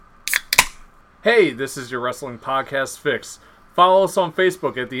Hey, this is your Wrestling Podcast Fix. Follow us on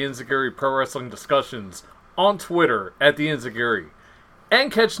Facebook at The Enziguri Pro Wrestling Discussions, on Twitter at The Enziguri,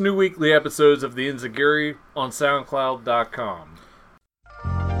 and catch new weekly episodes of The Enziguri on SoundCloud.com.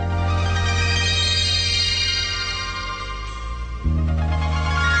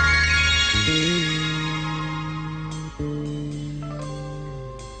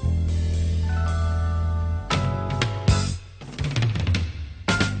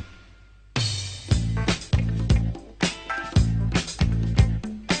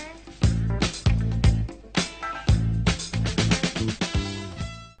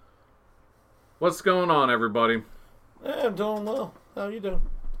 What's going on, everybody? Yeah, I'm doing well. How you doing?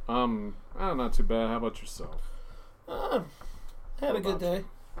 Not too bad. How about yourself? Had a good day.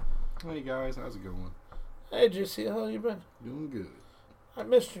 Hey guys, how's it going? Hey, JC, how you been? Doing good. I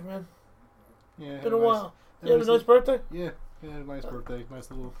missed you, man. Yeah, Been a while. You had a nice birthday? Yeah, had a nice birthday. Nice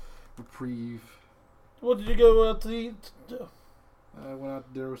little reprieve. What did you go out to eat? I went out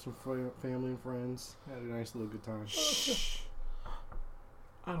to dinner with some family and friends. Had a nice little good time. Shh.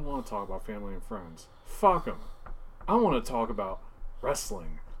 I don't want to talk about family and friends. Fuck them. I want to talk about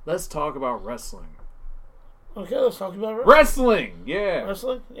wrestling. Let's talk about wrestling. Okay, let's talk about wrestling. Wrestling! Yeah.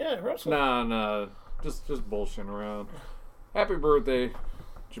 Wrestling? Yeah, wrestling. Nah. Just bullshitting around. Happy birthday,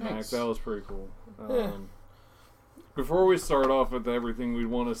 Jamak. Thanks. That was pretty cool. Yeah. Before we start off with everything, we'd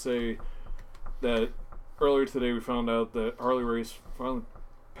want to say that earlier today we found out that Harley Race finally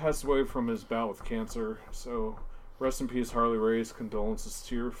passed away from his bout with cancer. So, rest in peace, Harley Race. Condolences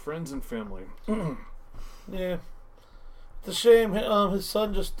to your friends and family. Yeah. It's a shame. His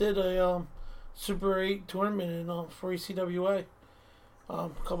son just did a Super 8 tournament for ECWA a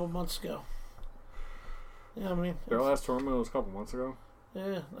couple months ago. Yeah, I mean. Their last tournament was a couple months ago.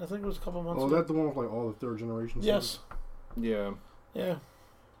 Yeah, I think it was a couple months Oh, ago. is that the one with like all the third generation? Yes. Yeah. Yeah.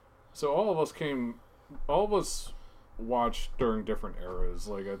 So all of us watched during different eras.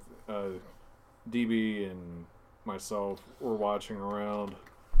 Like DB and myself were watching around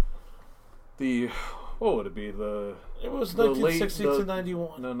what would it be? It was 1960 to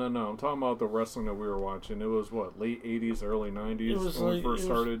 91. No. I'm talking about the wrestling that we were watching. It was what, late 80s, early 90s It was when we first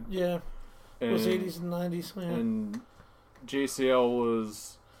started. Yeah. It was 80s and 90s. Yeah. And JCL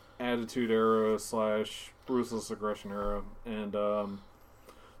was Attitude Era / Ruthless Aggression Era. And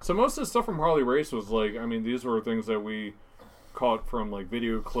so most of the stuff from Harley Race was like, I mean, these were things that we caught from like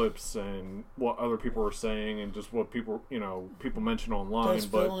video clips and what other people were saying and just what people mention online. Dice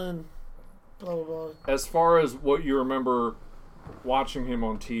But Villain, blah, blah, blah. as far as what you remember watching him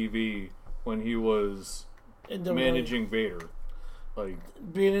on TV when he was In WWE. managing Vader, like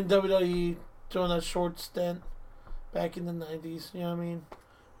Being in WWE, doing that short stint back in the 90s, you know what I mean?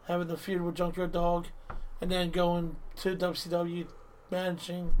 Having the feud with Junkyard Dog, and then going to WCW,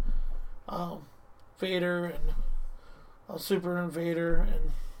 managing Vader and Super Invader,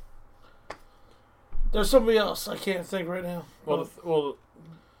 and there's somebody else I can't think right now.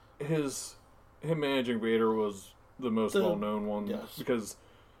 Him managing Vader was the most well-known one, yes. because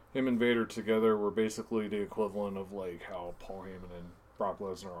him and Vader together were basically the equivalent of like how Paul Heyman and Brock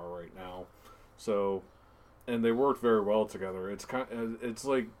Lesnar are right now. So, and they worked very well together. It's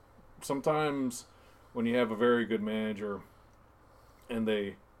like sometimes when you have a very good manager and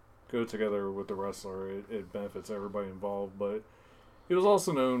they go together with the wrestler, it benefits everybody involved. But he was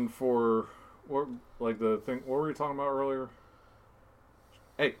also known for what were we talking about earlier?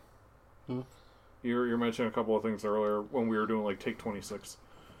 Hey. You're mentioning a couple of things earlier when we were doing like Take 26.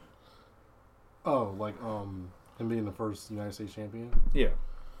 Oh, like him being the first United States champion? Yeah.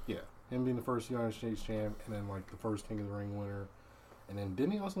 Yeah. Him being the first United States champ, and then like the first King of the Ring winner. And then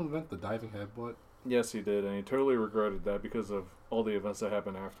didn't he also invent the diving headbutt? Yes, he did, and he totally regretted that because of all the events that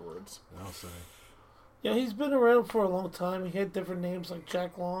happened afterwards. I'll say. Yeah, he's been around for a long time. He had different names like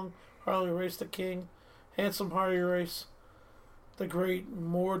Jack Long, Harley Race the King, Handsome Harley Race, the Great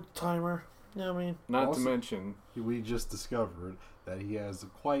Mord Timer. You know what I mean? Not Also, to mention, we just discovered that he has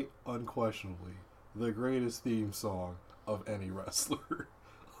quite unquestionably the greatest theme song of any wrestler.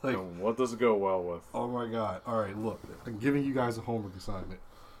 Like, what does it go well with? oh my god. Alright, look. I'm giving you guys a homework assignment.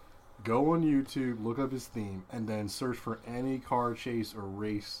 Go on YouTube, look up his theme, and then search for any car chase or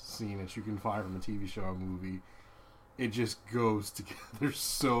race scene that you can find from a TV show or movie. It just goes together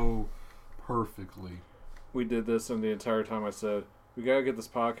so perfectly. We did this, and the entire time I said, we gotta get this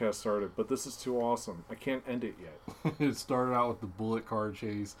podcast started, but this is too awesome. I can't end it yet. It started out with the bullet car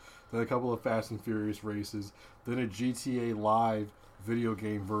chase, then a couple of Fast and Furious races, then a GTA Live video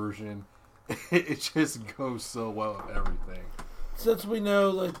game version. It just goes so well with everything. Since we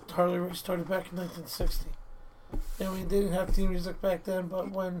know that Harley Race started back in 1960, I mean, they didn't have theme music back then, but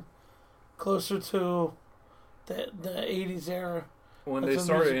when closer to the 80s era. When That's they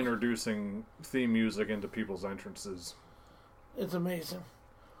started music. introducing theme music into people's entrances. It's amazing.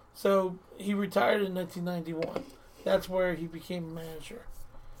 So he retired in 1991. That's where he became a manager.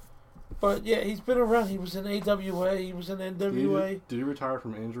 But yeah, he's been around. He was in AWA. He was in NWA. Did he retire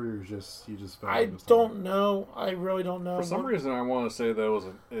from injury or he just fell? I don't know. I really don't know. For some reason, I want to say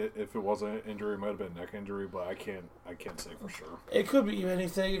that if it was an injury, it might have been neck injury, but I can't say for sure. It could be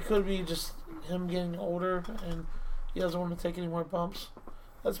anything. It could be just him getting older and he doesn't want to take any more bumps.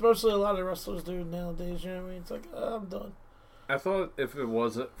 That's mostly a lot of wrestlers do nowadays. You know what I mean? It's like, I'm done. I thought if it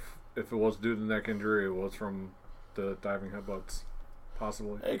was due to neck injury, it was from the diving headbutts,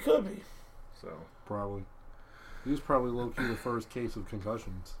 possibly. It could be. So Probably. He was probably low-key the first case of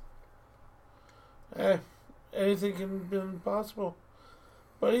concussions. Hey, anything can be possible.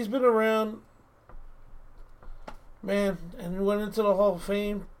 But he's been around, man, and he went into the Hall of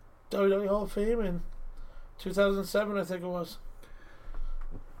Fame, WWE Hall of Fame in 2007, I think it was.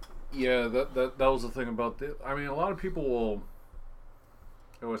 yeah, that was the thing about the. I mean, a lot of people will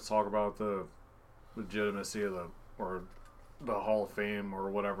always talk about the legitimacy of the Hall of Fame or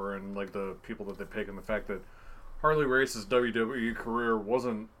whatever, and like the people that they pick, and the fact that Harley Race's WWE career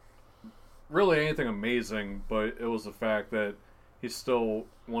wasn't really anything amazing, but it was the fact that he's still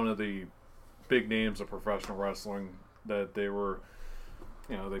one of the big names of professional wrestling that they were,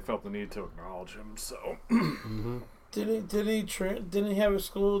 they felt the need to acknowledge him. So, Mm-hmm. Didn't he have a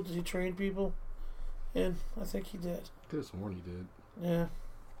school? Did he train people? And I think he did. Could have sworn he did. Yeah.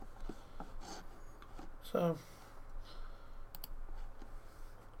 So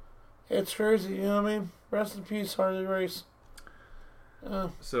it's crazy, you know what I mean? Rest in peace, Harley Race.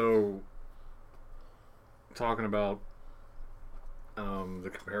 So talking about the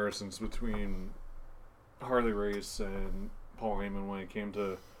comparisons between Harley Race and Paul Heyman when it came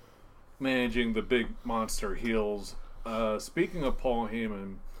to managing the big monster heels. Speaking of Paul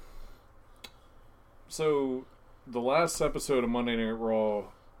Heyman, so the last episode of Monday Night Raw,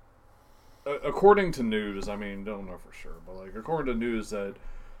 according to news, I mean, don't know for sure, but like according to news, that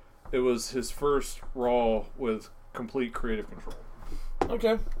it was his first Raw with complete creative control.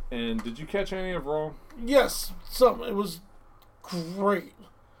 Okay. And did you catch any of Raw? Yes, some. It was great.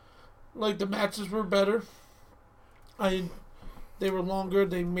 Like, the matches were better. They were longer.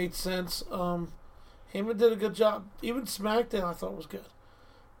 They made sense. Heyman did a good job. Even SmackDown I thought was good.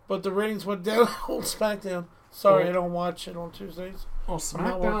 But the ratings went down on SmackDown. Sorry, I don't watch it on Tuesdays. Well, I'm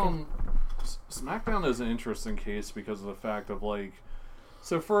not working. SmackDown is an interesting case because of the fact of like,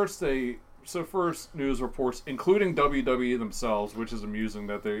 so first news reports, including WWE themselves, which is amusing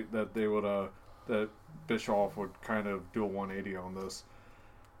that they would that Bischoff would kind of do a 180 on this.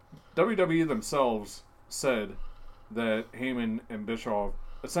 WWE themselves said that Heyman and Bischoff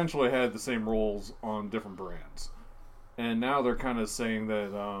essentially had the same roles on different brands, and now they're kind of saying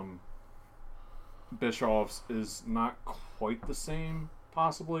that Bischoff's is not quite the same,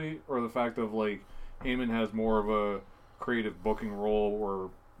 possibly, or the fact of like Heyman has more of a creative booking role, or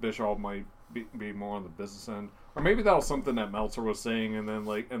Bischoff might be more on the business end, or maybe that was something that Meltzer was saying, and then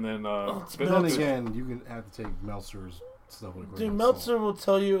But then again, you can have to take Meltzer's stuff with a grain Dude, of Meltzer salt. will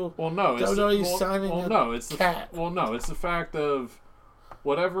tell you. well, no, it's WWE's signing a cat. It's the fact of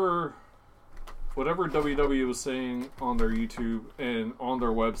whatever WWE was saying on their YouTube and on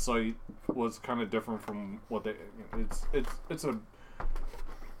their website was kind of different from what they. It's a.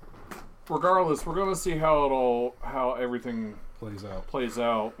 Regardless, we're gonna see how everything plays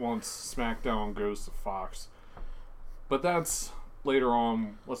out. once SmackDown goes to Fox. But that's later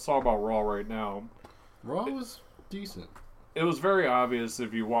on. Let's talk about Raw right now. Raw was decent. It was very obvious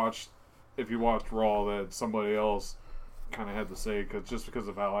if you watched Raw that somebody else kind of had to say, because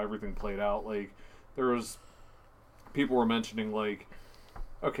of how everything played out. Like, there was people were mentioning, like,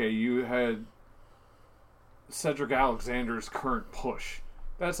 okay, you had Cedric Alexander's current push.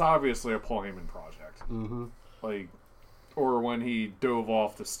 That's obviously a Paul Heyman project. Mm-hmm. Like, or when he dove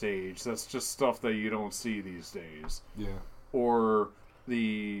off the stage. That's just stuff that you don't see these days. Yeah. Or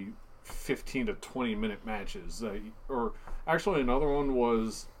the 15 to 20 minute matches. Or actually, another one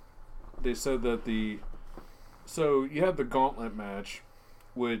was, they said that so you had the gauntlet match,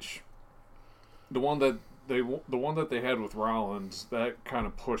 which the one that they had with Rollins, that kind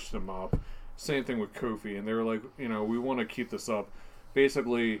of pushed him up. Same thing with Kofi, and they were like, we want to keep this up.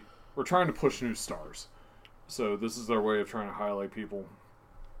 Basically, we're trying to push new stars. So this is their way of trying to highlight people.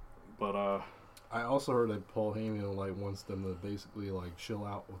 But I also heard that Paul Heyman wants them to basically chill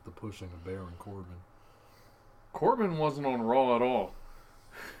out with the pushing of Baron Corbin. Corbin wasn't on Raw at all.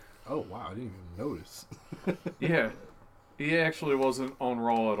 Oh wow, I didn't even notice. Yeah, he actually wasn't on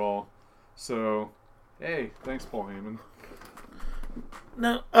Raw at all. So, hey, thanks, Paul Heyman.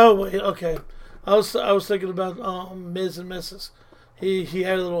 No. Oh wait. Okay. I was thinking about Miz and Mrs. He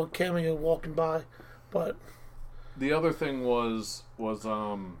had a little cameo walking by, but The other thing was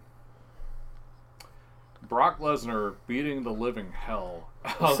Brock Lesnar beating the living hell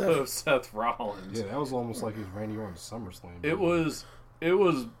out of Seth Rollins. Yeah, that was almost like his Randy Orton SummerSlam. It was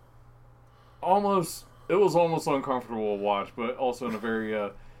almost uncomfortable to watch, but also in a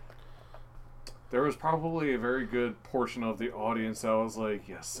very there was probably a very good portion of the audience that was like,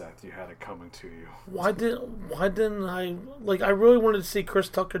 "Yes, Seth, you had it coming to you." why didn't I like? I really wanted to see Chris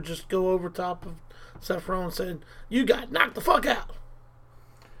Tucker just go over top of Seth Rollins saying, "You got knocked the fuck out."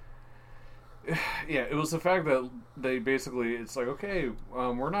 Yeah, it was the fact that they basically, it's like, okay,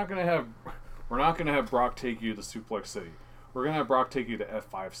 we're not gonna have Brock take you to Suplex City. We're gonna have Brock take you to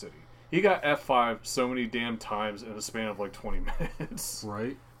F5 City. He got F5 so many damn times in a span of like 20 minutes.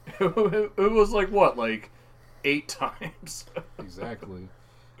 Right? It was like what, like 8 times. Exactly.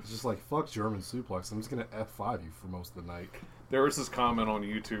 It's just like, fuck German suplex. I'm just gonna F5 you for most of the night. There was this comment on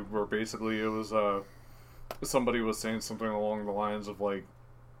YouTube where basically it was somebody was saying something along the lines of like,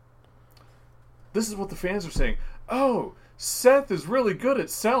 this is what the fans are saying. Oh, Seth is really good at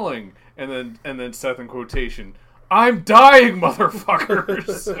selling, and then Seth in quotation, "I'm dying,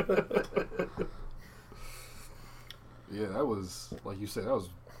 motherfuckers." Yeah, that was, like you said, that was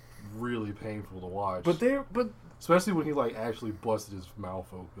really painful to watch. but especially when he like actually busted his mouth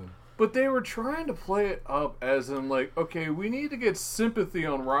open. But they were trying to play it up as in like, okay, we need to get sympathy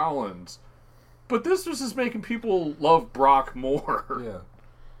on Rollins, but this was just making people love Brock more. Yeah.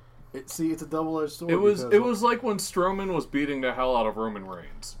 It's a double-edged sword. It was like when Strowman was beating the hell out of Roman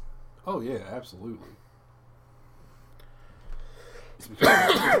Reigns. Oh yeah, absolutely. It's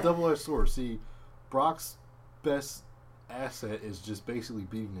a double-edged sword. See, Brock's best asset is just basically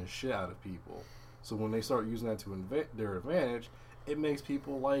beating the shit out of people. So when they start using that to their advantage, it makes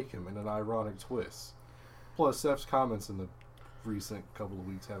people like him in an ironic twist. Plus, Seth's comments in the recent couple of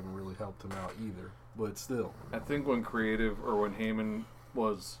weeks haven't really helped him out either. But still, I think when Heyman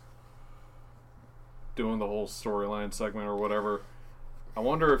was doing the whole storyline segment or whatever, I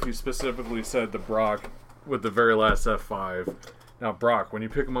wonder if he specifically said to Brock with the very last F5, now Brock, when you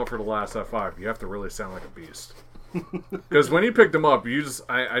pick him up for the last F5, you have to really sound like a beast. Because when he picked him up,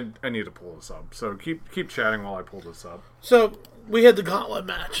 I need to pull this up. So keep chatting while I pull this up. So we had the gauntlet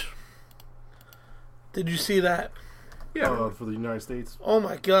match. Did you see that? Yeah. for the United States. Oh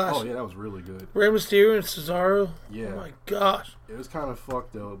my gosh. Oh yeah, that was really good. Rey Mysterio and Cesaro. Yeah. Oh my gosh. It was kind of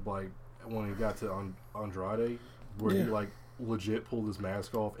fucked though, like when he got to Andrade, where he like legit pulled his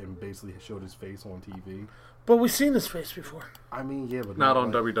mask off and basically showed his face on TV. But we've seen his face before. I mean, yeah, but not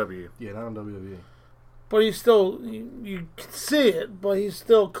on like, WWE. Yeah, not on WWE. But he's still, you can see it, but he's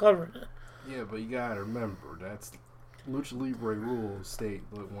still covering it. Yeah, but you gotta remember, that's Lucha Libre rules state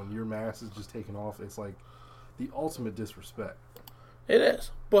that when your mask is just taken off, it's like the ultimate disrespect. It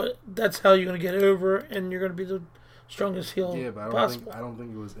is. But that's how you're going to get over, and you're going to be the strongest heel Yeah, but possible. I don't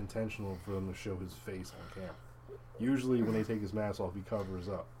think it was intentional for them to show his face on camera. Usually when they take his mask off, he covers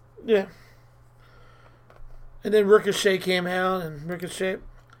up. Yeah. And then Ricochet came out, and Ricochet...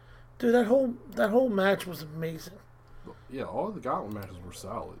 Dude, that whole match was amazing. Yeah, all the Gauntlet matches were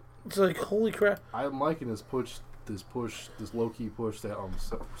solid. It's like, holy crap. I'm liking this low-key push that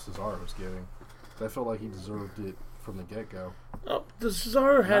Cesaro was getting. I felt like he deserved it from the get-go. Oh, the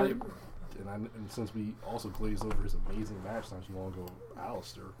Cesaro had it. And since we also glazed over his amazing match not too long ago,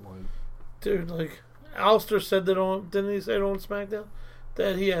 Alistair, like... Dude, like, Alistair said that didn't he say it on SmackDown?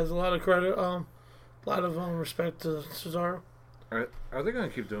 That he has a lot of credit, respect to Cesaro. Are they going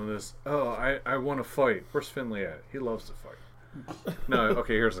to keep doing this? Oh, I want to fight. Where's Finlay at? He loves to fight. No,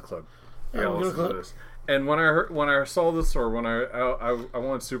 okay, here's the clip. Yeah, listen to this. And when I saw this, or when I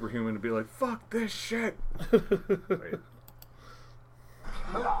wanted Superhuman to be like, fuck this shit. Wait.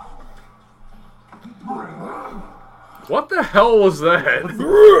 What the hell was that?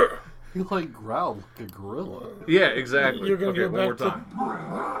 He like growled like a gorilla. Yeah, exactly. You're gonna Okay, go one more back time.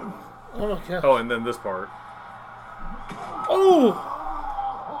 Oh my god. Oh, and then this part. Oh!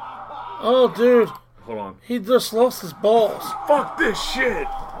 Oh, dude. Hold on. He just lost his balls. Fuck this shit.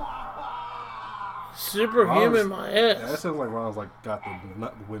 Superhuman my Yeah, that ass. sounds like Ron's like got the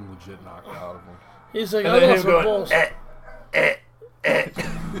win legit knocked out of him. He's like, And I then lost him my going,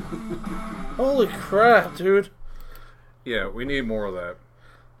 balls. Holy crap, dude. Yeah, we need more of that.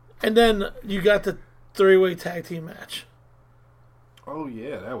 And then you got the 3-way tag team match. Oh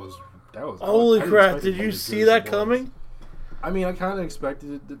yeah, that was. Holy I didn't crap! expect it Did to be you as see good as that it was. coming? I mean, I kind of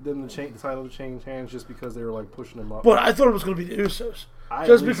expected them to change the title to change hands just because they were like pushing him up. But I thought it was going to be the Usos.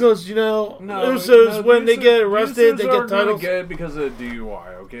 Just because, No, Usos, when they get arrested, they get Usos titles. get it because of the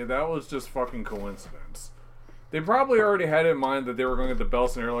DUI, okay? That was just fucking coincidence. They probably already had in mind that they were going to get the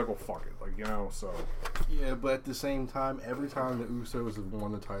belts, and they were like, well, fuck it. Like, so. Yeah, but at the same time, every time the Usos have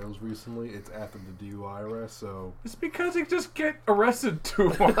won the titles recently, it's after the DUI arrest, so... It's because they just get arrested too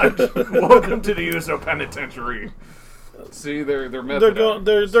much. Welcome to the Uso Penitentiary. See, they're method.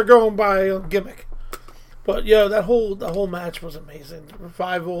 They're going by gimmick. But yeah, that whole match was amazing.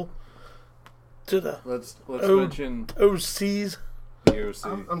 Revival to the Let's mention OCs. the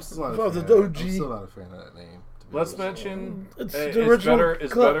OC. I'm still not Oh, a fan. the OG. I'm still not a fan of that name. Let's mention It's it's the original better.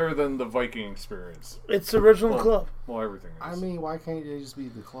 It's club. better than the Viking experience. It's the original club. Well, everything is. I mean, why can't they just be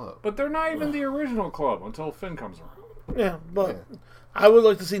the club? but they're not even the original club until Finn comes around. Yeah, but Yeah. I would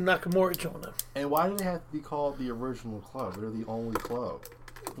like to see Nakamura join them. And why do they have to be called the original club? They're the only club.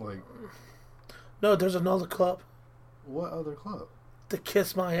 Like, No, there's another club. what other club? The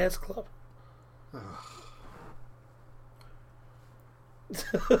Kiss My Ass Club.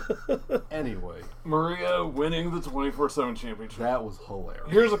 Anyway, Maria winning the 24/7 championship. that was hilarious.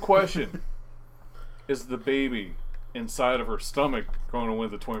 Here's a question: is the baby inside of her stomach going to win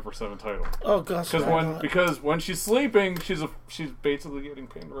the 24/7 title? Oh gosh, Because when she's sleeping, she's basically getting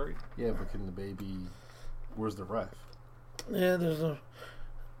pinned, right? Yeah, but can the baby... Where's the ref? yeah, there's a.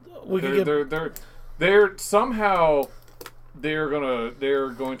 We could get. They're somehow they're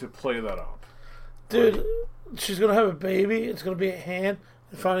going to play that up. Dude, she's gonna have a baby. It's gonna be a hand.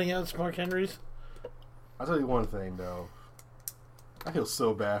 And finding out it's Mark Henry's. I'll tell you one thing, though. I feel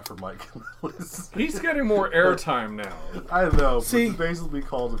so bad for Mike Kanellis. He's getting more airtime now. I know, See- but to basically be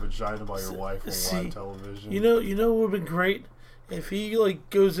called a vagina by your wife on See, live television. You know what would have been great if he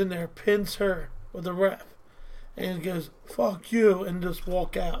goes in there, pins her with a ref, and goes "fuck you" and just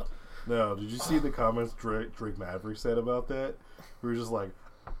walk out. No, did you see the comments Drake Maverick said about that? We were just like,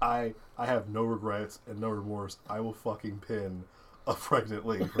 I have no regrets and no remorse. I will fucking pin a pregnant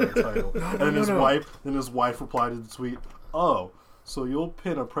lady for the title. And his wife replied to the tweet, "Oh, so you'll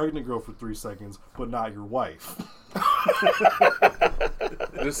pin a pregnant girl for 3 seconds, but not your wife."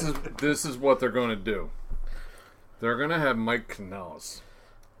 This is what they're going to do. They're going to have Mike Kanellis,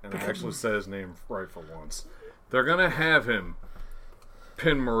 and I actually said his name right for once. They're going to have him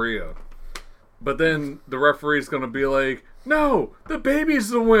pin Maria, but then the referee's going to be like, "No, the baby's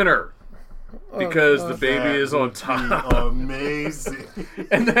the winner." Because the baby is on top. Amazing.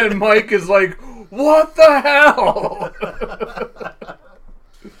 And then Mike is like, "What the hell?"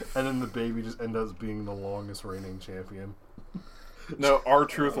 And then the baby just ends up being the longest reigning champion. No,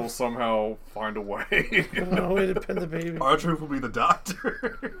 R-Truth will somehow find a way. No way to pin the baby. R-Truth will be the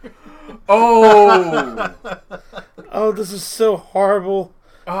doctor. Oh! Oh, this is so horrible.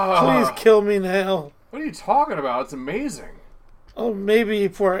 Please kill me now. What are you talking about? It's amazing. Oh, maybe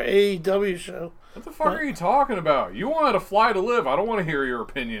for our AEW show. What the fuck are you talking about? You wanted to fly to live. I don't want to hear your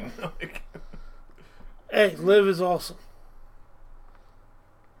opinion. Hey, Liv is awesome.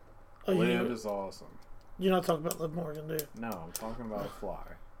 Oh, Liv is awesome. You're not talking about Liv Morgan, do you? No, I'm talking about a fly.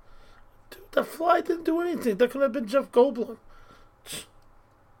 Dude, the Fly didn't do anything. That could have been Jeff Goldblum.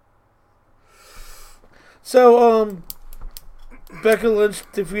 So, Becca Lynch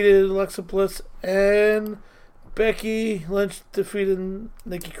defeated Alexa Bliss, and Becky Lynch defeated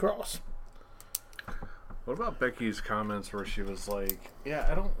Nikki Cross. What about Becky's comments where she was like, "Yeah,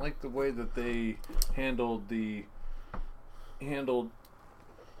 I don't like the way that they handled the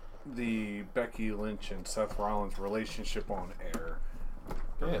Becky Lynch and Seth Rollins relationship on air."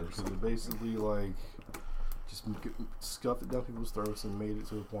 Yeah, because it basically just scuffed it down people's throats and made it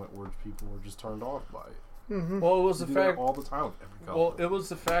to a point where people were just turned off by it. Mm-hmm. Well, it was the They do that fact all the time with every couple. Well, it was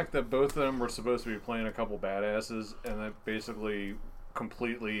the fact that both of them were supposed to be playing a couple badasses, and that basically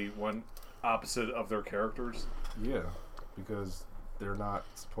completely went opposite of their characters. Yeah, because they're not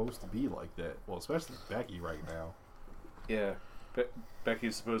supposed to be like that. Well, especially Becky right now. Yeah,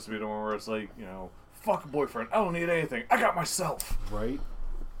 Becky's supposed to be the one where it's like, fuck a boyfriend. I don't need anything. I got myself. Right?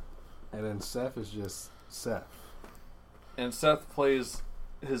 And then Seth is just Seth. And Seth plays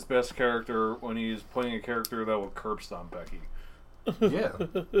his best character when he's playing a character that will curb stomp Becky. Yeah.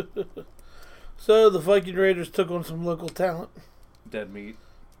 So, the Viking Raiders took on some local talent. Dead Meat.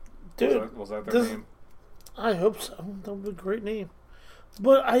 Dude, Was that their name? I hope so. That would be a great name.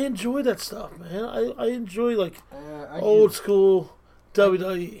 But I enjoy that stuff, man. I enjoy, old school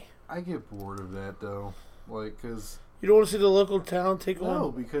WWE. I get bored of that, though. Because... You don't want to see the local talent take on?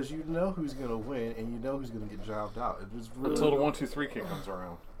 No, because you know who's going to win, and you know who's going to get jobbed out. It just really Until the 1, 2, 3 kick comes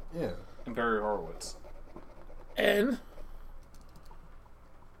around. Yeah. And Barry Horowitz. And...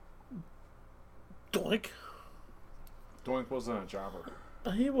 Doink. Doink wasn't a jobber.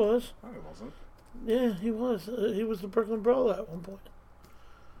 He was. No, he wasn't. Yeah, he was. He was the Brooklyn Brawler at one point.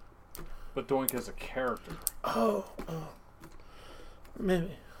 But Doink is a character. Oh.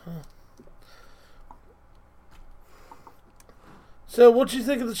 Maybe. Huh. So, what'd you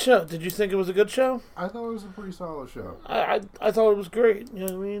think of the show? Did you think it was a good show? I thought it was a pretty solid show. I thought it was great. You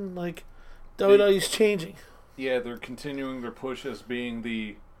know what I mean? Like, WWE's changing. Yeah, they're continuing their push as being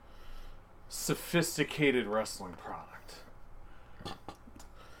the sophisticated wrestling product.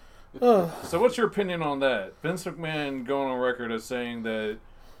 So what's your opinion on that? Vince McMahon going on record as saying that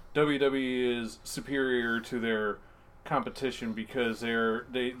WWE is superior to their competition because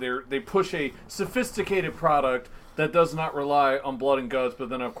they push a sophisticated product that does not rely on blood and guts, but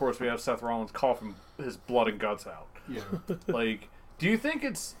then of course we have Seth Rollins coughing his blood and guts out. Yeah. Like, do you think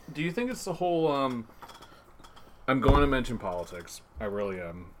it's the whole I'm going to mention politics. I really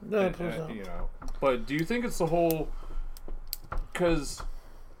am. No, please don't. You know, but do you think it's the whole because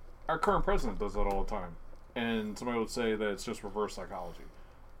our current president does that all the time, and somebody would say that it's just reverse psychology.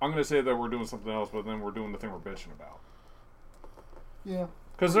 I'm going to say that we're doing something else, but then we're doing the thing we're bitching about. Yeah.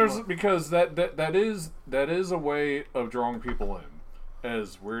 Because that is a way of drawing people in.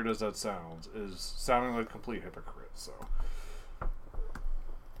 As weird as that sounds, is sounding like a complete hypocrite. So,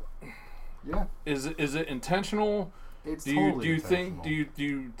 yeah. Is it intentional? It's do you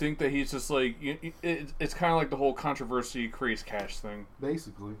think that he's just like it's kind of like the whole controversy creates cash thing,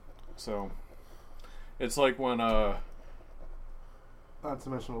 basically. So it's like when not to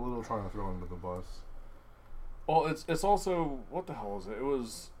mention a little trying to throw him under the bus. Well, it's also what the hell was it? It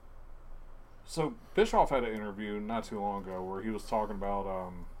was so Bischoff had an interview not too long ago where he was talking about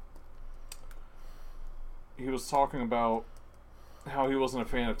how he wasn't a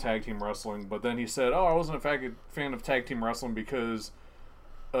fan of tag team wrestling, but then he said, "Oh, I wasn't a fan of tag team wrestling because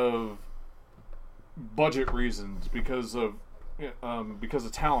of budget reasons, because of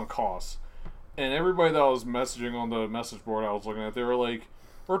talent costs." And everybody that was messaging on the message board I was looking at, they were like,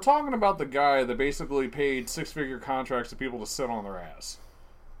 "We're talking about the guy that basically paid 6-figure contracts to people to sit on their ass.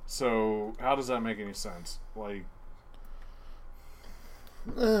 So how does that make any sense?" Like,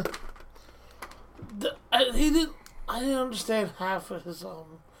 I didn't understand half of his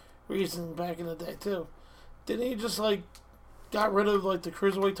reason back in the day too. Didn't he just like got rid of like the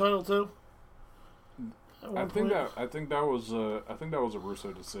cruiserweight title too? I think that was a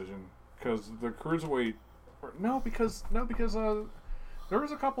Russo decision because the cruiserweight. Because there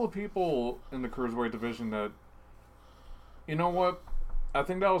was a couple of people in the cruiserweight division that, you know what, I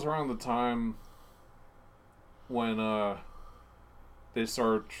think that was around the time when they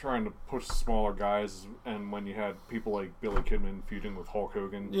started trying to push the smaller guys, and when you had people like Billy Kidman feuding with Hulk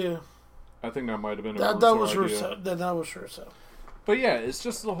Hogan. Yeah, I think that might have been that was Russo. That was Russo. But yeah, it's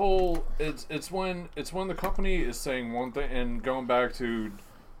just the whole. It's when the company is saying one thing and going back to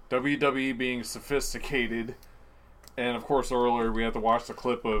WWE being sophisticated, and of course earlier we had to watch the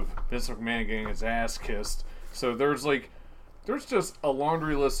clip of Vince McMahon getting his ass kissed. So there's just a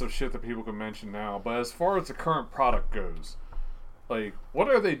laundry list of shit that people can mention now. But as far as the current product goes, like, what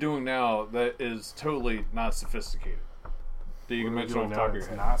are they doing now that is totally not sophisticated? That you can mention off the top of your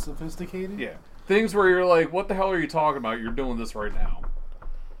head. Not sophisticated? Yeah. Things where you're like, what the hell are you talking about? You're doing this right now.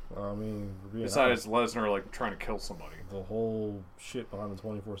 I mean, besides Lesnar, like, trying to kill somebody. The whole shit behind the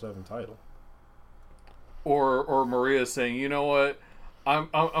 24/7 title. Or Maria saying, you know what? I'm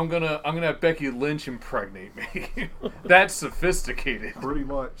gonna have Becky Lynch impregnate me. That's sophisticated. Pretty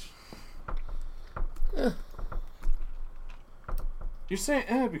much. You're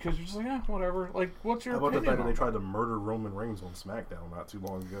saying because you're just like, whatever. Like, what's your How about the opinion fact that on they tried to murder Roman Reigns on SmackDown not too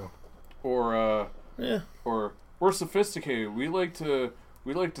long ago? Or we're sophisticated. We like to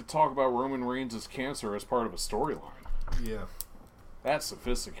talk about Roman Reigns' cancer as part of a storyline. Yeah. That's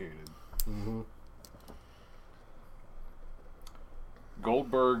sophisticated. Mm-hmm.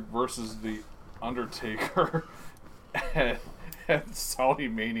 Goldberg versus the Undertaker at Saudi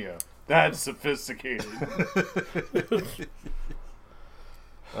Mania. That's sophisticated.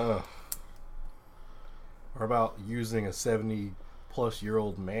 Or about using a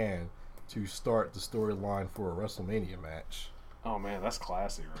 70-plus-year-old man to start the storyline for a WrestleMania match. Oh man, that's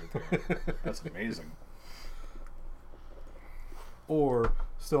classy right there. That's amazing. Or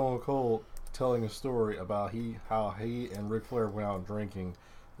Stone Cold telling a story about how he and Ric Flair went out drinking,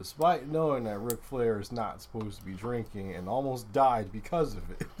 despite knowing that Ric Flair is not supposed to be drinking, and almost died because of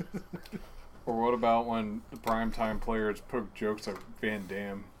it. Or what about when the primetime players poke jokes at Van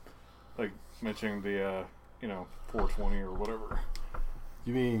Damme, like mentioning the 420 or whatever.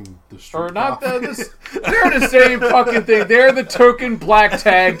 You mean the street Or not profits? they're the same fucking thing. They're the token black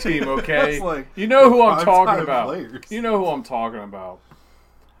tag team, okay? That's like you know who I'm prime-time talking about. players. You know who I'm talking about.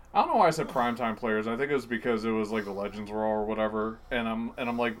 I don't know why I said primetime players. I think it was because it was like the Legends Raw or whatever. And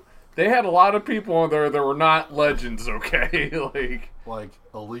I'm like, they had a lot of people on there that were not legends, okay? like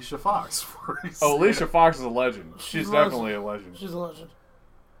Alicia Fox, for example. Oh, Alicia Fox is a legend. She's a definitely legend. a legend. She's a legend.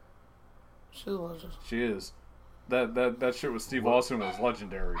 She's a legend. She is. That shit with Steve Austin was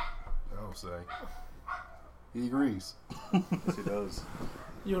legendary. I'll say. He agrees. Yes, he does.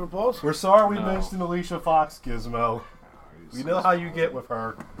 You want to pause? We're sorry we No. mentioned Alicia Fox, Gizmo. We know how you get with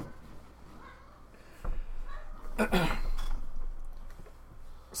her.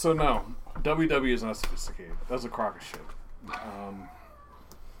 So no, WWE is not sophisticated. That's a crock of shit.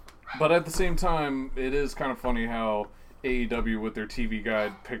 But at the same time, it is kind of funny how AEW with their TV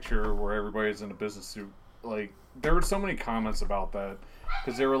guide picture where everybody's in a business suit, like there were so many comments about that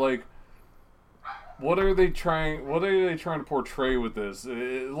because they were like, what are they trying to portray with this?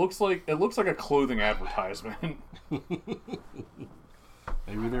 It looks like a clothing advertisement. Maybe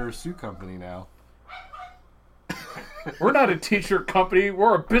they're a suit company now. We're not a t-shirt company,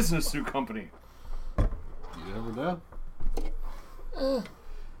 we're a business suit company. You never know.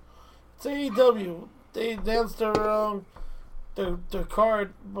 It's AEW. They announced their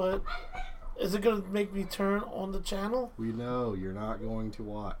card, but is it going to make me turn on the channel? We know you're not going to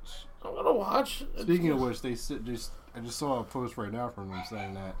watch. I'm going to watch. Speaking of which, I just saw a post right now from them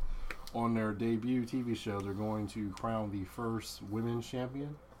saying that on their debut TV show, they're going to crown the first women's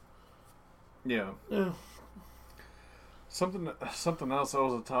champion. Yeah. Yeah. Something else that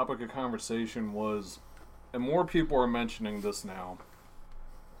was a topic of conversation was, and more people are mentioning this now,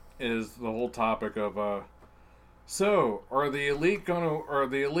 is the whole topic of so are the elite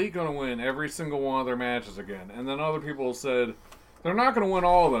gonna win every single one of their matches again? And then other people said they're not gonna win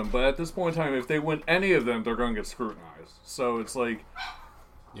all of them, but at this point in time, if they win any of them, they're gonna get scrutinized. So it's like,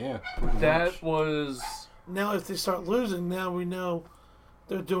 Yeah. that was Now, if they start losing, now we know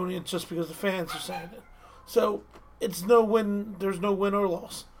they're doing it just because the fans are saying it. So it's no win. There's no win or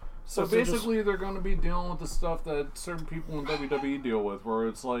loss. so they're just- basically they're gonna be dealing with the stuff that certain people in WWE deal with, where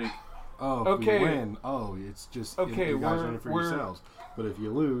it's like, Oh, if Okay. you win, it's just Okay, you guys we're- are in it for we're- yourselves. But if you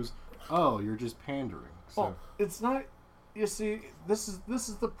lose, you're just pandering. So well, it's not. You see, this is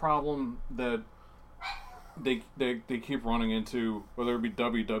the problem that they keep running into, whether it be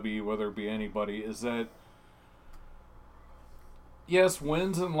WWE, whether it be anybody, is that yes,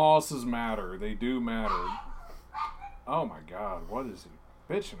 wins and losses matter. They do matter. Oh my God, what is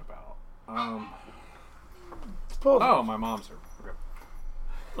he bitching about? Pause. Oh, my mom's here.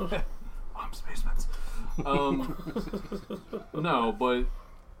 Okay. Mom's basements. No, but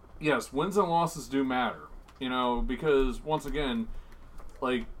yes, wins and losses do matter. You know, because once again,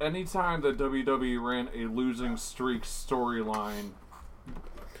 like anytime that WWE ran a losing streak storyline,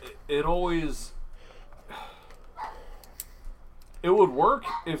 it always it would work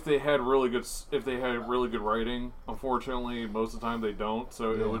if they had really good writing. Unfortunately, most of the time they don't.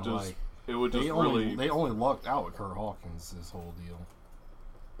 So Yeah, it would just like, really they only lucked out with Kurt Hawkins this whole deal.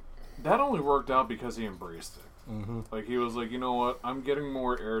 that only worked out because he embraced it. Mm-hmm. Like he was like, you know what, I'm getting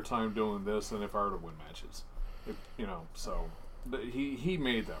more airtime doing this than if I were to win matches. You know, so he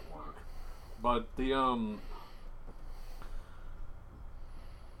made that work. But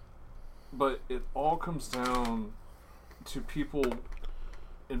but it all comes down to people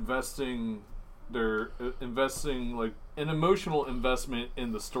investing like an emotional investment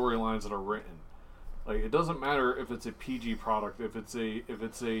in the storylines that are written. Like it doesn't matter if it's a PG product, if it's a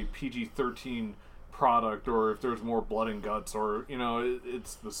PG-13 product, or if there's more blood and guts, or you know,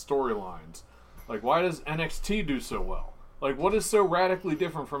 it's the storylines. Like why does NXT do so well? Like what is so radically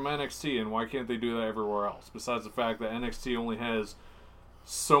different from NXT, and why can't they do that everywhere else? Besides the fact that NXT only has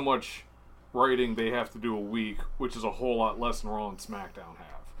so much writing they have to do a week, which is a whole lot less than Raw and SmackDown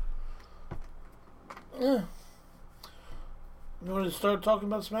have. Yeah. You want to start talking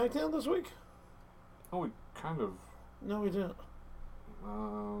about SmackDown this week? Oh, we kind of. No, we didn't.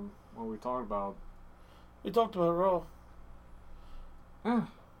 What we talked about. We talked about Raw.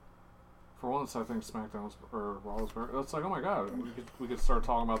 For once, I think SmackDown's or Raw's better. It's like, oh my God, we could start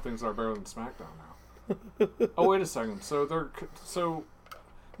talking about things that are better than SmackDown now. Oh, wait a second.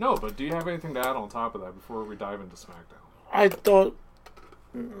 No, but do you have anything to add on top of that before we dive into SmackDown? I thought,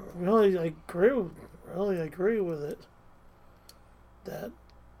 really, I agree with it. That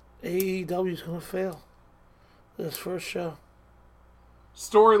AEW is going to fail this first show.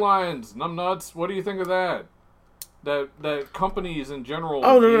 Storylines, numbnuts. What do you think of that? That companies in general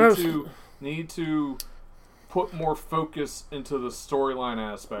Oh, they're gonna need to put more focus into the storyline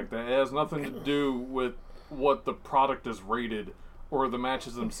aspect. That has nothing to do with what the product is rated or the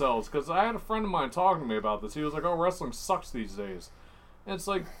matches themselves. Because I had a friend of mine talking to me about this. He was like, "Oh, wrestling sucks these days," and it's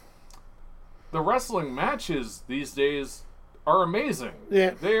like the wrestling matches these days are amazing.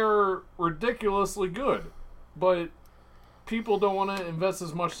 Yeah. They are ridiculously good, but people don't want to invest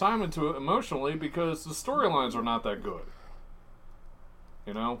as much time into it emotionally because the storylines are not that good.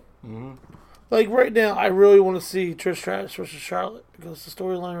 You know? Mm-hmm. Like right now, I really want to see Trish Stratus versus Charlotte because the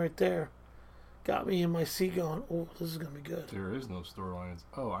storyline right there got me in my seat going, "Oh, this is gonna be good." There is no storylines.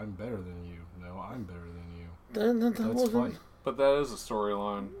 Oh, I'm better than you. No, I'm better than you. That That's wasn't. fight. But that is a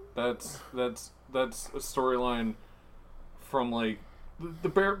storyline. That's a storyline from like the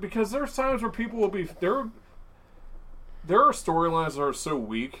bear, because there's times where people will be there are storylines that are so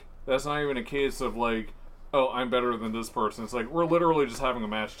weak that's not even a case of like, oh, I'm better than this person. It's like we're literally just having a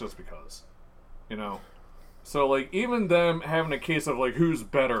match just because. You know? So like even them having a case of like who's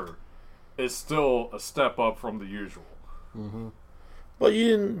better is still a step up from the usual. Mm-hmm. But you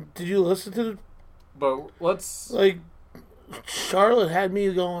didn't? Did you listen to the But let's like? Charlotte had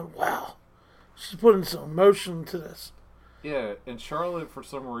me going, "Wow, she's putting some emotion to this." yeah, and Charlotte for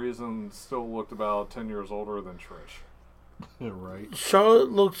some reason still looked about 10 years older than Trish. Yeah, right.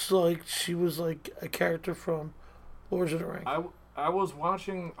 Charlotte looks like she was like a character from Lords of the Ring. I was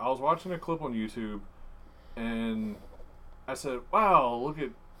watching a clip on YouTube, and I said, "Wow, look at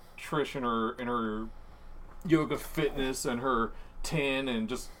Trish in her yoga fitness and her tan and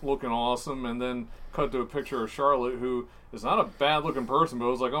just looking awesome." And then cut to a picture of Charlotte, who is not a bad looking person, but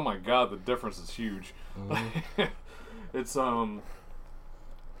it was like, "Oh my god, the difference is huge." Mm-hmm. It's Well,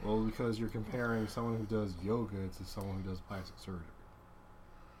 because you're comparing someone who does yoga to someone who does plastic surgery.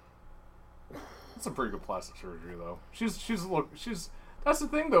 It's a pretty good plastic surgery though. She's that's the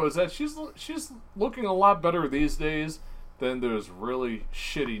thing though, is that she's looking a lot better these days than those really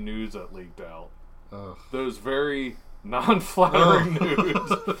shitty nudes that leaked out. Ugh. Those very non-flattering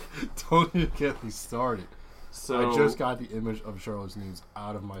nudes. Don't even get me started. So I just got the image of Charlotte's nudes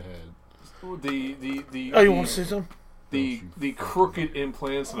out of my head. the Oh, you want to see some? the crooked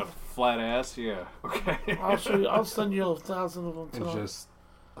implants and a flat ass. Yeah. Okay. I'll show you. I'll send you 1,000 of them And tonight. just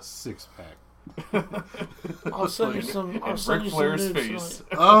a six-pack. I'll send you some. I'll And send Ric you some Flair's nudes face.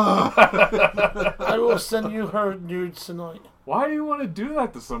 tonight. Oh! I will send you her nudes tonight Why do you want to do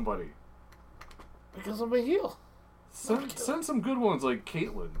that to somebody? because I'm a heel. Send some good ones like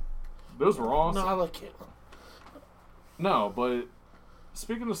Caitlyn. Those were awesome. No, I like Caitlyn. No, but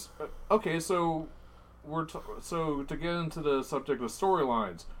speaking of okay, so so to get into the subject of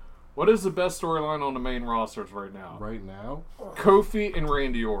storylines, what is the best storyline on the main rosters right now? Right now, Kofi and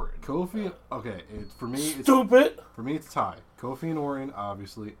Randy Orton. Kofi. Okay, for me, Stupid. it's a tie. Kofi and Orton,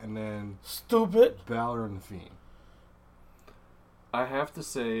 obviously, and then Stupid. Balor and the Fiend. I have to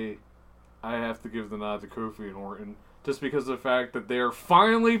say, I have to give the nod to Kofi and Orton just because of the fact that they are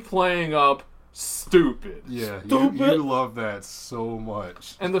finally playing up stupid. Yeah, Stupid. you love that so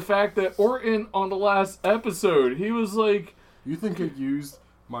much. And the fact that Orton on the last episode, he was like, You think I used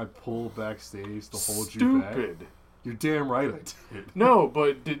my pull backstage to hold you back? stupid. You're damn right I did. No,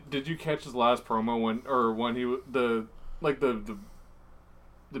 but did you catch his last promo when he the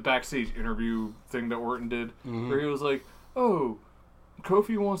backstage interview thing that Orton did, where he was like, "Oh,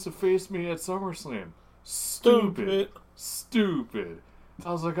 Kofi wants to face me at SummerSlam." Stupid.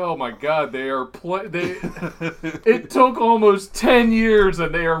 I was like, "Oh my god, they are It took almost 10 years,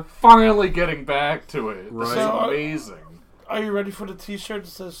 and they are finally getting back to it. This is Right. amazing." Are you ready for the T-shirt that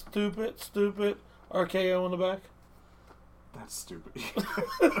says "Stupid, Stupid" RKO on the back? That's stupid.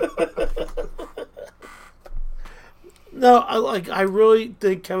 No, I really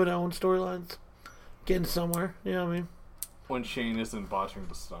think Kevin Owens storyline's getting somewhere. You know what I mean? When Shane isn't botching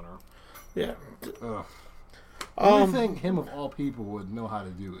the stunner. Yeah. Ugh. I think him of all people would know how to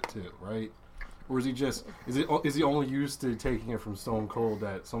do it too, right? Or is he just is he only used to taking it from Stone Cold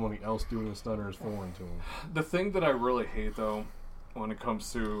that somebody else doing the stunner is foreign to him? The thing that I really hate, though, when it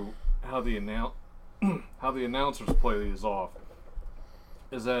comes to how the announcers play these off,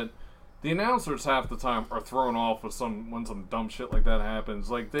 is that the announcers half the time are thrown off with when some dumb shit like that happens.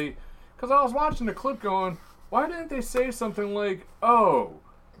 Like because I was watching the clip going, why didn't they say something like, "Oh,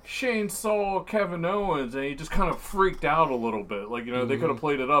 Shane saw Kevin Owens and he just kind of freaked out a little bit." Like, you know, they could have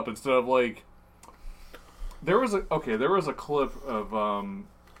played it up instead of like. There was a clip of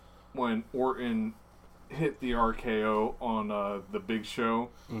when Orton hit the RKO on the Big Show,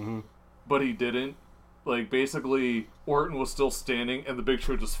 but he didn't. Like, basically, Orton was still standing and the Big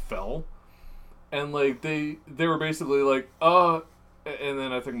Show just fell, and like they were basically like, and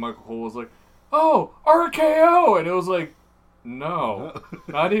then I think Michael Cole was like, "Oh, RKO," and it was like, no,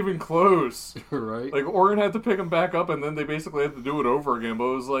 not even close. Right? Like Oregon had to pick him back up, and then they basically had to do it over again. But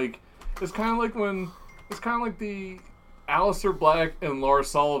it was like, it's kind of like the Alistair Black and Lars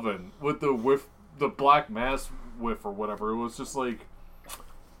Sullivan with the Black Mass whiff or whatever. It was just like,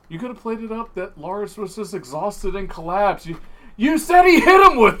 you could have played it up that Lars was just exhausted and collapsed. You said he hit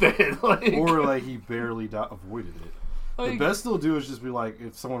him with it, like, Or like he barely avoided it. like, The best they'll do is just be like,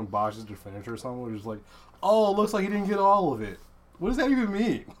 if someone botches their finisher or something, we're just like, oh, it looks like he didn't get all of it. What does that even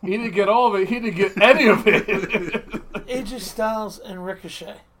mean? he didn't get all of it. He didn't get any of it. AJ Styles and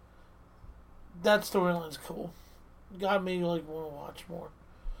Ricochet. That storyline's cool. Got me like want to watch more.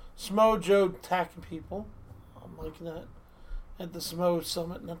 Samoa Joe attacking people. I'm liking that. At the Samoa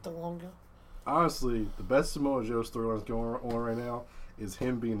Summit not that long ago. Honestly, the best Samoa Joe storyline going on right now is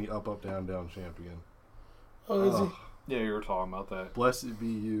him being the up, up, down, down champion. Oh, is he? Ugh. Yeah, you were talking about that. Blessed be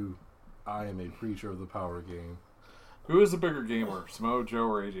you. I am a preacher of the power game. Who is the bigger gamer, Samoa Joe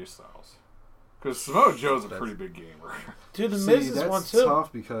or AJ Styles? Because Samoa Joe's a pretty big gamer. Dude, the See, Miz is that's one too.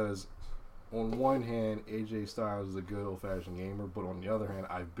 tough because on one hand, AJ Styles is a good old-fashioned gamer, but on the other hand,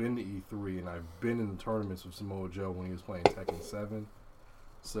 I've been to E3 and I've been in the tournaments with Samoa Joe when he was playing Tekken 7.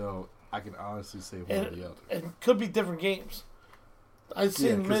 So I can honestly say one or the other. It could be different games. I've Yeah,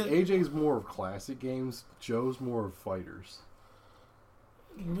 seen because Miz. AJ's more of classic games, Joe's more of fighters.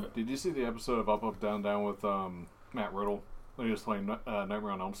 Did you see the episode of Up, Up, Down, Down with Matt Riddle when he was playing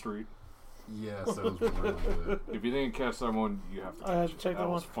Nightmare on Elm Street? Yes, that was really good. If you didn't catch that one, you have to I had catch to it. check That that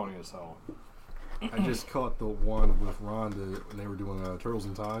was one. funny as hell. I just caught the one with Rhonda when they were doing Turtles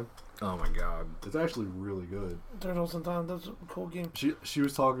in Time. Oh my god. It's actually really good. Turtles in Time. That's a cool game. She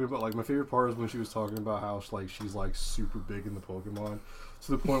was talking about, like, my favorite part is when she was talking about how she's like super big in the Pokemon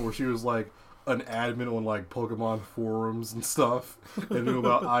to the point where she was like an admin on like Pokemon forums and stuff and knew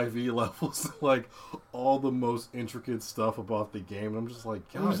about IV levels, like all the most intricate stuff about the game. And I'm just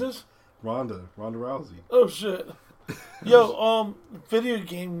like, God, Who's this? Ronda Rousey. Oh shit. Yo, video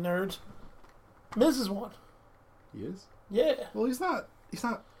game nerds. Miz is one. He is? Yeah, Well, he's not.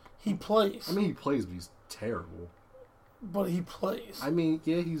 he plays. I mean, he plays, but he's terrible. But he plays. I mean,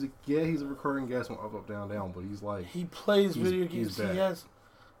 he's a recurring guest on Up, Up, Down, Down, but he's like, He plays He's- video he's games. He bad. has.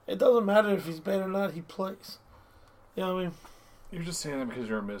 It doesn't matter if he's bad or not. He plays. You know what I mean? You're just saying that because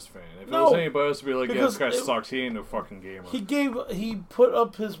you're a Miz fan. If it No, was anybody else, would be like, yeah, this because guy it- sucks. He ain't no fucking gamer. He put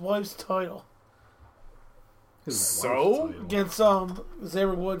up his wife's title his So? wife's title. against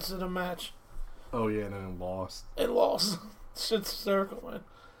Xavier Woods in a match Oh yeah, and then lost. and lost. Shit's hysterical, man.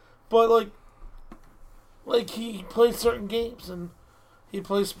 But like he plays certain games and he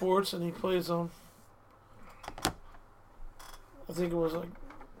plays sports and he plays I think it was like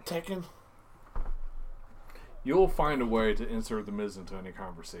Tekken. You'll find a way to insert the Miz into any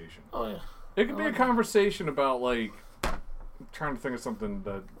conversation. Oh yeah. It could be a conversation about, like, I'm trying to think of something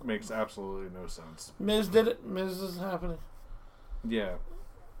that makes absolutely no sense. Miz did it. Miz is happening. Yeah.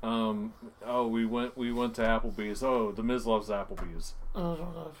 We went to Applebee's. Oh, the Miz loves Applebee's. I don't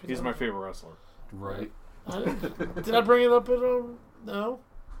know if He's my favorite wrestler. Right. Did I bring it up at no?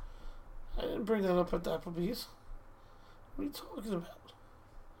 I didn't bring that up at the Applebee's. What are you talking about?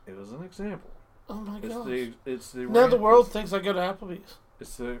 It was an example. Oh my It's gosh. the Now the world thinks I go to Applebee's.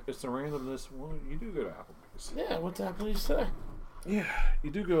 It's the randomness. Well, you do go to Applebee's. Yeah, I went to Applebee's today. Yeah,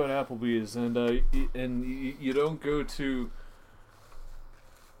 you do go to Applebee's, and you don't go to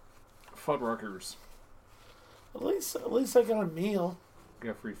Fuddruckers. At least I got a meal. You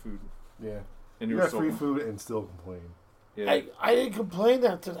got free food, Yeah. and You you're got still free food and still complain. Yeah, I didn't complain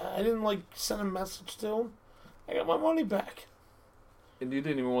after that. I didn't send a message to him. I got my money back. and you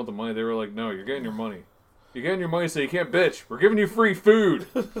didn't even want the money. They were like, "No, you're getting your money. You're getting your money, so you can't bitch. We're giving you free food."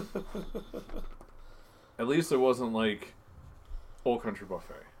 At least it wasn't like Old Country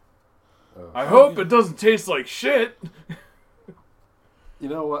Buffet. I hope it doesn't taste like shit. You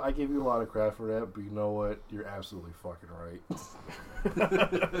know what? I give you a lot of crap for that, but you know what? You're absolutely fucking right.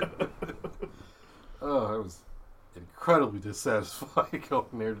 Oh, that was incredibly dissatisfying going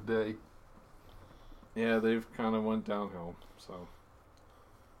there today. Yeah, they've kind of went downhill. So,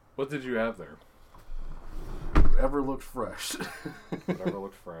 what did you have there? Whoever looked fresh. Whatever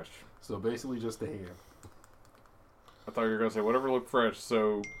looked fresh. So basically just a ham. I thought you were gonna say whatever looked fresh.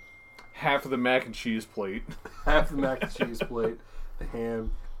 So, half of the mac and cheese plate. Half the mac and cheese plate, the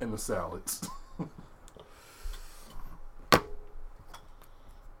ham, and the salads.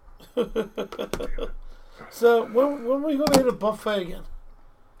 So when are we going to hit a buffet again?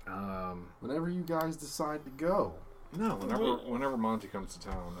 Whenever you guys decide to go. No, whenever Monty comes to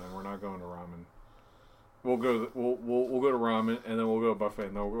town, and we're not going to ramen. We'll go. We'll go to ramen, and then we'll go to buffet,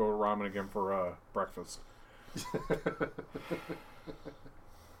 and then we'll go to ramen again for breakfast.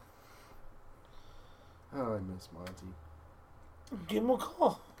 Oh, I miss Monty. Give him a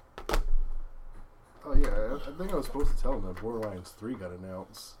call. Oh yeah, I think I was supposed to tell him that Borderlands 3 got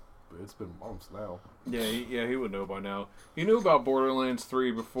announced, but it's been months now. Yeah, he would know by now. He knew about Borderlands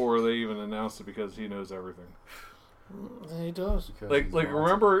 3 before they even announced it because he knows everything. He does. Because Like he's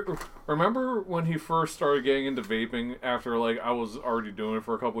Monty. remember when he first started getting into vaping after like I was already doing it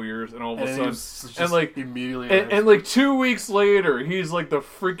for a couple years, and all of a And he sudden, was just and like immediately, and like 2 weeks later, he's like the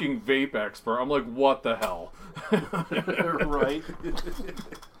freaking vape expert. I'm like, what the hell? right.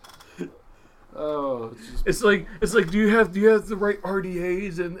 Oh, it's just It's like do you have the right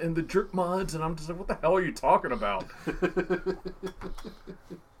RDAs and the drip mods, and I'm just like, what the hell are you talking about?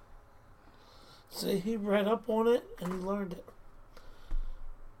 See, he read up on it and he learned it.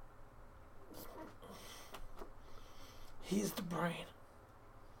 He's the brain.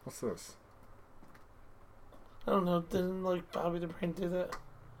 What's this? I don't know. Didn't like Bobby the Brain do that?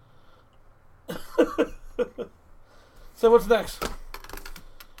 So what's next?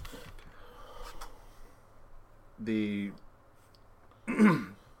 The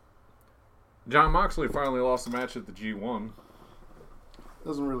John Moxley finally lost a match at the G1.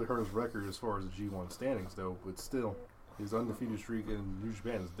 doesn't really hurt his record as far as the G1 standings, though. But still, his undefeated streak in New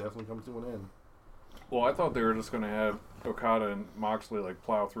Japan is definitely coming to an end. Well, I thought they were just going to have Okada and Moxley like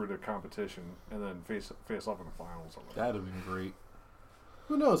plow through the competition and then face off in the finals. That'd have been great.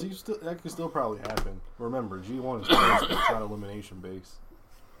 Who knows? That could still probably happen. Remember, G1 is basically not elimination base.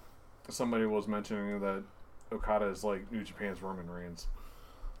 Somebody was mentioning that Okada is like New Japan's Roman Reigns.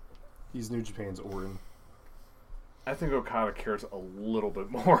 He's New Japan's Orton. I think Okada cares a little bit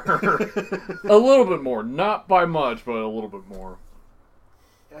more. A little bit more. Not by much, but a little bit more.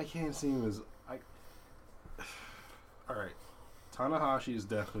 I can't see him as... Alright. Tanahashi is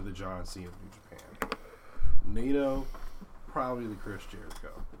definitely the John Cena of New Japan. Nato, probably the Chris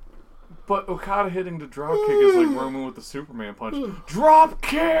Jericho. But Okada hitting the drop kick is like Roman with the Superman punch. Drop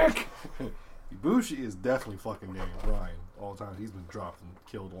kick! Ibushi is definitely fucking Daniel Bryan all the time. He's been dropped and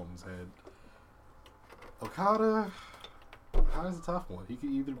killed on his head. Okada's a tough one. He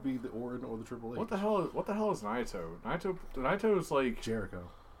could either be the Orton or the Triple H. What the hell is Naito? Naito is like Jericho.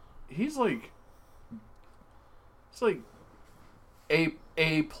 he's like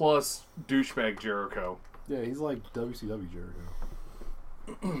A plus douchebag Jericho. Yeah, he's like WCW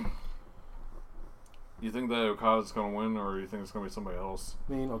Jericho. You think that Okada's gonna win, or you think it's gonna be somebody else?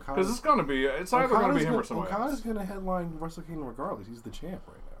 I mean, Because it's either gonna be him or somebody Okada's else. gonna headline Wrestle Kingdom regardless. He's the champ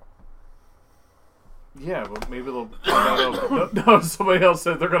right now. Yeah, but maybe they'll no, somebody else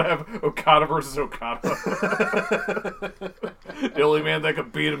said they're gonna have Okada versus Okada. The only man that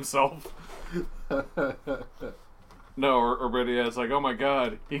could beat himself. No, or better yet, it's like, oh my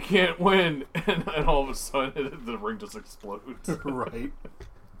god, he can't win, and all of a sudden the ring just explodes. Right.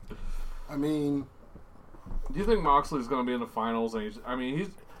 I mean, Do you think Moxley's going to be in the finals? And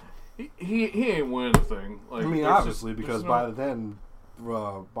he ain't winning a thing. Like, I mean, there's obviously, just- because there's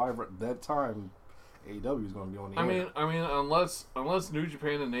by that time, AEW is going to be on the air. I mean, unless New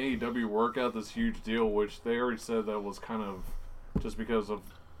Japan and AEW work out this huge deal, which they already said that was kind of just because of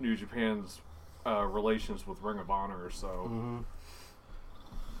New Japan's relations with Ring of Honor. So, Mm-hmm.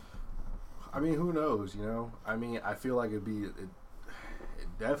 I mean, who knows? You know, I mean, I feel like it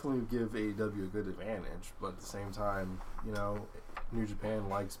definitely would give AEW a good advantage, but at the same time, you know, New Japan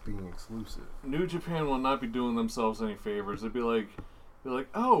likes being exclusive. New Japan will not be doing themselves any favors. They'd be like,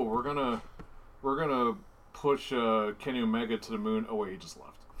 oh, we're gonna push Kenny Omega to the moon. Oh wait, he just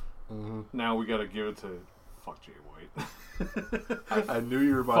left. Mm-hmm. Now we got to give it to fuck Jay White. I knew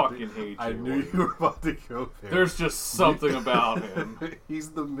you were about fucking hate I Jay knew White. you were about to go there. There's just something about him.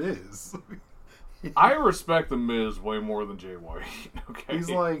 He's the Miz. I respect the Miz way more than Jay White. Okay,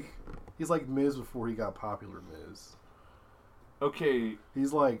 He's like Miz before he got popular. Miz. okay,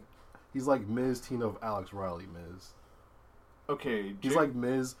 He's like Miz Tino of Alex Riley. Miz. okay. He's like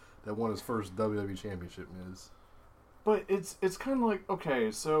Miz that won his first WWE Championship. Miz. but it's kind of like,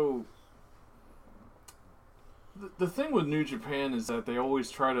 okay, so the thing with New Japan is that they always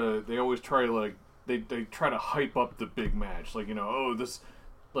try to like they try to hype up the big match, like, you know, oh, this,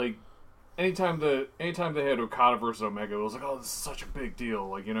 like, anytime they had Okada versus Omega, it was like, oh, this is such a big deal,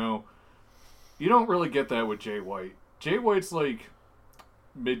 like, you know, you don't really get that with Jay White. Jay White's like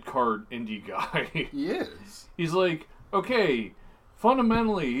mid-card indie guy. He is. He's like, okay,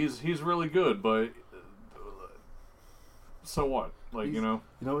 fundamentally he's really good, but so what? Like, you know.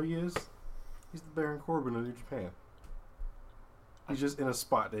 You know what he is? He's the Baron Corbin of New Japan. He's just in a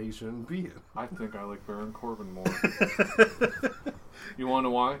spot that he shouldn't be in. I think I like Baron Corbin more. You want to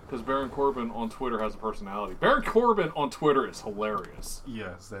know why? Because Baron Corbin on Twitter has a personality. Baron Corbin on Twitter is hilarious.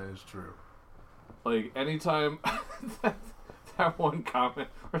 Yes, that is true. Like, anytime that one comment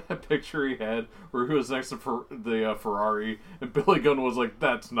or that picture he had where he was next to the Ferrari and Billy Gunn was like,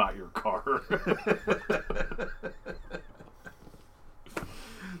 "That's not your car."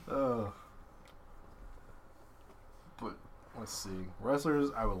 But let's see. Wrestlers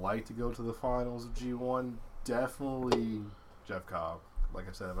I would like to go to the finals of G1. Definitely Jeff Cobb. Like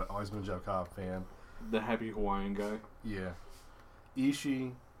I said, I've always been a Jeff Cobb fan. The happy Hawaiian guy. Yeah.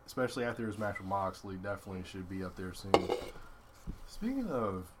 Ishii, especially after his match with Moxley, definitely should be up there soon. Speaking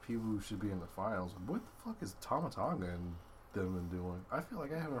of people who should be in the finals, what the fuck is Tama Tonga and them been doing? I feel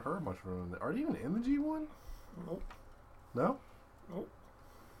like I haven't heard much from them. Are they even in the G1? Nope. No? Nope.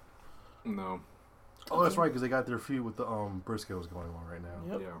 No. Oh, that's right, because they got their feud with the Briscoes going on right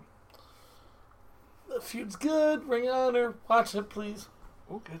now. Yep. Yeah. The feud's good. Ring of Honor. Watch it, please.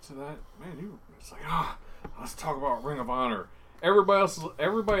 We'll get to that. Man, it's like, let's talk about Ring of Honor. Everybody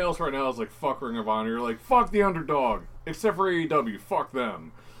else right now is like, fuck Ring of Honor. You're like, fuck the underdog. Except for AEW. Fuck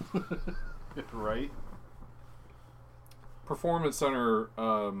them. Right? Performance Center,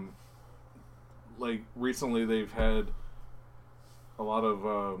 like, recently they've had a lot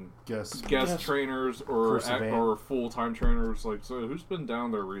of Guess. guest trainers or Chris Saban. or full-time trainers. Like, so who's been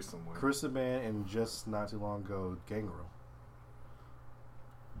down there recently? Chris Saban and just not too long ago, Gangrel.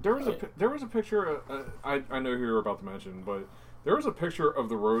 There was a picture. I know who you're about to mention, but there was a picture of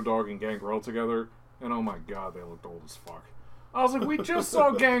the Road Dogg and Gangrel together, and oh my god, they looked old as fuck. I was like, we just saw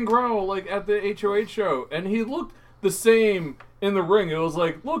Gangrel like at the HOH show, and he looked the same in the ring. It was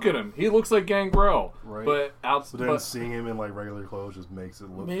like, look at him, he looks like Gangrel, Right. but But then seeing him in like regular clothes just makes it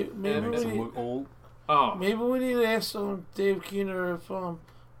look makes him look old. oh Maybe we need to ask Dave Keener if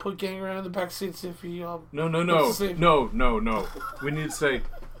put Gangrel in the back seats if he no. Let's We need to say,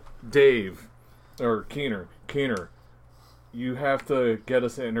 Dave or Keener, you have to get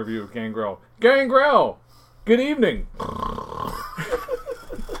us an interview with Gangrel. Gangrel, good evening.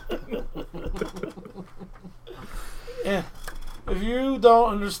 Yeah. If you don't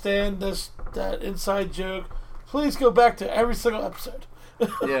understand that inside joke, please go back to every single episode.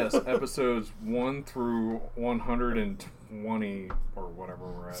 Yes, episodes 1 through 120 or whatever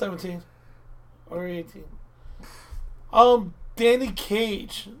we're at. 17 or 18. Danny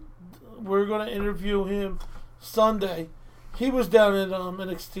Cage. We're gonna interview him Sunday. He was down at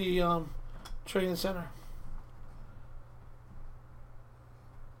NXT training center.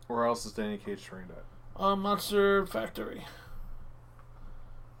 Where else is Danny Cage trained at? Monster Factory.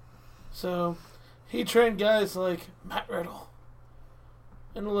 So he trained guys like Matt Riddle,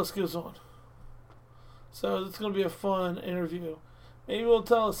 and the list goes on. So it's gonna be a fun interview. Maybe he'll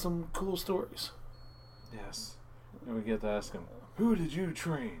tell us some cool stories. Yes. And we get to ask him, who did you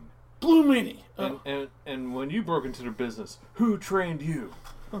train? Blue Meanie. And when you broke into the business, who trained you?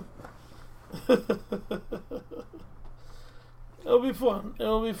 It'll be fun.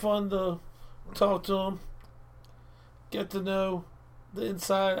 It'll be fun to talk to him, get to know the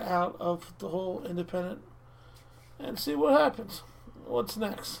inside out of the whole independent, and see what happens. What's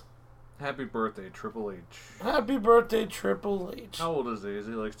next? Happy birthday, Triple H. Happy birthday, Triple H. How old is he? Is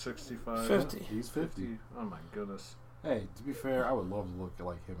he like 65? 50. He's 50. Oh my goodness. Hey, to be fair, I would love to look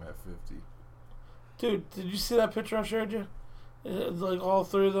like him at 50. Dude, did you see that picture I showed you? Like all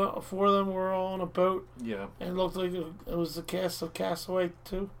four of them were all on a boat, Yeah. and it looked like it was the cast of Castaway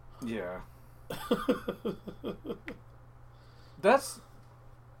too. Yeah. That's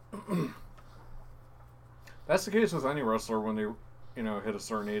the case with any wrestler when they, hit a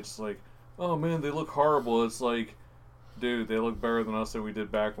certain age. It's like, oh man, they look horrible. It's like, dude, they look better than us that we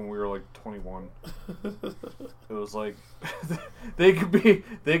did back when we were like 21. It was like they could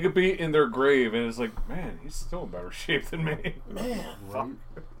be in their grave, and it's like, man, he's still in better shape than me. Man, Right?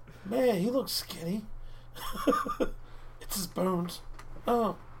 man, he looks skinny. It's his bones.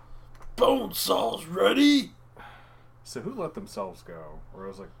 Oh, bone saw's ready. So who let themselves go? Or I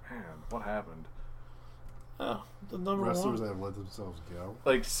was like, man, what happened? Oh, the number Wrestlers one. that have let themselves go.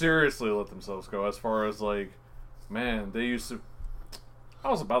 Like, seriously let themselves go. As far as like, man, they used to. I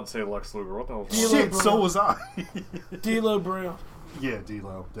was about to say Lex Luger. What the hell? D'Lo Shit, Brown. so was I. D'Lo Brown. Yeah,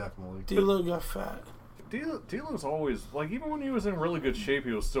 D'Lo, definitely. D'Lo got fat. D'Lo's always like, even when he was in really good shape,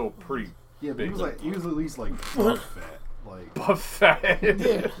 he was still pretty Yeah, but big. he was at least like buff fat. Like, Buff Fat.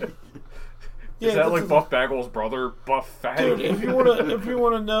 Yeah. Is that like Buff Bagel's brother, Buff Fat? Dude, if you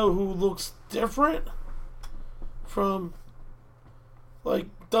wanna know who looks different from, like,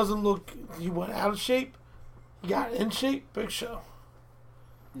 doesn't look, he went out of shape, he got in shape, Big Show.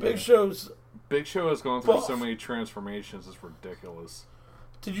 Big Show's. Big Show has gone through Buff. so many transformations. It's ridiculous.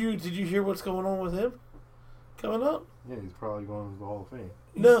 Did you hear what's going on with him? Coming up? Yeah, he's probably going to the Hall of Fame.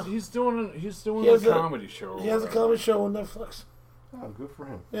 No. He's doing He a has a- comedy show. He has a comedy show on Netflix. Oh, good for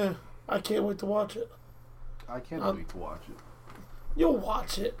him. Yeah, I can't wait to watch it. I can't Um, wait to watch it. You'll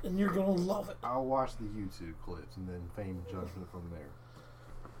watch it and you're gonna love it. I'll watch the YouTube clips and then fame judgment from there.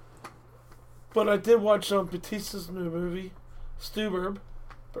 But I did watch Batista's new movie, Stuber.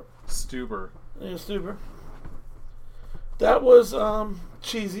 Stuber. Yeah, Stuber. That was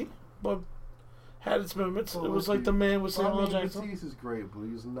cheesy, but had its moments. Well, It was let's like The Man with Samuel Jackson. Batiste is great, but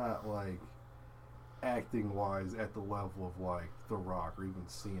he's not like acting wise at the level of like The Rock or even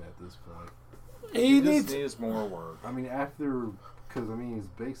Cena at this point. He just needs. needs more work. I mean, because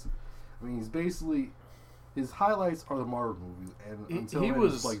he's basically his highlights are the Marvel movies, and until he then,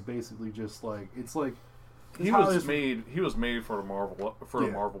 was- it's like basically just like it's like his He was highlights- made. He was made for the Marvel the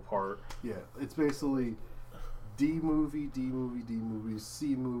Yeah. Marvel part. Yeah, it's basically D movie,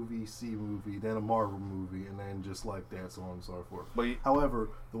 C movie, then a Marvel movie, and then just like that, so on and so forth. But However,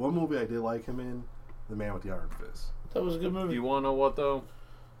 the one movie I did like him in, The Man with the Iron Fist. That was a good movie. you want to know what though?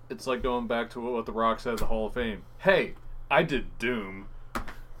 It's like going back to what The Rock said at the Hall of Fame. Hey, I did Doom.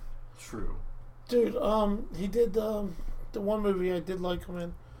 True. Dude, he did the one movie I did like him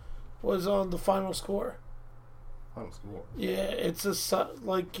in was on The Final Score. Final Score. Yeah, it's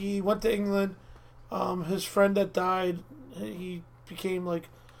like he went to England. His friend that died, he became like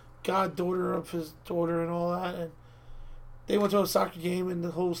goddaughter of his daughter and all that, and they went to a soccer game and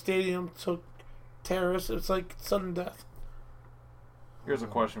the whole stadium took terrorists. It's like sudden death. Here's a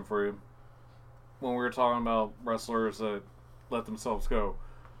question for you. When we were talking about wrestlers that let themselves go,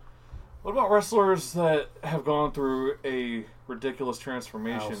 what about wrestlers that have gone through a ridiculous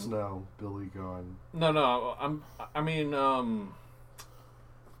transformation? Al Snow, Billy Gunn. No.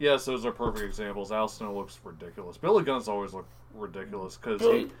 Yes, those are perfect examples. Al Snow looks ridiculous. Billy Gunn's always looked ridiculous because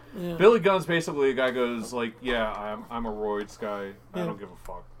Yeah. Billy Gunn's basically a guy goes like, yeah, I'm a roids guy. I Yeah. don't give a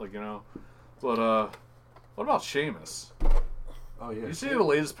fuck, like, you know. But what about Sheamus? Oh yeah. You see the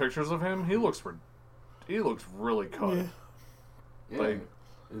latest pictures of him? He looks really cut. Yeah. Yeah. like-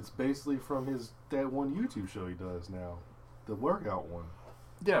 It's basically from that one YouTube show he does now, the workout one.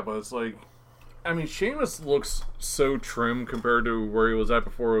 Yeah, but it's like, I mean, Sheamus looks so trim compared to where he was at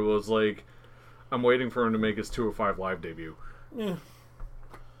before. It was like, I'm waiting for him to make his 205 Live debut. Yeah.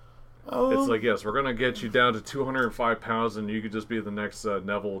 It's like, yes, we're gonna get you down to 205 pounds, and you could just be the next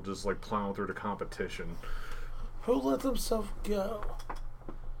Neville, just like plowing through the competition. Who let themselves go,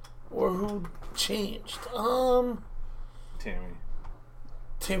 or who changed?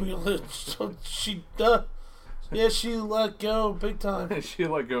 Tammy Lynch. She yeah, she let go big time. She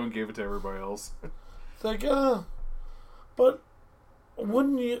let go and gave it to everybody else. It's like, but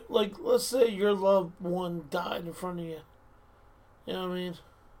wouldn't you, like, let's say your loved one died in front of you. You know what I mean?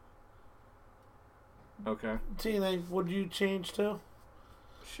 Okay. TNA, would you change too?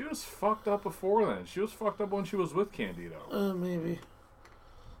 She was fucked up before then. She was fucked up when she was with Candido. Maybe.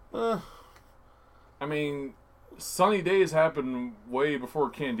 I mean, Sunny Days happened way before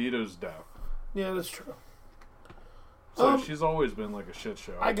Candido's death. Yeah, that's true. So she's always been like a shit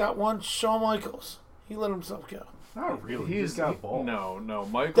show. I got one. Shawn Michaels. He let himself go. Not really. He just got balls. No,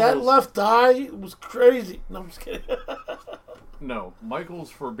 Michaels. That left eye was crazy. No, I'm just kidding. No, Michaels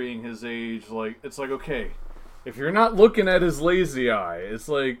for being his age, like, it's like, okay, if you're not looking at his lazy eye, it's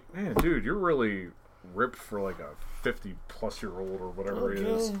like, man, dude, you're really ripped for like a 50-plus-year-old or whatever he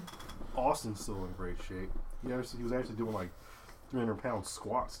is. Austin's still in great shape. He was actually doing like 300-pound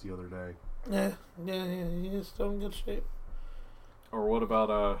squats the other day. Yeah, he is still in good shape. Or what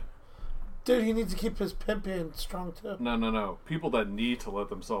about, Dude, he needs to keep his pimp hand strong too. no, people that need to let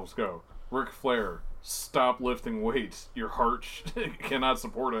themselves go. Ric Flair, stop lifting weights. Your heart cannot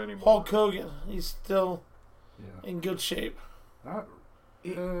support it anymore. Hulk Hogan, he's still Yeah. in good shape. Not,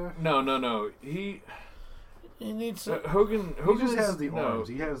 No. He needs to. Hogan just is- has the no, arms.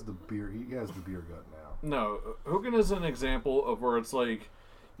 He has the beer. He has the beer gut now. No, Hogan is an example of where it's like,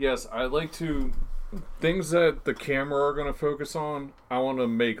 yes, I like to things that the camera are going to focus on. I want to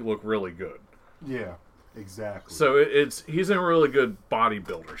make look really good. Yeah, exactly. So he's in really good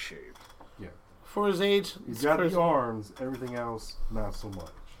bodybuilder shape. yeah, For his age, he's it's got crazy. the arms. Everything else, not so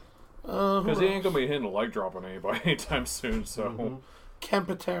much. Because Who he ain't else? going to be hitting a leg drop on anybody anytime soon. So Mhm. Ken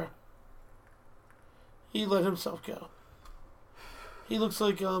Patera. He let himself go. He looks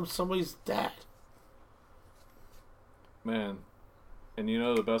like somebody's dad. man, and you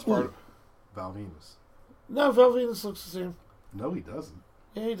know the best part. Val Venus. No, Val Venus looks the same. No, he doesn't.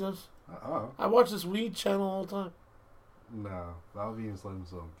 Yeah, he does. Uh-uh. I watch this weed channel all the time. No, Val Venus let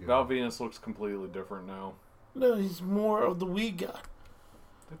himself go. Val Venus looks completely different now. No, he's more of the weed guy.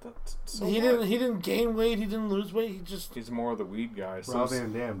 So he what? didn't gain weight. He didn't lose weight. He just He's more of the weed guy. So Rob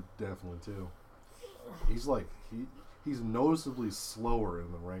Van Dam definitely too. He's like he's noticeably slower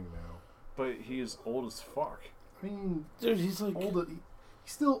in the ring now. but he is old as fuck. I mean, dude. He's like old.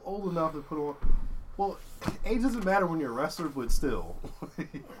 He's still old enough to put on. Well, age doesn't matter when you're a wrestler, but still,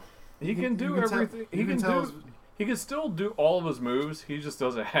 He can do everything. He can still do all of his moves. He just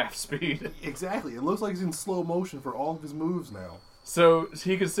does it half speed. Exactly. It looks like he's in slow motion for all of his moves now. So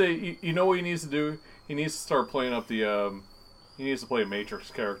he could say, you know what he needs to do? He needs to start playing up the. He needs to play a Matrix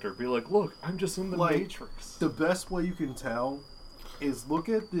character. Be like, look, I'm just in the Matrix. The best way you can tell is look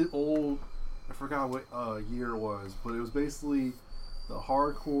at the old. I forgot what year it was, but it was basically the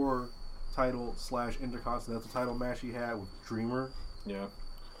hardcore title / intercontinental title match he had with Dreamer. Yeah.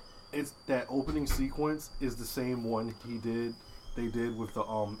 It's that opening sequence is the same one they did with the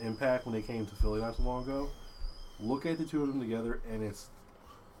Impact when they came to Philly not too long ago. Look at the two of them together, and it's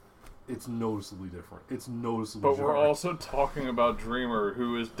noticeably different. It's noticeably But different. we're also talking about Dreamer,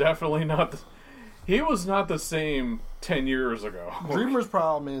 who is definitely not. He was not the same 10 years ago. Dreamer's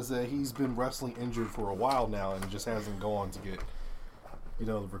problem is that he's been wrestling injured for a while now and just hasn't gone to get,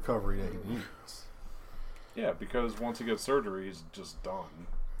 the recovery that he needs. Yeah, because once he gets surgery, he's just done.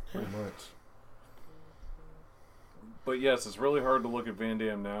 Pretty much. But yes, it's really hard to look at Van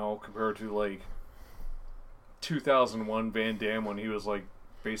Damme now compared to like 2001 Van Damme when he was like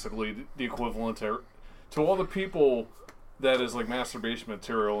basically the equivalent to all the people that is like masturbation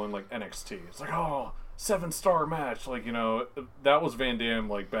material in like NXT. It's like, oh, 7-star match, like, that was Van Damme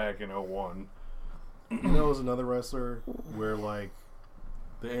like back in 01. There's another wrestler where like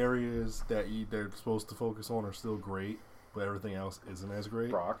the areas that they're supposed to focus on are still great, but everything else isn't as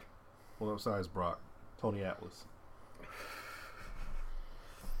great. Brock. Well, besides Brock, Tony Atlas.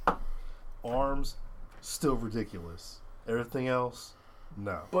 Arms, still ridiculous. Everything else,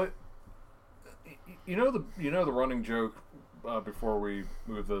 no. But you know the running joke before we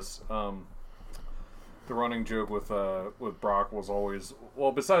move this. The running joke with Brock was always,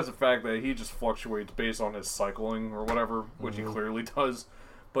 well, besides the fact that he just fluctuates based on his cycling or whatever, which he clearly does,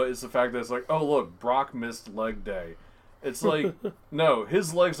 but it's the fact that it's like, oh look, Brock missed leg day. It's like, no,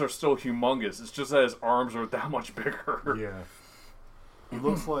 his legs are still humongous. It's just that his arms are that much bigger. Yeah. He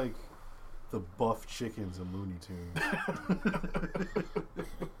looks like the buff chickens in Looney Tunes.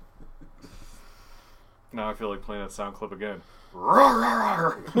 Now I feel like playing that sound clip again.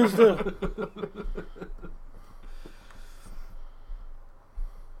 who's the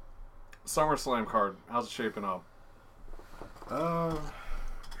SummerSlam card, how's it shaping up?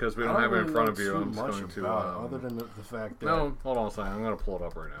 Because we don't I have it in really front know of you. too I'm just much going to. about it, other than the fact that No, hold on a second. I'm going to pull it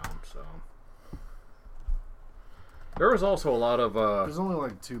up right now. So there was also a lot of. there's only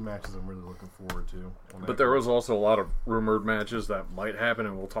like 2 matches I'm really looking forward to. on that But there card. was also a lot of rumored matches that might happen,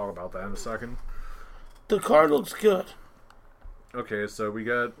 and we'll talk about that in a second. the card looks good. Okay, so we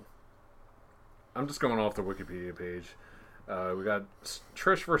got. I'm just going off the Wikipedia page. We got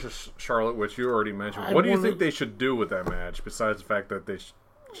Trish versus Charlotte, which you already mentioned. What do you think they should do with that match, besides the fact that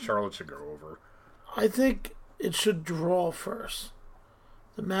Charlotte should go over? I think it should draw first.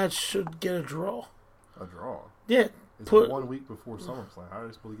 The match should get a draw. A draw. Yeah, It's put 1 week before SummerSlam. How are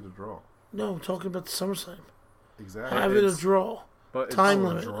they supposed to get a draw? no. I'm talking about the SummerSlam. Exactly. Have it a It's- draw. But it's Time a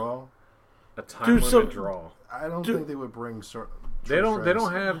limit. draw. a time Do limit some- draw. I don't Dude. think they would bring. They don't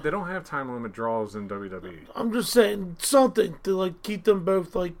have time limit draws in WWE. I'm just saying something to like keep them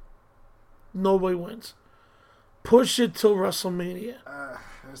both like nobody wins. Push it till WrestleMania.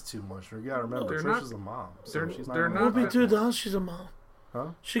 That's too much. You gotta remember, They're Trish not- is a mom. So they're- she's they're not. not- Whoopi Goodall, she's a mom. Huh?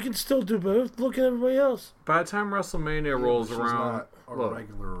 She can still do both. Look at everybody else. By the time WrestleMania rolls She's around, not a look,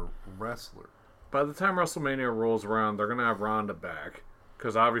 regular wrestler. by the time WrestleMania rolls around, they're gonna have Ronda back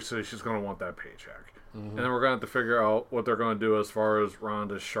because obviously she's gonna want that paycheck, and then we're gonna have to figure out what they're gonna do as far as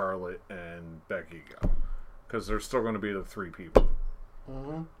Ronda, Charlotte, and Becky go, because they're still gonna be the 3 people.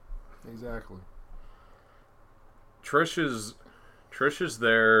 Mm-hmm. Exactly. Trish is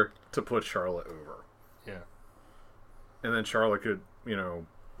there to put Charlotte over, Yeah. and then Charlotte could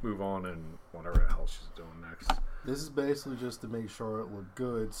move on and whatever the hell she's doing next. This is basically just to make Charlotte look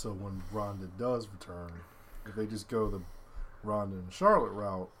good, so when Ronda does return, if they just go the Ronda and Charlotte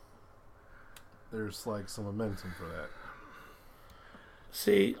route, there's like some momentum for that.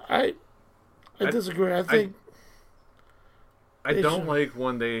 See, I disagree. I think I They don't should- like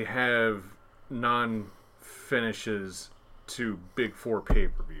when they have non-finishes to Big 4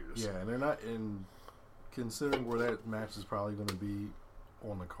 pay-per-views. Yeah, and they're not in considering where that match is probably going to be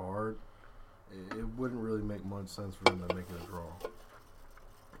on the card. it wouldn't really make much sense for them to make it a draw.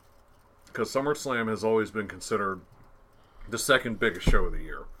 Because SummerSlam has always been considered the second biggest show of the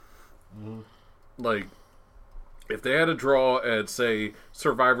year. Mm-hmm. Like, if they had a draw at, say,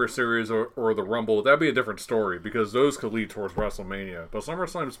 Survivor Series or the Rumble, that'd be a different story because those could lead towards WrestleMania. But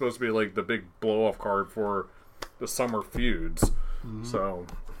SummerSlam is supposed to be like the big blow-off card for the summer feuds. Mm-hmm. So,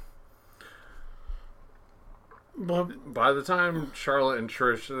 But by the time Charlotte and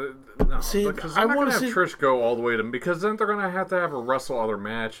Trish, See, because I I'm not wanna gonna have see- Trish go all the way to, because then they're gonna have to have her wrestle other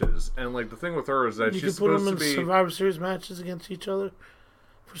matches, and like the thing with her is that you she's can put supposed them to in be. Survivor Series matches against each other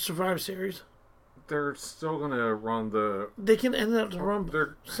for Survivor Series. They're still gonna run the. They can end up the Rumble.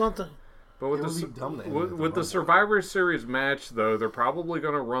 They're Something. but with It the would be dumb to end with, it at the with the Rumble. Survivor Series match though, they're probably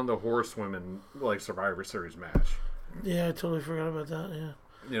gonna run the horsewomen like Survivor Series match. Yeah, I totally forgot about that. Yeah,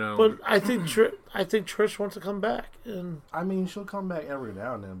 You know, but I think Trish wants to come back, and I mean, she'll come back every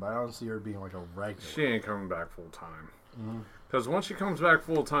now and then, but I don't see her being like a regular. she ain't coming back full time. Mm-hmm. Because once she comes back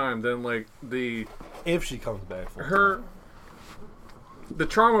full time, then like If she comes back full her the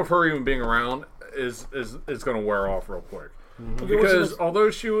charm of her even being around is going to wear off real quick. Okay, what's the Because next- although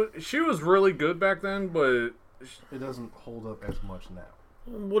she was really good back then, but it doesn't hold up as much now.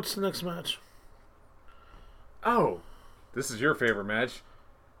 what's the next match? oh, this is your favorite match,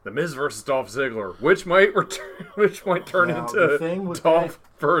 The Miz versus Dolph Ziggler, which might turn Now, the into thing with Dolph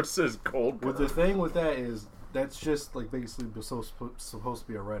versus Goldberg. But the thing with that is that's just like basically supposed to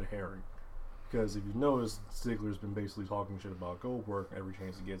be a red herring. Because if you notice, Ziggler's been basically talking shit about Goldberg every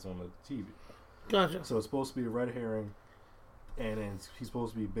chance he gets on the TV. Gotcha. So it's supposed to be a red herring, and then he's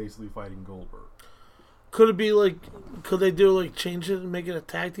supposed to be basically fighting Goldberg. Could it be like? Could they do like change it and make it a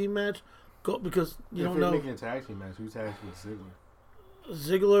tag team match? Go because you if don't they're know. making a tag team match, who's tagged with Ziggler?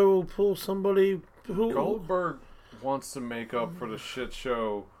 Ziggler will pull somebody who. Goldberg wants to make up for the shit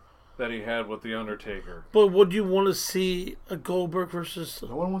show that he had with The Undertaker. But would you want to see a Goldberg versus?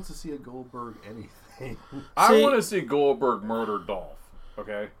 No one wants to see a Goldberg anything. I See- want to see Goldberg murder Dolph.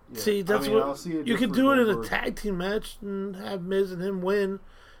 Okay, Yeah. See, that's I mean, I'll what see it you just could for do it in a Goldberg. tag team match and have Miz and him win,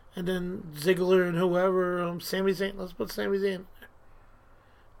 and then Ziggler and whoever, Sami Zayn. Let's put Sami Zayn in there.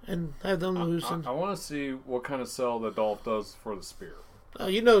 And have them lose. And I want to see what kind of sell that Dolph does for the spear.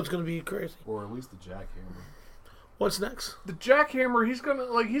 you know it's going to be crazy. Or at least the jackhammer. What's next? The jackhammer, he's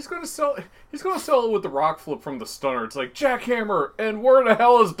gonna sell it with the rock flip from the stunner. It's like jackhammer, and where the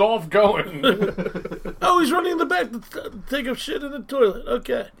hell is Dolph going? Oh, he's running in the back to take a shit in the toilet.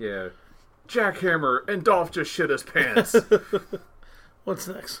 Okay. Yeah, jackhammer, and Dolph just shit his pants. What's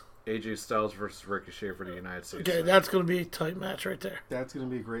next? AJ Styles versus Ricochet for the United States. Okay, that's going to be a tight match right there. That's going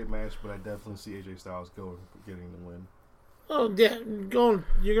to be a great match, but I definitely see AJ Styles getting the win. Oh, yeah,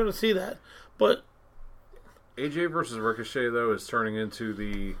 you're going to see that. But AJ versus Ricochet though is turning into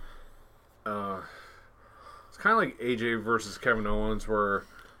the it's kind of like AJ versus Kevin Owens, where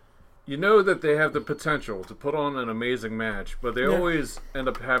you know that they have the potential to put on an amazing match, but they Yeah. always end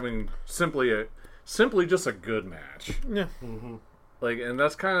up having simply just a good match. yeah, Like, and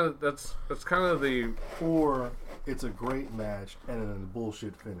that's kind of the. Or it's a great match and then a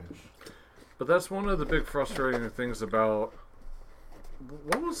bullshit finish. But that's one of the big frustrating things about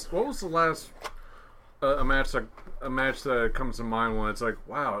what was the last a match that comes to mind when it's like,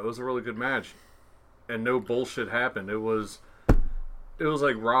 wow, it was a really good match, and no bullshit happened. It was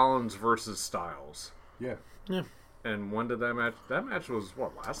like Rollins versus Styles. Yeah. yeah. And when did that match? That match was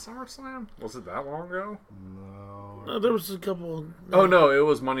what, last SummerSlam? Was it that long ago? No. There was a couple. Oh no, it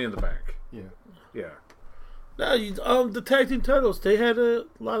was Money in the Bank. Yeah. Yeah. The tag team titles, they had a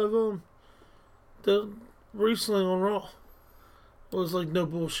lot of recently on Raw. It was like no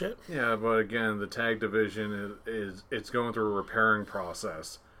bullshit. Yeah, but again, the tag division it's going through a repairing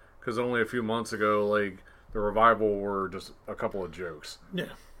process because only a few months ago, like the Revival were just a couple of jokes. Yeah,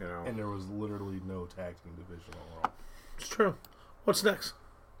 You know, And there was literally no tag team division on Raw. it's true. What's next?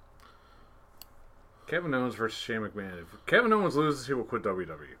 Kevin Owens versus Shane McMahon. If Kevin Owens loses, he will quit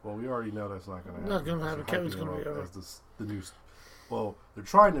WWE. Well, we already know that's not going to happen. Not gonna happen. They're Kevin's hyping gonna him be up over. as the new. Well, they're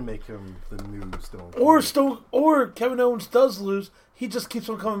trying to make him the new Stone Cold. Or Kevin Owens does lose. He just keeps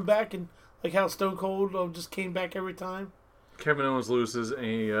on coming back, and like how Stone Cold just came back every time. Kevin Owens loses and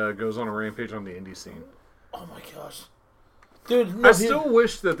he goes on a rampage on the indie scene. Oh my gosh, dude! No, I still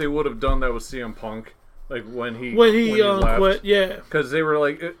wish that they would have done that with CM Punk, like when he left. quit. Yeah, Because they were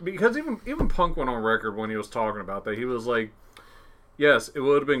like, because even Punk went on record when he was talking about that. He was like, yes, it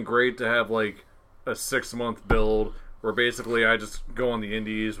would have been great to have like a 6-month build where basically I just go on the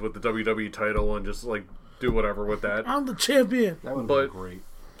indies with the WWE title and just like do whatever with that. I'm the champion. That would have but- been great.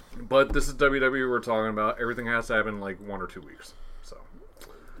 But this is WWE we're talking about. Everything has to happen in like 1 or 2 weeks. So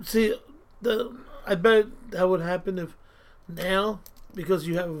See, I bet that would happen if now, because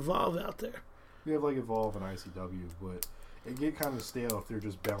you have Evolve out there. You have like Evolve and ICW, but it get kind of stale if they're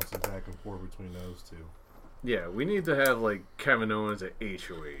just bouncing back and forth between those two. Yeah, we need to have like Kevin Owens at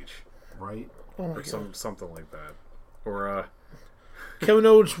HOH, Right? Oh my or God. something like that, or Kevin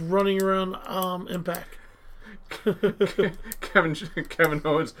Owens running around Impact. Kevin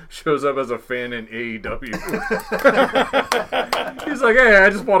Owens shows up as a fan in AEW. He's like, "Hey, I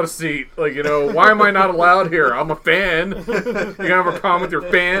just bought a seat. Like, why am I not allowed here? I'm a fan. You gonna have a problem with your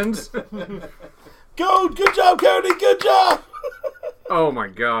fans?" Good job, Cody. Good job. Oh my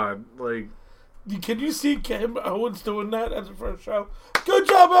God! Like, Can you see Kevin Owens doing that as a first show? Good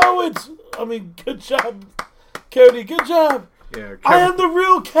job, Owens. I mean, good job, Cody. Good job. yeah. I am the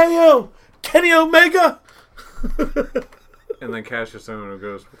real KO, Kenny Omega. And then Cassius Ohno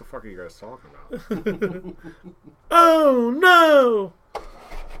goes, "What the fuck are you guys talking about?" Oh no!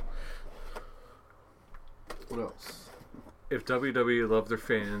 What else? If WWE loved their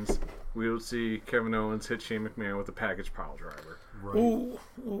fans, we would see Kevin Owens hit Shane McMahon with a package pile driver. Right. Ooh.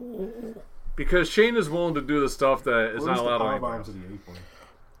 Because Shane is willing to do the stuff that is not allowed on bombs anybody to the apron.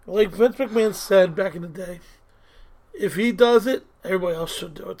 Like Vince McMahon said back in the day, if he does it, everybody else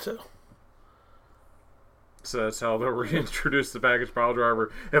should do it too. So that's how they'll reintroduce the package pile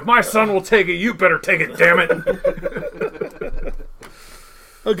driver. If my son will take it, you better take it, damn it.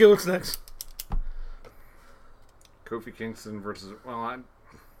 Okay, what's next? Kofi Kingston versus... Kofi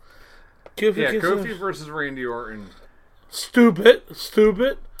Kofi Kingston. versus Randy Orton. Stupid.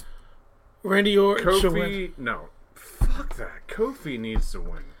 Randy Orton should win. Kofi... No. Fuck that. Kofi needs to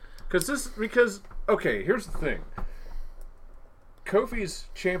win. Because... Okay, here's the thing. Kofi's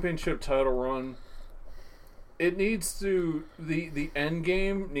championship title run... It needs to... The end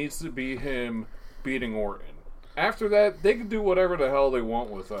game needs to be him beating Orton. After that, they can do whatever the hell they want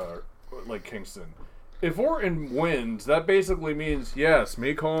with, Kingston. If Orton wins, that basically means, yes,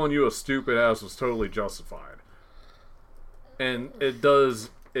 me calling you a stupid ass was totally justified. And it does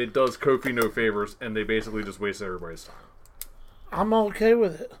Kofi no favors, and they basically just waste everybody's time. I'm okay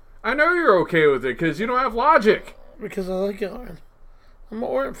with it I know you're okay with it, because you don't have logic. because I like Orton. I'm an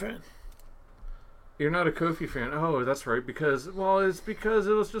Orton fan. You're not a Kofi fan. Oh, that's right, it's because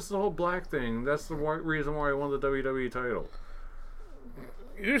it was just the whole black thing. That's the reason why he won the WWE title.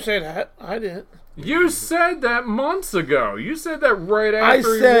 You say that. I didn't. You said that months ago. You said that right I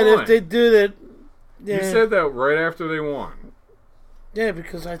after said he won. if they did it. Yeah, You said that right after they won. yeah,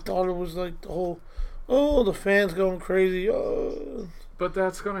 because I thought it was like the whole, the fans going crazy. Oh. But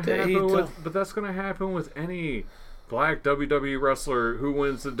that's gonna They happen hate with. But that's gonna happen with any black WWE wrestler who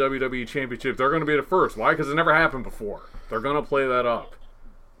wins the WWE Championship. They're gonna be the first. Why? Because it never happened before. They're gonna play that up.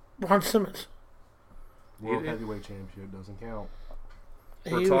 Ron Simmons. World Heavyweight Championship doesn't count. We're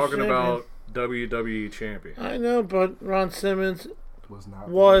He was talking champion. about WWE Champion. I know, but Ron Simmons Was not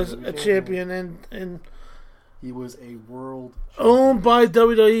was WWE a champion and He was a world owned by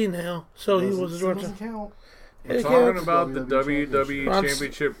WWE now, so he was a doesn't Georgia. count. We're It talking counts. about the WWE WWE Ron-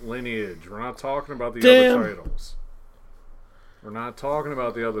 Championship lineage. We're not talking about the Damn. other titles. We're not talking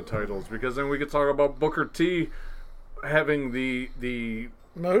about the other titles because then we could talk about Booker T having the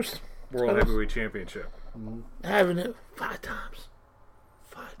Most World titles. Heavyweight Championship. having it 5 times.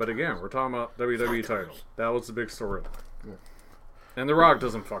 But again, we're talking about WWE title. That was the big story. And The Rock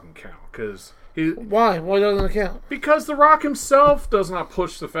doesn't fucking count because Why? Why doesn't it count? because The Rock himself does not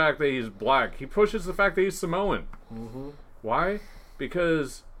push the fact that he's black. He pushes the fact that he's Samoan. Mm-hmm. Why?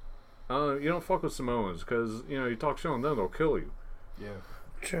 Because you don't fuck with Samoans because you talk shit on them, they'll kill you. Yeah.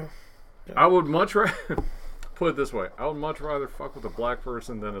 True. I would much rather put it this way: I would much rather fuck with a black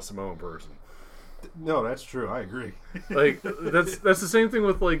person than a Samoan person. No, that's true. I agree. Like that's the same thing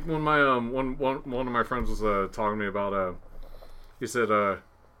with like when my one of my friends was talking to me about he said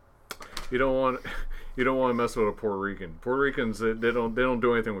you don't want to mess with a Puerto Rican. Puerto Ricans they don't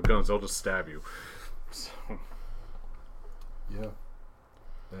do anything with guns. They'll just stab you. So, Yeah.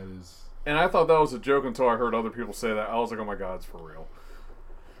 That is. and I thought that was a joke until I heard other people say that. I was like, oh my god, it's for real.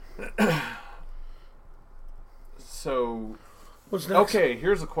 So What's next? okay,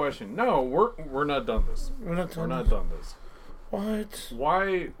 here's a question. No, we're not done this. We're not We're done. not done this. What?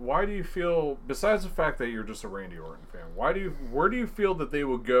 Why do you feel, besides the fact that you're just a Randy Orton fan, where do you feel that they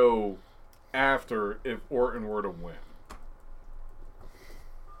would go after if Orton were to win?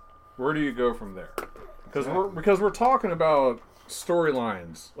 Where do you go from there? Because we're talking about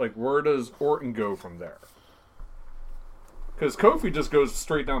storylines. Like, where does Orton go from there? Because Kofi just goes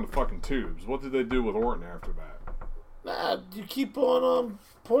straight down the fucking tubes. What did they do with Orton after that? Nah, you keep on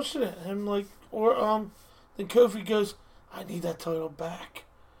pushing it, and then Kofi goes, "I need that title back,"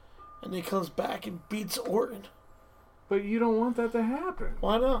 and he comes back and beats Orton. But you don't want that to happen.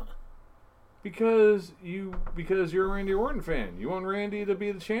 Why not? Because you're a Randy Orton fan. You want Randy to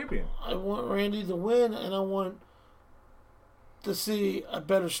be the champion. I want Randy to win, and I want to see a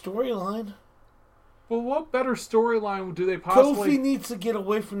better storyline. Well, what better storyline do they possibly... Kofi needs to get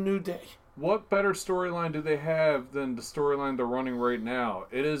away from New Day. What better storyline do they have than the storyline they're running right now?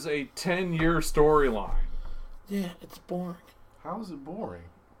 It is a 10-year storyline. Yeah, it's boring. How is it boring?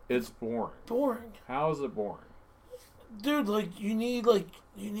 It's boring. Boring. How is it boring? Dude, you need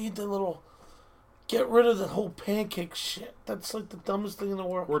the little... Get rid of the whole pancake shit. That's like the dumbest thing in the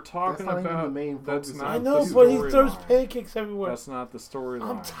world. We're talking That's not even about... the main That's focus not I of know, the but he storyline. throws pancakes everywhere. That's not the storyline.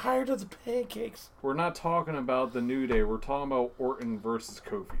 I'm tired of the pancakes. We're not talking about the New Day. We're talking about Orton versus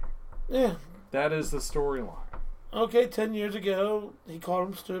Kofi. Yeah. That is the storyline. Okay, 10 years ago, he called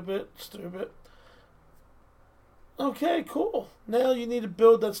him stupid. Okay, cool. Now you need to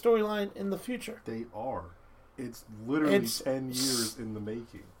build that storyline in the future. They are. It's literally It's- 10 years in the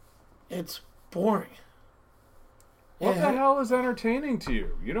making. It's boring. What Yeah. the hell is entertaining to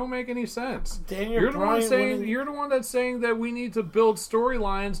you? You don't make any sense. Daniel You're the one Bryan saying winning- you're the one that's saying that we need to build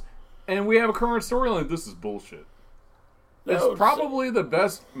storylines, and we have a current storyline. This is bullshit. No, It's probably the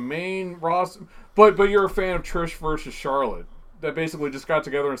best main roster, but you're a fan of Trish versus Charlotte that basically just got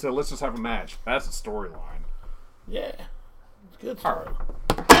together and said, "Let's just have a match." That's a storyline. Yeah. It's good All story.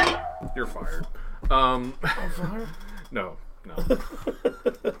 right, you're fired. I'm fired. No.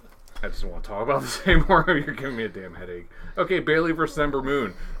 I just don't want to talk about this anymore. You're giving me a damn headache. Okay, Bayley versus Ember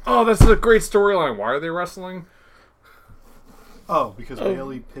Moon. Oh, that's a great storyline. Why are they wrestling? Oh, because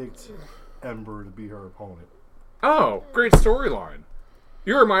Bailey picked Ember to be her opponent. Oh, great storyline.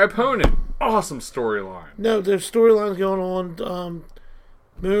 You're my opponent. Awesome storyline. No, there's storylines going on.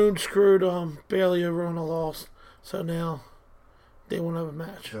 Moon screwed Bailey over on a loss, so now they won't have a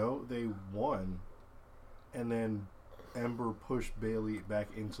match. So they won, and then Ember pushed Bailey back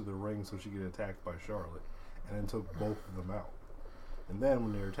into the ring so she could get attacked by Charlotte, and then took both of them out. And then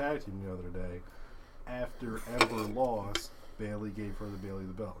when they were tag team the other day, after Ember lost, Bailey gave her the Bailey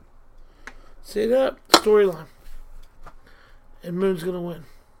the Belly. See that? Storyline. And Moon's gonna win.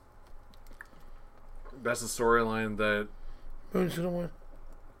 That's a storyline Moon's gonna win.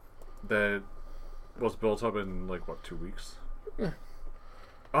 that was built up in, 2 weeks? Yeah.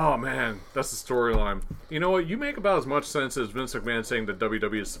 Oh, man. That's the storyline. You know what? You make about as much sense as Vince McMahon saying that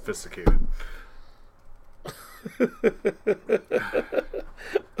WWE is sophisticated.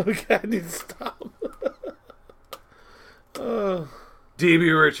 Okay, I need to stop.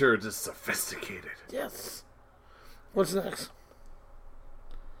 D.B. Richards is sophisticated. Yes. What's next?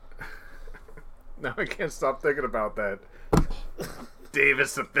 Now I can't stop thinking about that. Dave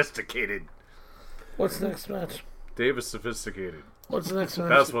is sophisticated. What's next match? Dave is sophisticated. What's the next match?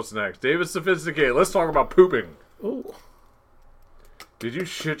 That's what's next. Dave is sophisticated. Let's talk about pooping. Ooh. Did you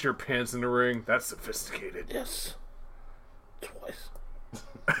shit your pants in the ring? That's sophisticated. Yes. Twice.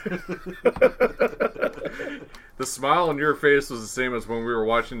 The smile on your face was the same as when we were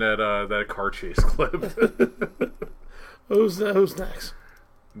watching that car chase clip. Who's next?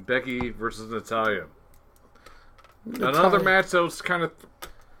 Becky versus Natalya. Natalya. Another match that was kind of...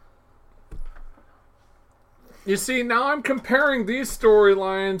 You see, now I'm comparing these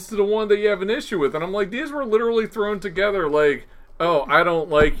storylines to the one that you have an issue with, and I'm like, these were literally thrown together like, oh, I don't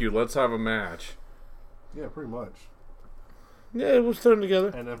like you, let's have a match. Yeah, pretty much. Yeah, it was thrown together.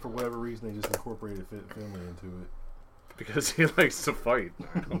 And then for whatever reason, they just incorporated Finlay into it. Because he likes to fight.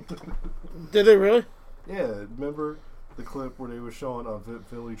 Did they really? Yeah, remember the clip where they were showing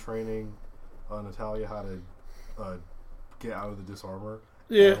Philly training Natalya how to get out of the disarmor?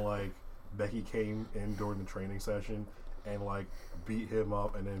 Yeah. And, Becky came in during the training session and, beat him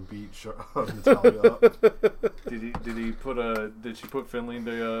up and then beat Natalya up. Did she put Finley in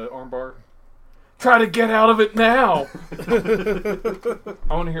the armbar? Try to get out of it now!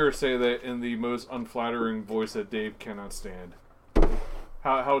 I want to hear her say that in the most unflattering voice that Dave cannot stand.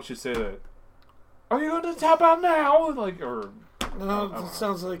 How would she say that? Are you going to tap out now? No, it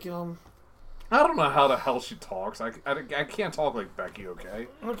sounds like I don't know how the hell she talks. I can't talk like Becky, okay?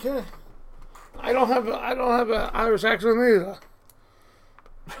 Okay. I don't have an Irish accent either.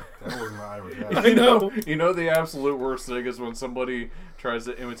 That wasn't an Irish I accent. know. You know the absolute worst thing is when somebody tries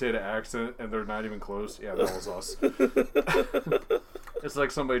to imitate an accent and they're not even close. Yeah, that was us. It's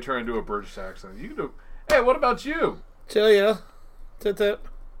like somebody trying to do a British accent. You can do. Hey, what about you? Tell ya. Tip.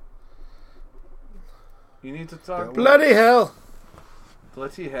 You need to talk. Bloody hell.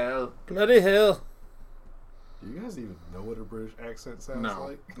 Bloody hell. Bloody hell. Do you guys even know what a British accent sounds No.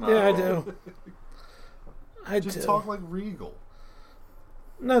 like? Not Yeah, I at all. do. I Just do. talk like Regal.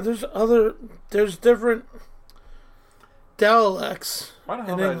 No, there's different dialects. Why the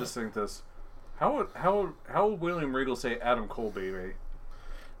hell did I just think this? How would William Regal say Adam Cole, baby?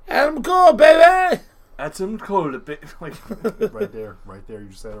 Adam Cole, baby! Adam Cole, baby. Like, Right there. You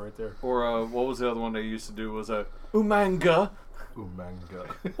just said it right there. or what was the other one they used to do? Was Umanga? Umanga.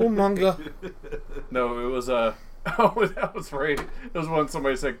 Umanga. No, it was oh, that was right. It was when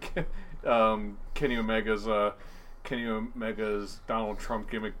somebody said Kenny Omega's Donald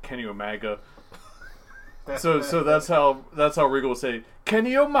Trump gimmick, Kenny Omega. So that's how Regal would say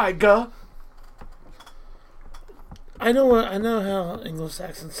Kenny Omega. I know how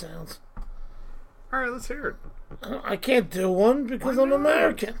Anglo-Saxon sounds. All right, let's hear it. I can't do one because Why I'm not?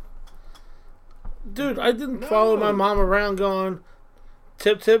 American. Dude, I didn't follow my mom around going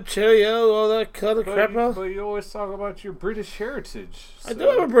tip tip cheerio, all that kind of crap. But you always talk about your British heritage. I do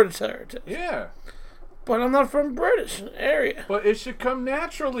have a British heritage, Yeah, but I'm not from British area. but it should come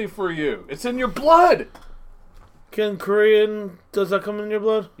naturally for you. It's in your blood. Can Korean, does that come in your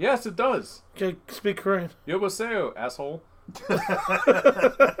blood? Yes, it does. Can I speak Korean? Yoboseo, asshole.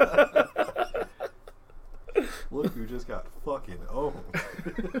 Look, you just got fucking owned.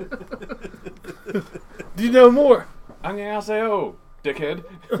 Do you know more? 안녕하세요,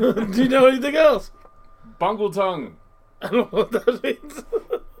 dickhead. Do you know anything else? Bungle tongue. I don't know what that means.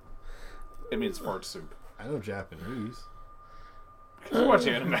 It means fart soup. I know Japanese. You watch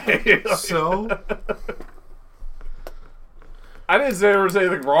anime. So? I didn't say there was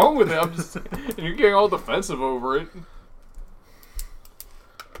anything wrong with it. I'm just saying, and you're getting all defensive over it.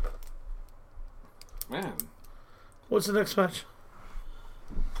 Man. What's the next match?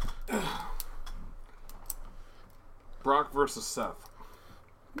 Brock versus Seth.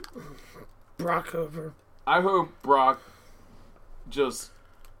 Brock over. I hope Brock just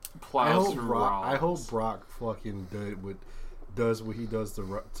plows through Rollins. I hope Brock fucking does what he does to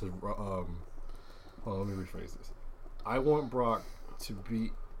hold on, let me rephrase this. I want Brock to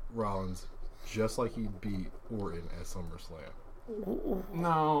beat Rollins just like he beat Orton at SummerSlam.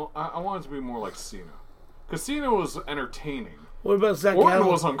 No, I want it to be more like Cena. Because Cena was entertaining. What about Zach Orton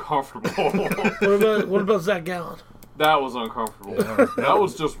Gallen? was uncomfortable. What about Zach Gallen? That was uncomfortable. Yeah. That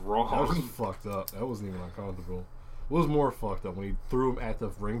was just That wrong. was fucked up. That wasn't even uncomfortable. What was more fucked up, when he threw him at the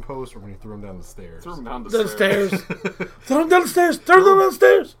ring post or when he threw him down the stairs? Threw him down The the stairs. stairs. Throw him down the stairs. Throw him down the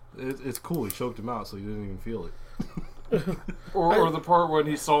stairs. It's cool. He choked him out, so he didn't even feel it. Or the part when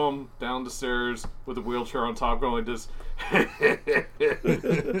he saw him down the stairs with the wheelchair on top going just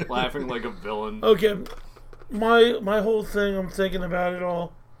laughing like a villain. Okay, my whole thing, I'm thinking about it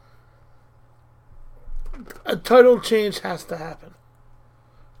all. A title change has to happen.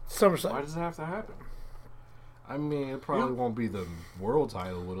 Why SummerSlam. does it have to happen? I mean, it probably won't be the world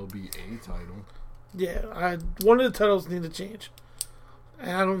title, but it'll be a title. Yeah, one of the titles need to change,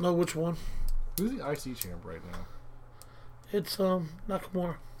 and I don't know which one. Who's the IC champ right now? It's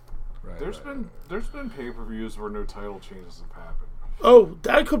Nakamura. Right, There's been pay-per-views where no title changes have happened. Oh,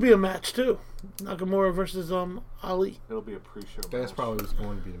 that could be a match too. Nakamura versus Ali. It'll be a pre-show That's match. probably what's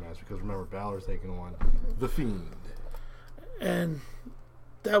going to be the match, because remember, Balor's taking on The Fiend. And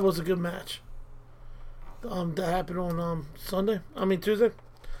that was a good match. That happened on Tuesday.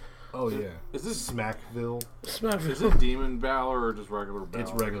 Oh yeah, Is it Smackville? SmackDown. Is it Demon Balor or just regular Balor?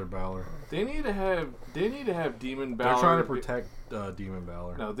 It's regular Balor. They need to have Demon Balor. They're trying to protect Demon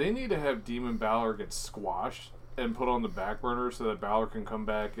Balor. No, they need to have Demon Balor get squashed and put on the back burner so that Balor can come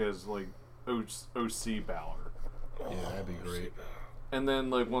back as like OC Balor. Yeah, that'd be great. And then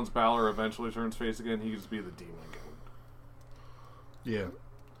like once Balor eventually turns face again, he can just be the Demon again.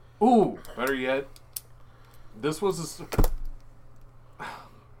 Yeah. Ooh, better yet, this was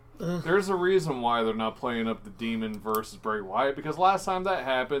there's a reason why they're not playing up the Demon versus Bray Wyatt, because last time that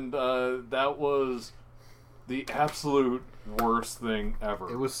happened, that was the absolute worst thing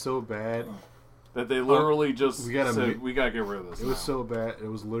ever. It was so bad. That they literally just we gotta said, we gotta get rid of this. It was so bad. It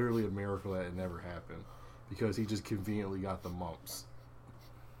was literally a miracle that it never happened, because he just conveniently got the mumps.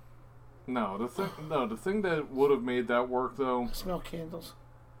 The thing that would have made that work though, I smell candles.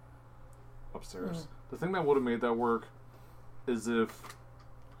 upstairs. The thing that would have made that work is if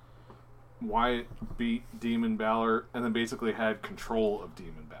Wyatt beat Demon Balor and then basically had control of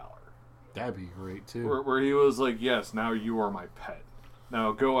Demon Balor. That'd be great too. Where he was like, yes, now you are my pet.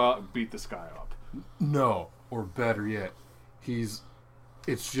 Now go out and beat this guy up. No, or better yet,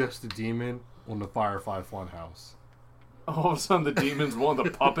 it's just a demon on the Firefly Funhouse. All of a sudden the demon's one of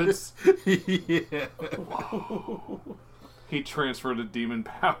the puppets. Yeah. He transferred the demon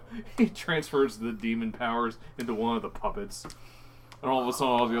power. He transfers the demon powers into one of the puppets, and all of a sudden,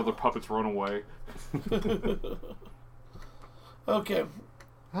 all the other puppets run away. Okay,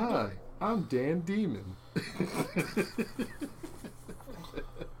 Hi, I'm Dan Demon.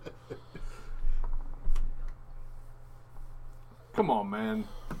 Come on, man.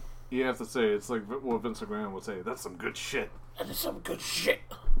 You have to say, it's like what Vince McMahon would say, that's some good shit. That is some good shit.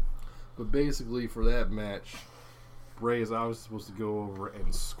 But basically, for that match, Bray is obviously supposed to go over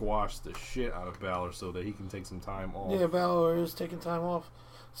and squash the shit out of Balor so that he can take some time off. Yeah, Balor is taking time off.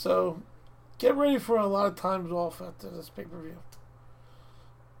 So, get ready for a lot of times off after this pay-per-view.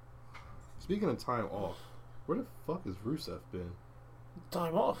 Speaking of time off, where the fuck has Rusev been?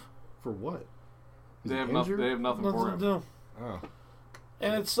 Time off. For what? Is They he have, injured? they have nothing Nothing for to him. do. Oh,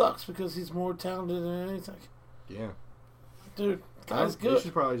 And it sucks because he's more talented than anything. yeah. Dude, guy's They good.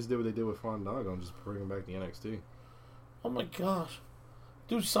 should probably just do what they did with Fandango and just bring him back to NXT. Oh my gosh.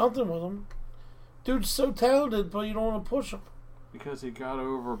 Do something with him. Dude's so talented, but you don't want to push him. Because he got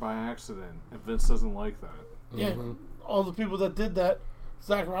over by accident, and Vince doesn't like that. Yeah. Mhm. All the people that did that.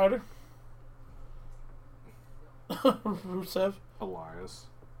 Zack Ryder. Rusev. Elias.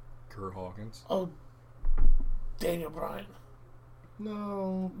 Kurt Hawkins. Oh, Daniel Bryan.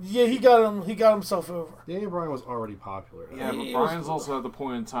 No. Yeah, he got himself over. Daniel Bryan was already popular. Yeah, but He was- Bryan's also at the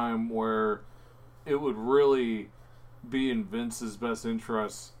point in time where it would really be in Vince's best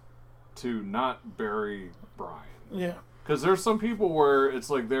interest to not bury Bryan. Yeah. Because there's some people where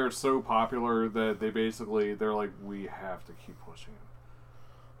it's like they're so popular that they're like, we have to keep pushing him.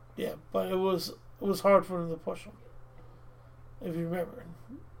 Yeah, but it was hard for him to push him. If you remember.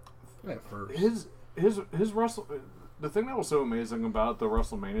 At first. His wrestle. The thing that was so amazing about the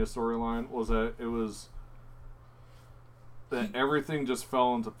WrestleMania storyline was that everything just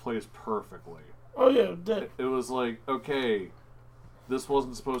fell into place perfectly. Oh yeah, it did. It was like, okay, this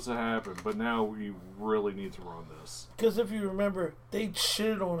wasn't supposed to happen, but now we really need to run this. Because if you remember, they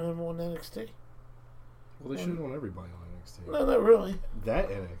shitted on him on NXT. Well, they should on everybody on NXT. No, not really. That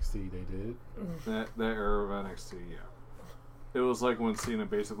NXT they did. That era of NXT, yeah. It was like when Cena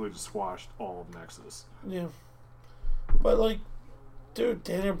basically just squashed all of Nexus. Yeah. But like, dude,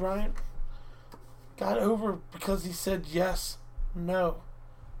 Daniel Bryan got over because he said yes, no,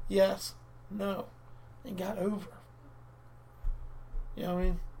 yes, no, and got over. You know what I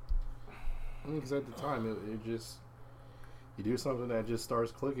mean? Because at the time, it just... You do something that just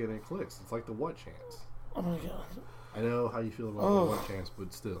starts clicking and it clicks. It's like the what chance. Oh my god. I know how you feel about Oh. the what chance,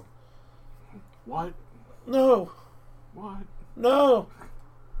 but still. What? No, What? no,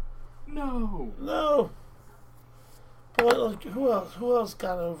 No! no. But like, who else? Who else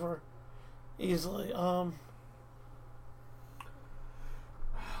got over easily?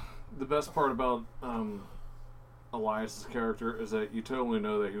 The best part about Elias's character is that you totally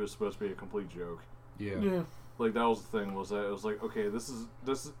know that he was supposed to be a complete joke. Yeah. Yeah. Like, that was the thing, was that it was like, okay,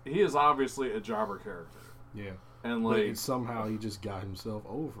 he is obviously a jobber character. Yeah. And Like, like, somehow he just got himself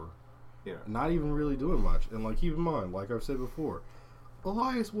over. yeah. Not even really doing much. And like, keep in mind, like I've said before,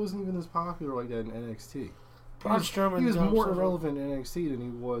 Elias wasn't even as popular like that in NXT. Braun Strowman. He was got more himself relevant in NXT than he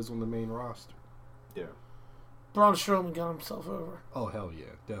was on the main roster. Yeah. Braun Strowman got himself over. Oh, hell yeah,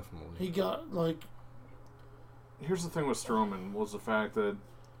 definitely. He got like, Here's the thing with Strowman was the fact that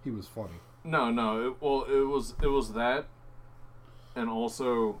He was funny. it was that, and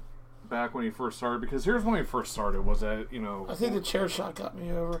also back when he first started, because here's when he first started was that, you know, I think the chair shot got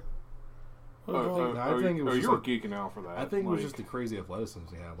me over. I think it was you just were like- geeking out for that. I think it was Like, just the crazy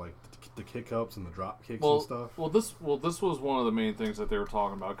athleticism he had, like the kick ups and the drop kicks well, and stuff. this was one of the main things that they were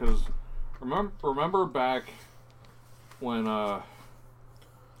talking about, because remember back when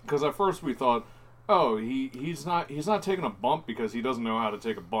because at first we thought, oh, he's not taking a bump because he doesn't know how to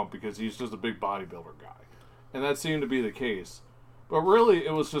take a bump because he's just a big bodybuilder guy, and that seemed to be the case. But really,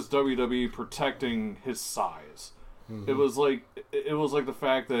 it was just WWE protecting his size. It was like the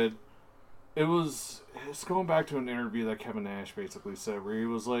fact that it's going back to an interview that Kevin Nash basically said, where he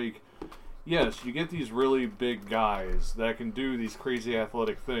was like, yes, you get these really big guys that can do these crazy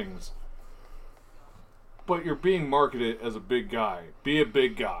athletic things, but you're being marketed as a big guy. Be a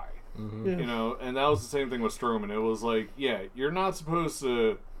big guy. Yeah. You know, and that was the same thing with Strowman. It was like, yeah, you're not supposed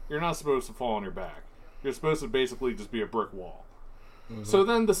to fall on your back. You're supposed to basically just be a brick wall. So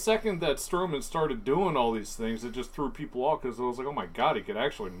then the second that Strowman started doing all these things, it just threw people off, because it was like, oh my god, he could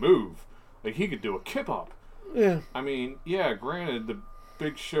actually move. Like, he could do a kip up. Yeah. I mean, yeah, granted, the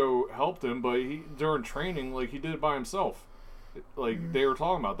Big Show helped him, but during training, like, he did it by himself. Like, they were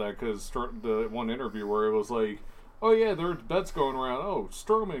talking about that, because the one interview where it was like, oh yeah, there's bets going around, oh,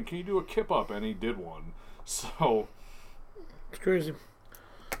 Strowman, can you do a kip up? And he did one. So, It's crazy.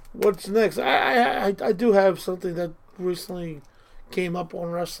 What's next? I do have something that recently came up on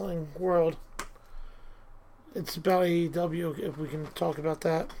Wrestling World. It's about AEW, if we can talk about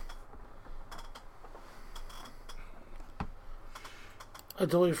that. I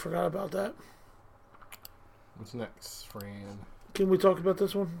totally forgot about that. What's next, Fran? Can we talk about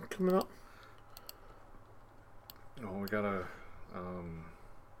this one coming up? Oh, we gotta.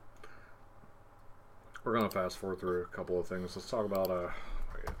 We're gonna fast forward through a couple of things. Let's talk about. Wait,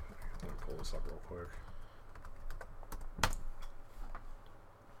 let me pull this up real quick.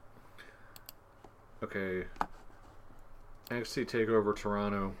 Okay. NXT Takeover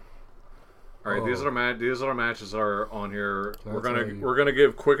Toronto. All right, these are the matches that are on here. We're gonna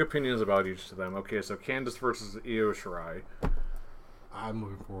give quick opinions about each of them. Okay, so Candice versus Io Shirai. I'm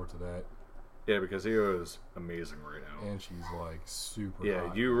looking forward to that. Yeah, because Io is amazing right now. And she's like super Yeah,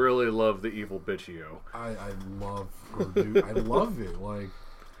 hot. you really love the evil bitch Io. I love her, dude. I love it. Like,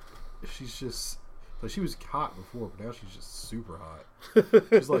 she's just... Like, she was hot before, but now she's just super hot.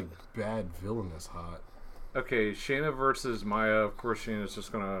 She's like bad villainous hot. Okay, Shayna versus Maya. Of course, Shayna's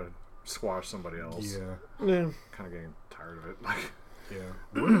just gonna squash somebody else. Yeah. Yeah. Kind of getting tired of it. Like,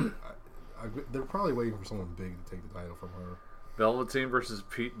 Yeah. They're probably waiting for someone big to take the title from her. Velveteen versus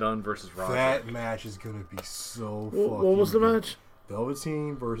Pete Dunne versus Roderick. That match is going to be so fucking What was the good. match?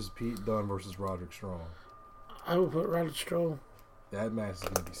 Velveteen versus Pete Dunne versus Roderick Strong. I would put Roderick Strong. That match is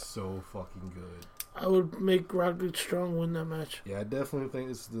going to be so fucking good. I would make Roderick Strong win that match. Yeah, I definitely think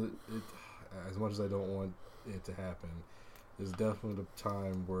as much as I don't want it to happen, there's definitely the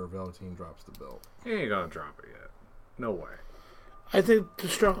time where Velveteen drops the belt. He ain't gonna drop it yet. No way. I think the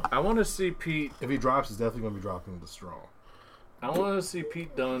Strong. I want to see Pete. If he drops, he's definitely going to be dropping the Strong. I want to see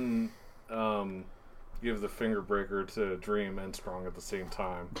Pete Dunne give the finger breaker to Dream and Strong at the same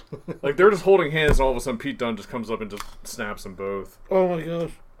time. Like, they're just holding hands, and all of a sudden Pete Dunne just comes up and just snaps them both. Oh my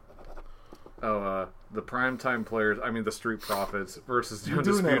gosh. Oh, the primetime players, I mean the Street Profits versus the You're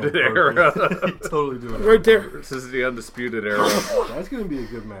doing that on Undisputed Era. You're totally doing it. Right there. Versus the Undisputed Era. That's going to be a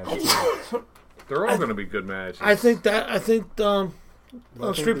good match, too. They're all going to be good matches. I think I think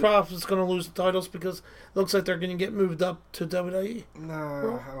Street that- Profits is going to lose the titles because it looks like they're going to get moved up to WWE.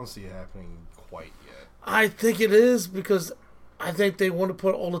 Nah, I don't see it happening quite yet. I think it is because I think they want to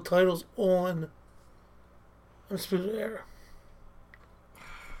put all the titles on Undisputed Era.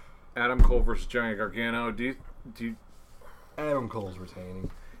 Adam Cole versus Johnny Gargano. Do you Adam Cole's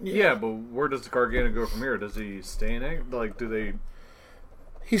retaining. yeah, but where does Gargano go from here? Does he stay in it? Like, do they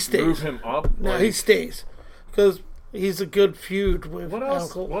He stays. move him up? No, Like, he stays because he's a good feud with what Adam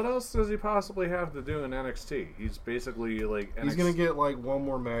else? Cole. What else does he possibly have to do in NXT? He's basically like NXT. He's going to get like one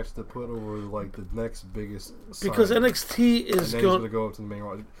more match to put over like the next biggest Because sign. NXT And is then he's going. going to go up to the main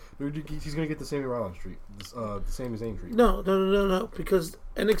roster. He's going to get the Sami Rollins treat. The Sami Zayn treat. No. Because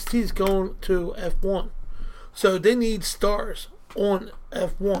NXT is going to F1, so they need stars on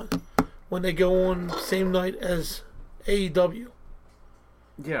F1 when they go on the same night as AEW.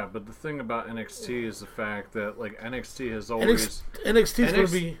 Yeah, but the thing about NXT is the fact that like NXT has always NXT is going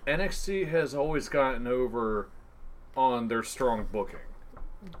to be NXT has always gotten over on their strong booking.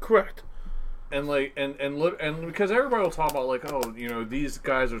 correct. And like and because everybody will talk about like, oh, you know, these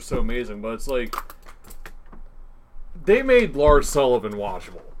guys are so amazing, but it's like they made Lars Sullivan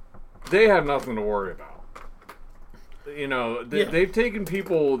watchable. They have nothing to worry about. You know, they've taken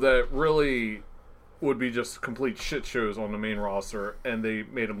people that really would be just complete shit shows on the main roster, and they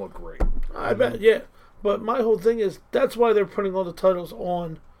made them look great. I bet, yeah. But my whole thing is that's why they're putting all the titles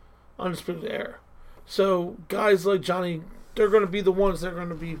on Undisputed Era. So guys like Johnny, they're going to be the ones that are going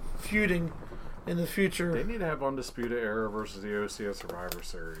to be feuding in the future. They need to have Undisputed Era versus the OCS Survivor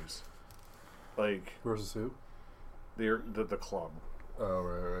Series. Like, Versus who? the club. Oh,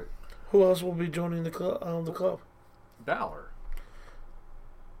 right. Who else will be joining the club? Balor.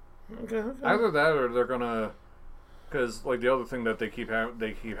 Okay. Either that, or they're gonna, because like the other thing that they keep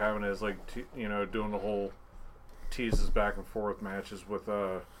having is like doing the whole teases back and forth matches with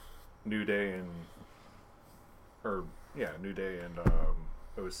New Day and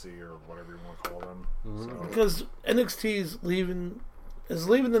OC or whatever you want to call them. Mm-hmm. So, Because NXT is leaving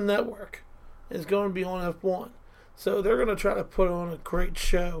the network. It's going to be on F1. So they're going to try to put on a great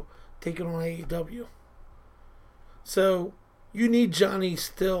show, taking on AEW. So you need Johnny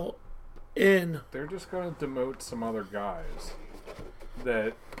still in. they're just gonna demote some other guys.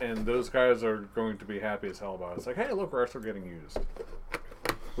 And those guys are going to be happy as hell about it. It's like, hey, look, we're actually getting used.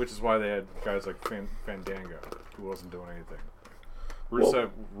 Which is why they had guys like Fandango, who wasn't doing anything.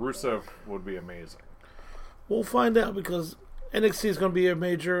 Rusev would be amazing. We'll find out because NXT is going to be a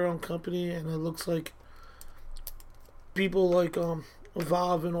major company, and it looks like people like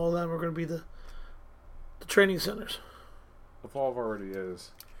Evolve and all them are going to be the training centers. Evolve already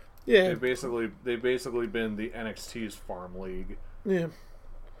is. Yeah, They basically been the NXT's farm league. yeah.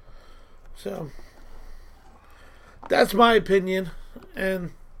 So that's my opinion,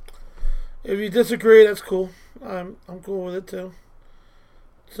 and if you disagree, that's cool. I'm cool with it too.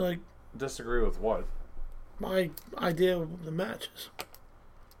 It's like Disagree with what? my idea of the matches.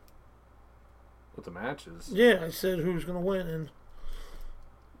 With the matches? Yeah, I said who's gonna win, and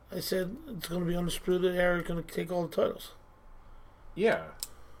I said it's gonna be Undisputed Era gonna take all the titles. Yeah,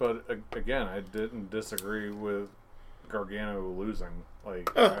 but again, I didn't disagree with Gargano losing.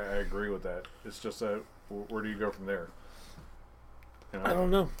 Like, I agree with that. It's just that where do you go from there? You know? I don't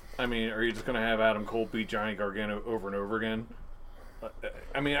know. I mean, are you just going to have Adam Cole beat Johnny Gargano over and over again?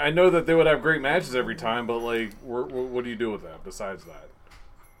 I mean, I know that they would have great matches every time, but like, what do you do with that besides that?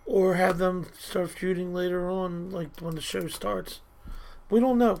 Or have them start feuding later on, like when the show starts. We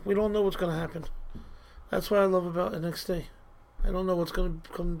don't know. We don't know what's gonna happen. That's what I love about NXT. I don't know what's gonna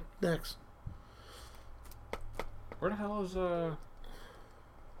come next. Where the hell is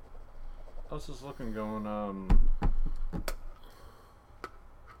how's this looking going?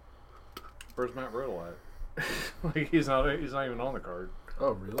 Where's Matt Riddle at? Like he's not even on the card.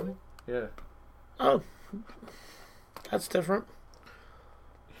 Oh, really? Yeah, Oh, that's different.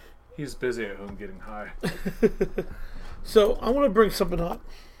 he's busy at home getting high. So I want to bring something up.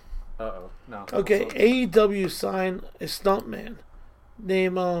 No. Okay, AEW signed a stuntman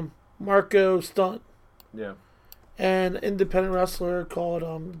named Marco Stunt, Yeah. and an independent wrestler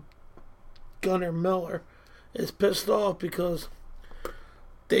called Gunnar Miller is pissed off because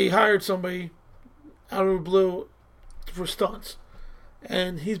they hired somebody out of the blue for stunts,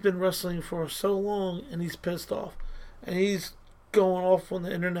 and he's been wrestling for so long, and he's pissed off, and he's going off on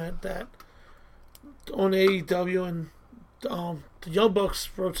the internet that on AEW, and the Young Bucks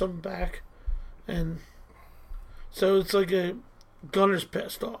wrote something back, and so it's like a Gunner's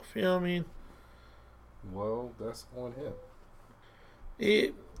pissed off. You know what I mean? Well, that's on him.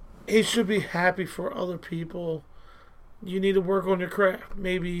 He should be happy for other people. You need to work on your craft.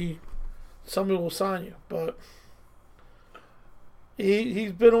 Maybe somebody will sign you, but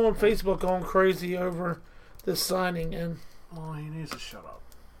he's been on Facebook going crazy over this signing, and Well, he needs to shut up.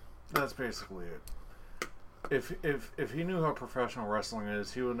 That's basically it. If he knew how professional wrestling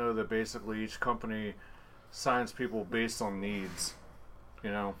is, he would know that basically each company signs people based on needs.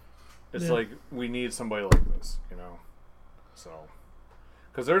 You know, it's Yeah. like we need somebody like this. You know, so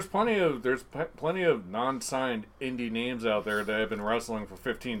because there's plenty of non-signed indie names out there that have been wrestling for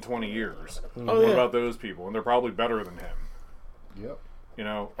 15, 20 years. Oh, What yeah. about those people? And they're probably better than him. Yep. You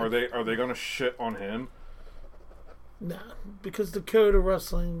know, are they going to shit on him? nah, because the code of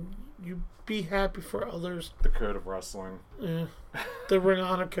wrestling, you be happy for others. The code of wrestling. Yeah, the Ring of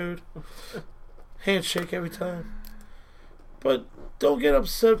Honor code, handshake every time. But don't get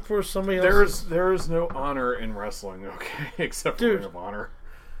upset for somebody else. There is no honor in wrestling, okay, except for Dude. Ring of Honor.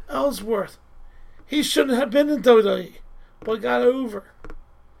 Ellsworth, he shouldn't have been in WWE, but got over,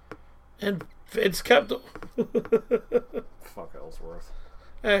 and Vince kept him. Fuck Ellsworth.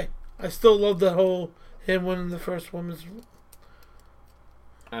 Hey, I still love that whole him winning the first women's.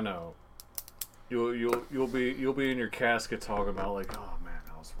 I know. You'll be in your casket talking about like, oh man,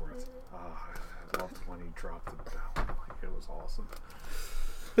 Ellsworth. Oh, I loved when he dropped the belt. Like it was awesome.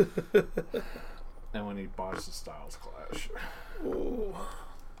 And when he botched the Styles Clash. Ooh.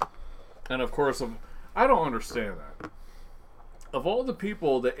 And of course, I don't understand that. Of all the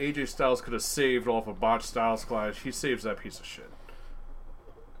people that AJ Styles could have saved off a botched Styles Clash, he saves that piece of shit.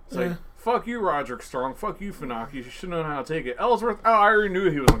 It's like, Yeah. fuck you, Roderick Strong. Fuck you, Funaki. You should know how to take it. Ellsworth, oh, I already knew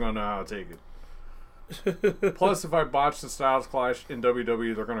he wasn't going to know how to take it. Plus, if I botch the Styles Clash in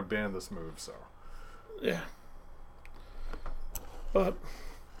WWE, they're going to ban this move, so. Yeah. But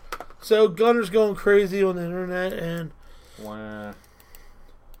so Gunner's going crazy on the internet, and Wah.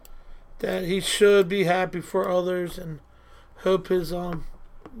 that he should be happy for others and hope his work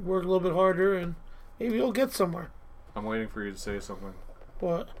a little bit harder, and maybe he'll get somewhere. I'm waiting for you to say something.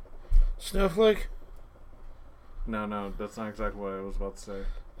 What? Snowflake? No, that's not exactly what I was about to say.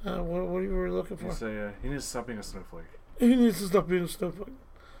 What you were looking You for? say, he needs to stop being a snowflake. He needs to stop being a snowflake.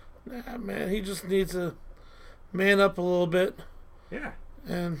 Nah, man, he just needs to man up a little bit Yeah.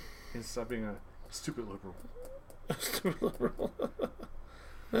 and He needs to stop being a stupid liberal. stupid liberal.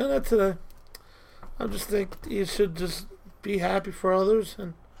 No, not today. I just think he should just be happy for others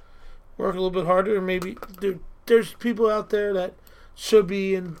and work a little bit harder. And maybe, dude, there's people out there that should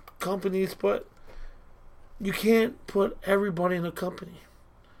be in companies, but you can't put everybody in a company.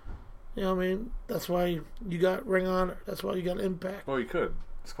 You know what I mean? That's why you got Ring of Honor. That's why you got Impact. Well, you could.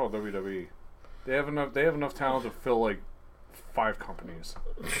 It's called WWE. They have enough talent to fill like 5 companies.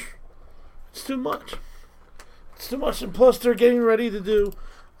 It's too much. It's too much, and plus they're getting ready to do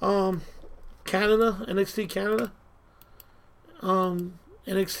Canada, NXT Canada,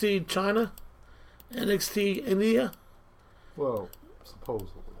 NXT China, NXT India. Well,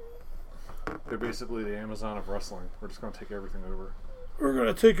 supposedly. They're basically the Amazon of wrestling. We're just going to take everything over. We're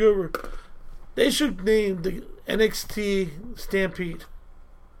gonna take over. They should name the NXT Stampede.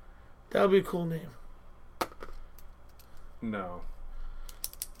 That would be a cool name. No.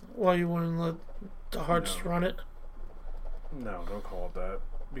 Why you wouldn't let the Hearts No. run it? No, don't call it that.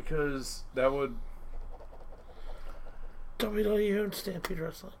 Because that would... WWE owns Stampede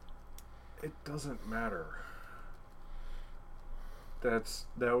Wrestling. It doesn't matter. That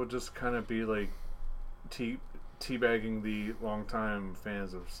would just kind of be like teabagging the longtime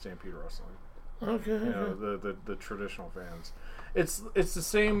fans of Stampede Wrestling. Okay. You know, the traditional fans. It's the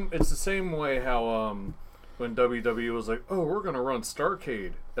same way how when WWE was like, oh, we're gonna run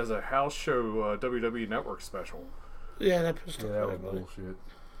Starrcade as a house show WWE Network special. Yeah, that pissed Yeah, off that was everybody. bullshit.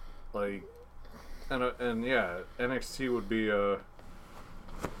 Like, and yeah, NXT would be I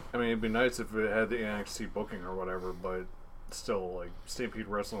mean, it'd be nice if it had the NXT booking or whatever, but still, like, Stampede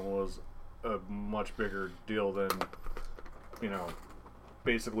Wrestling was a much bigger deal than, you know,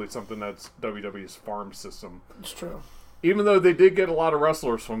 basically something that's WWE's farm system. It's true. Even though they did get a lot of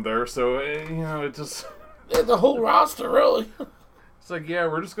wrestlers from there, so, you know, it just... Yeah, the whole roster, really. It's like, yeah,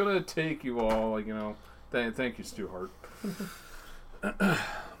 we're just gonna take you all, like, you know, thank you, Stu Hart.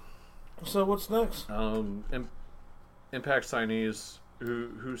 So what's next? Impact signees...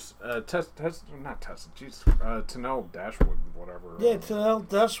 Who's not Tessa? Jeez, Tenelle Dashwood, whatever. Yeah, Tenelle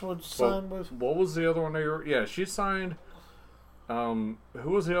Dashwood signed with. What was the other one that you were? Yeah, she signed. Who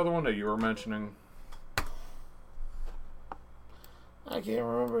was the other one that you were mentioning? I can't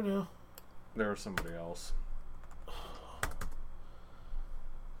remember now. There was somebody else.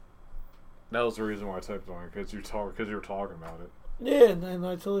 That was the reason why I typed on it because you were talking about it. Yeah, and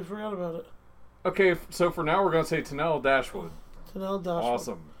I totally forgot about it. Okay, so for now we're gonna say Tenelle Dashwood. Tenelle Dashwood.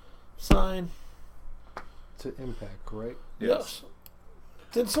 Awesome. Sign. To Impact, correct? Yes.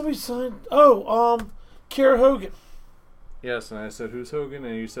 Did somebody sign? Oh, Kiera Hogan. Yes, and I said who's Hogan,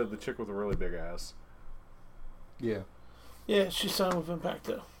 and you said the chick with a really big ass. Yeah. Yeah, she signed with Impact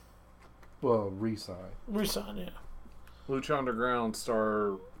too. Well, re-sign. Resign, yeah. Lucha Underground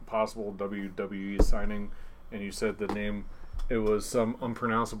star possible WWE signing, and you said the name. It was some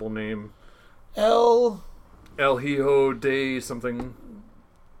unpronounceable name. El. El Hijo de something.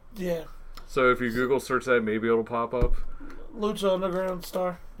 Yeah. So if you Google search that, maybe it'll pop up. Lucha Underground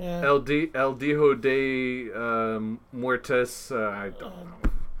star. Yeah. El Hijo de Muertes. I don't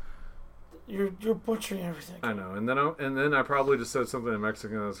know. You're butchering everything. I know. And then I probably just said something in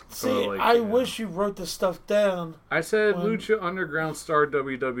Mexican. That's See, kinda like, I yeah. wish you wrote this stuff down. I said when- Lucha Underground star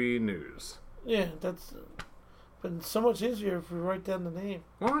WWE News. Yeah, that's been so much easier if we write down the name.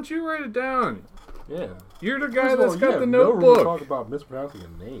 Why don't you write it down? Yeah. You're the guy First of that's all, got you the have no room to notebook. talk about mispronouncing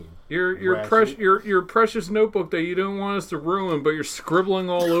a name. Your Ratchet. your precious notebook that you don't want us to ruin, but you're scribbling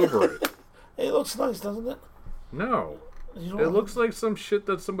all over it. It looks nice, doesn't it? No. You It looks like some shit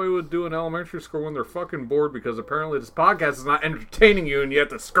that somebody would do in elementary school when they're fucking bored because apparently this podcast is not entertaining you and you have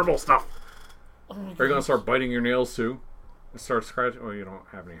to scribble stuff. Oh my Are you going to gosh. start biting your nails too? And start scratching? Oh, you don't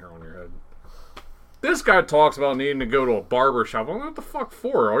have any hair on your head. This guy talks about needing to go to a barber shop. Well, what the fuck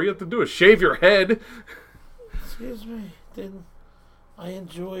for? All you have to do is shave your head. Excuse me. Then I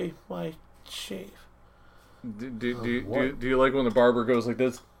enjoy my shave. Do you like when the barber goes like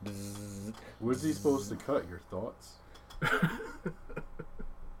this? Was he supposed to cut your thoughts?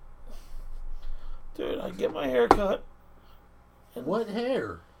 Dude, I get my hair cut. What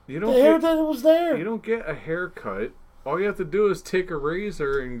hair? You The don't hair get, that was there. you don't get a haircut. All you have to do is take a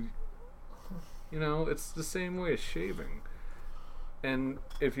razor and, you know, it's the same way as shaving. And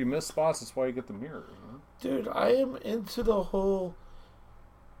if you miss spots, that's why you get the mirror. You know? Dude, I am into the whole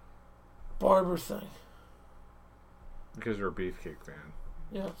barber thing. Because you're a Beefcake fan.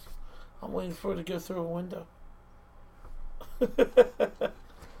 Yes. I'm waiting for it to go through a window.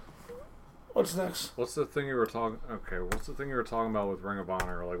 What's next? What's the thing you were talking? Okay, what's the thing you were talking about with Ring of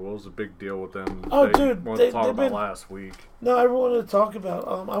Honor? Like, what was the big deal with them? Oh, that you dude, wanted to talk they've about been- last week. No, I wanted to talk about.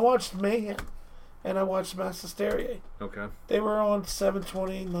 I watched Mayhem, and I watched Mass Hysteria. Okay. They were on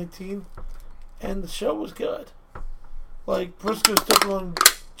 7/20/19, and the show was good. Like Briscoes took on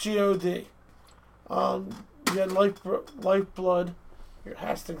God. You had Lifeblood, your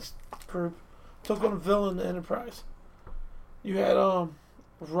Hastings group, took on Villain Enterprise. You had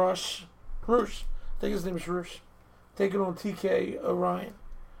Roosh, I think his name is Roosh, taking on TK Orion.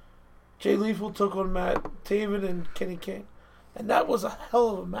 Jay Lethal took on Matt Taven and Kenny King. And that was a hell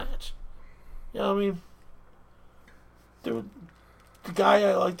of a match. You know what I mean? Dude, the guy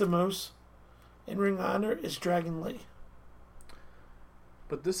I like the most in Ring of Honor is Dragon Lee.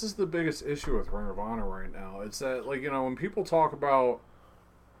 But this is the biggest issue with Ring of Honor right now. It's that, like, you know, when people talk about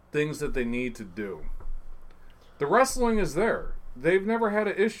things that they need to do, the wrestling is there. They've never had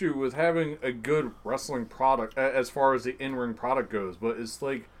an issue with having a good wrestling product as far as the in-ring product goes, but it's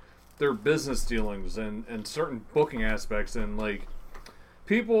like their business dealings and certain booking aspects and, like,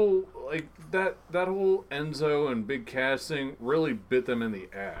 people, like, that whole Enzo and Big Cass thing really bit them in the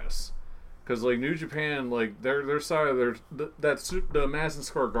ass. Because, like, New Japan, like, their side of the Madison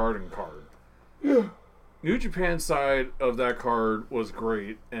Square Garden card. Yeah. New Japan's side of that card was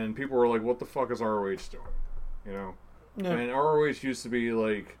great, and people were like, what the fuck is ROH doing? You know? Yeah. And ROH used to be,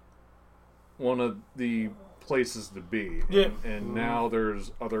 like, one of the places to be. Yeah. And now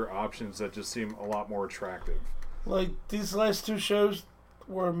there's other options that just seem a lot more attractive. Like, these last 2 shows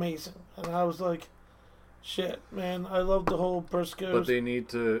were amazing. And I was like, shit, man, I love the whole Briscoes. But they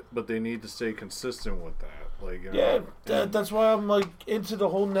need to stay consistent with that. Like, you know, yeah, that's why I'm, like, into the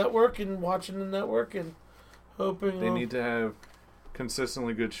whole network and watching the network and hoping... They need to have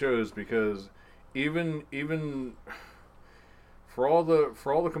consistently good shows, because even for all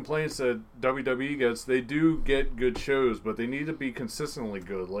the complaints that WWE gets, they do get good shows, but they need to be consistently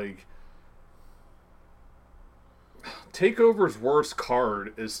good. Like, TakeOver's worst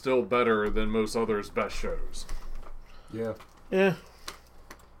card is still better than most others' best shows. Yeah. Yeah.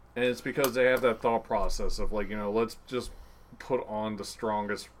 And it's because they have that thought process of, like, you know, let's just put on the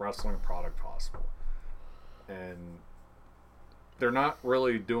strongest wrestling product possible. And they're not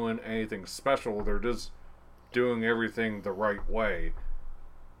really doing anything special. They're just doing everything the right way,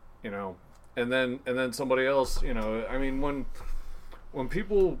 you know. And then somebody else, you know, I mean, when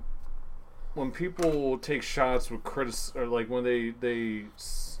people take shots with or like when they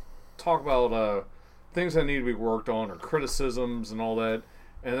talk about things that need to be worked on or criticisms and all that,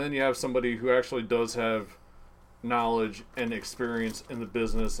 and then you have somebody who actually does have knowledge and experience in the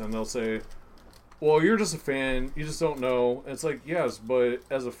business, and they'll say, well, you're just a fan, you just don't know. And it's like, yes, but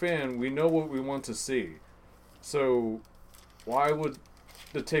as a fan, we know what we want to see. So why would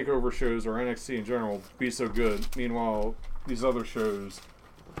the TakeOver shows or NXT in general be so good? Meanwhile, these other shows,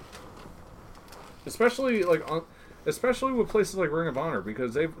 especially with places like Ring of Honor,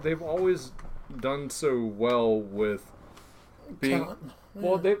 because they've always done so well with being Talent. Yeah.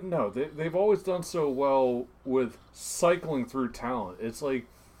 well. They've always done so well with cycling through talent. It's like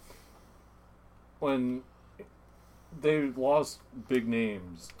when they lost big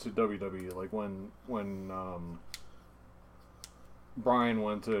names to WWE, like when Bryan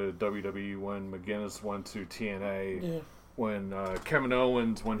went to WWE, when McGuinness went to TNA, Yeah. when Kevin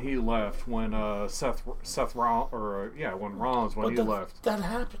Owens, when he left, when when Rollins, when he left. That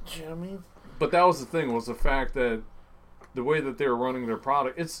happens, you know what I mean? But that was the thing, was the fact that the way that they were running their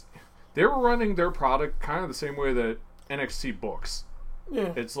product, they were running their product kind of the same way that NXT books.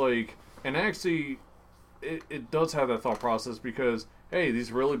 Yeah. It's like, in NXT, it does have that thought process, because, hey,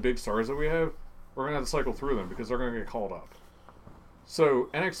 these really big stars that we have, we're going to have to cycle through them because they're going to get called up. So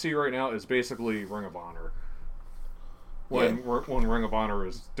NXT right now is basically Ring of Honor. When Ring of Honor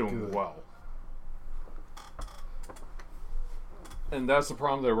is doing Good. well. And that's the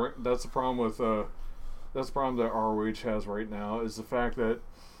problem that ROH has right now, is the fact that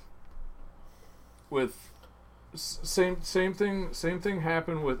with same thing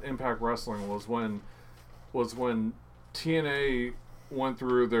happened with Impact Wrestling was when TNA went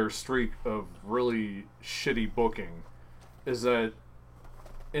through their streak of really shitty booking, is that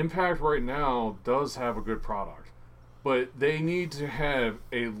Impact right now does have a good product, but they need to have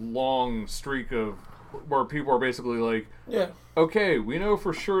a long streak of where people are basically like, Yeah. okay, we know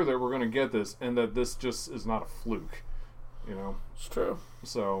for sure that we're going to get this, and that this just is not a fluke, you know? It's true.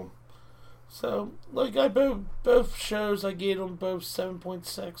 So, like, I both shows, I gave them both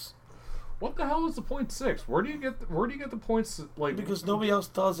 7.6 what the hell is the 0.6? Where do you get the points, like, because nobody else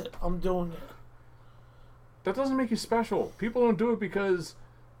does it. I'm doing it. that doesn't make you special. People don't do it because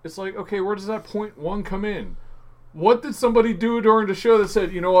it's like, okay, where does that 0.1 come in? What did somebody do during the show that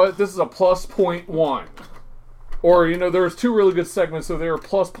said, you know what, this is a plus 0.1? Or, you know, there was 2 really good segments, so they were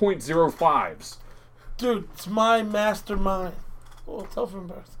plus 0.05s. Dude, it's my mastermind. Well, tell from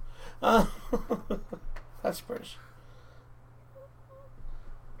birth. That's British.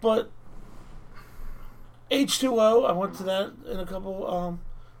 But H2O, I went to that in a couple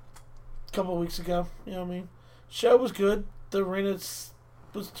weeks ago. You know what I mean? Show was good. The arena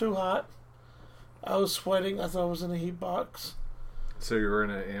was too hot. I was sweating. I thought I was in a heat box. So you were in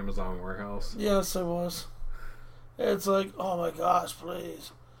an Amazon warehouse? Yes, I was. It's like, oh my gosh,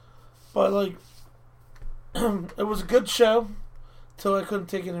 please. But like, it was a good show till I couldn't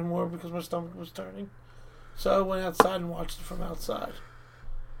take it anymore because my stomach was turning. So I went outside and watched it from outside.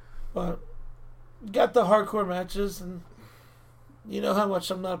 But got the hardcore matches, and you know how much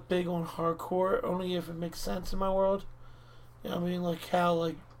I'm not big on hardcore, only if it makes sense in my world. You know what I mean? Like how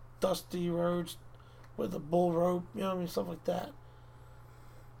like Dusty Rhodes with a bull rope, you know what I mean? Stuff like that.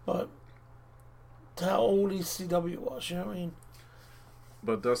 But how old ECW was, you know what I mean?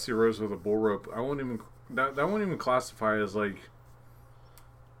 But Dusty Rhodes with a bull rope, I won't even that won't even classify as like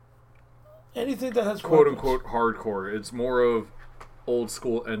anything that has quote weapons. unquote hardcore. It's more of old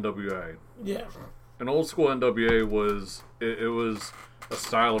school NWA. Yeah. And old school NWA was it was a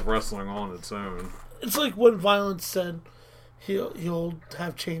style of wrestling on its own. It's like when Violence said he'll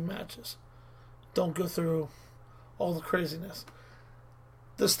have chain matches. Don't go through all the craziness.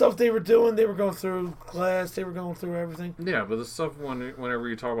 The stuff they were doing, they were going through glass, they were going through everything. Yeah, but the stuff whenever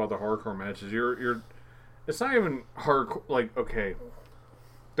you talk about the hardcore matches, you're it's not even hardcore. Like, okay,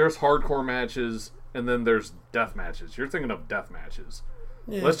 there's hardcore matches and then there's death matches. You're thinking of death matches.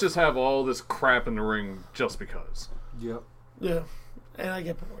 Yeah. Let's just have all this crap in the ring just because. Yep. Yeah. And I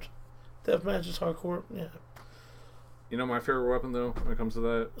get bored. Death matches, hardcore, yeah. You know my favorite weapon though when it comes to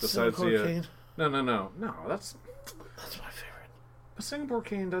that, besides Singapore the cane. no, that's That's my favorite. a Singapore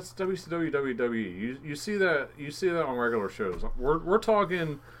cane. That's WCW, WWE. You see that on regular shows. We're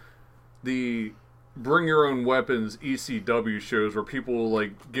talking the bring your own weapons ECW shows where people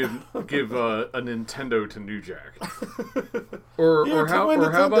like give a Nintendo to New Jack, or how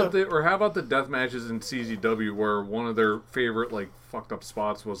about the death matches in CZW where one of their favorite like fucked up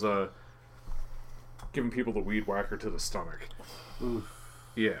spots was giving people the weed whacker to the stomach. Oof.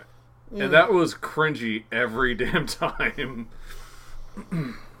 Yeah. And that was cringy every damn time.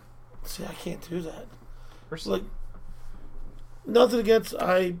 See, I can't do that. There's Like, nothing against.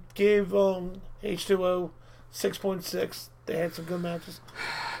 I gave H2O 6.6. They had some good matches.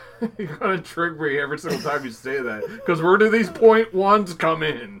 You're gonna trick me every single time you say that. Because where do these .1s come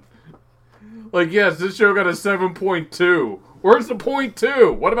in? Like, yes, this show got a 7.2. Where's the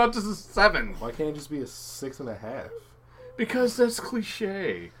 .2? What about just a 7? Why can't it just be a 6.5? Because that's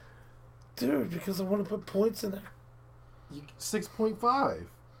cliche. Dude, because I want to put points in there. 6.5.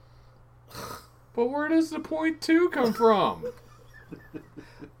 But where does the .2 come from?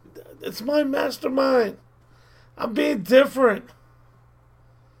 It's my mastermind. I'm being different.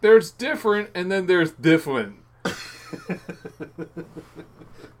 There's different, and then there's different.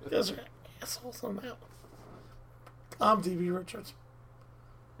 Guys are assholes on that one. I'm DB Richards.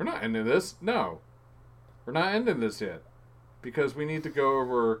 We're not ending this. No. We're not ending this yet. Because we need to go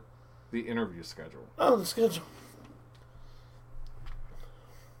over the interview schedule. Oh, the schedule.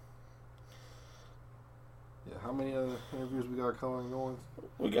 Yeah, how many other interviews we got coming on?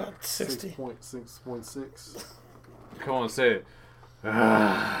 We got 60. 6.6. Come on, say it.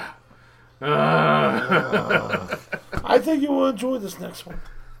 I think you will enjoy this next one.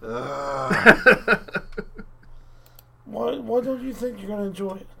 Why don't you think you're going to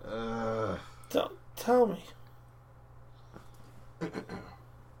enjoy it? Tell me.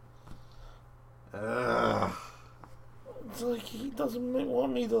 It's like he doesn't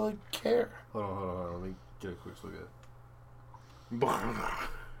want me to like care. Hold on. Let me get a quick look at it.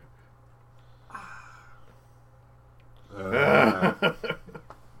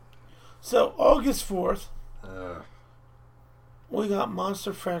 So August 4th, Uh, we got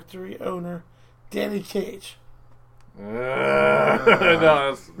Monster Factory owner Danny Cage.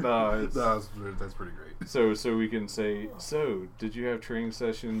 It's, that's pretty great. so we can say, so did you have training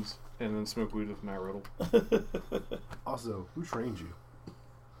sessions and then smoke weed with Matt Riddle? Also, who trained you?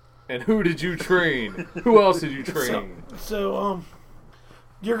 And who did you train? Who else did you train? So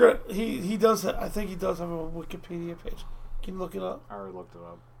you're gonna he does. I think he does have a Wikipedia page. Can you look it up? I already looked it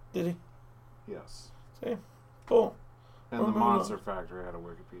up. Did he? Yes. See? Boom. And We're the moving Monster on. Factory had a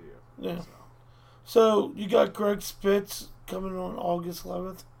Wikipedia. Yeah. So. So you got Greg Spitz coming on August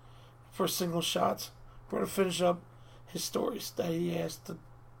 11th for single shots. We're gonna finish up his stories that he has to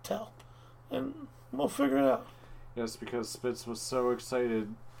tell, and we'll figure it out. Yes, because Spitz was so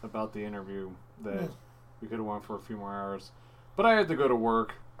excited about the interview that Yeah. we could have went for a few more hours. But I had to go to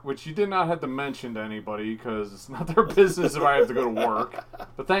work, which you did not have to mention to anybody because it's not their business if I have to go to work.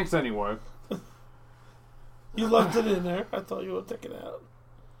 But thanks anyway. You left it in there. I thought you would take it out.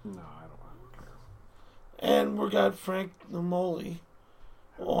 No, I don't care. And we got Frank Namoli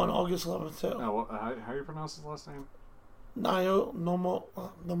on August 11th too. No, how do you pronounce his last name?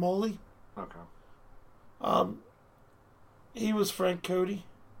 Namoli. Okay. He was Frank Cody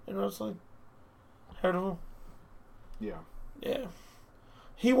in wrestling. Heard of him? Yeah. Yeah.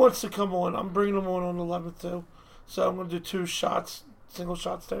 He wants to come on. I'm bringing him on the 11th too. So I'm going to do 2 shots, single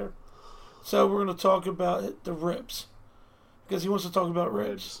shots there. So we're going to talk about the ribs. Because he wants to talk about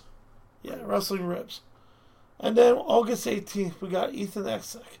ribs. Yeah, wrestling ribs. And then August 18th, we got Ethan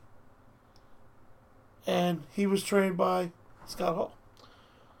Exek. And he was trained by Scott Hall.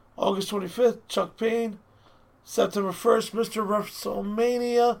 August 25th, Chuck Payne. September 1st, Mr.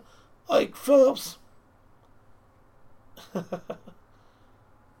 WrestleMania, Ike Phillips.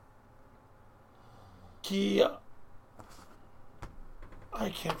 I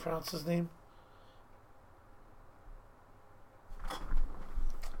can't pronounce his name.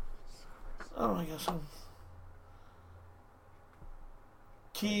 Oh, I guess I'm.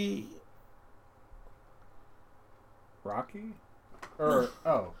 Rocky? Or,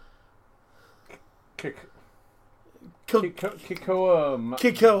 Kikoa.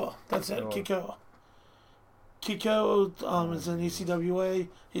 That's it. Kikoa. Kiko is in ECWA.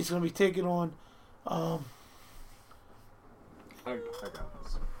 He's going to be taking on. I got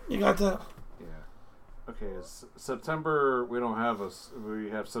this. You got that? Yeah. Okay, September, we don't have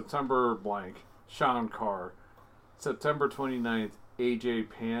we have September blank, Sean Carr. September 29th, AJ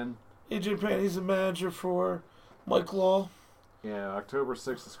Pan. AJ Pan, he's the manager for Mike Law. Yeah, October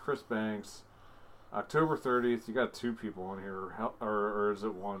 6th is Chris Banks. October 30th, you got 2 people on here, or is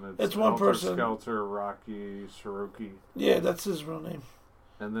it one? It's one person. Skelter, Rocky, Shiroki. Yeah, that's his real name.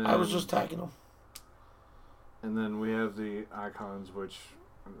 And then I was just tagging him. And then we have the Icons, which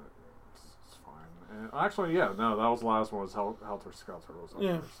it's fine. And actually, yeah, no, that was the last one. Was Helter Skelter was on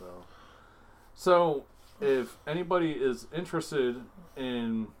there. So if anybody is interested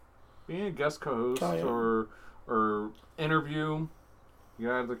in being a guest co-host or interview, you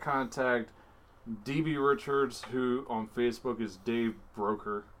have to contact DB Richards, who on Facebook is Dave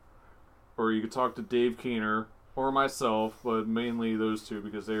Broker, or you could talk to Dave Keener or myself, but mainly those 2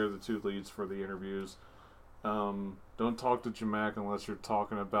 because they are the 2 leads for the interviews. Don't talk to Jamak unless you're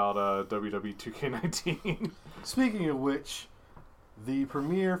talking about WWE 2K19. Speaking of which, the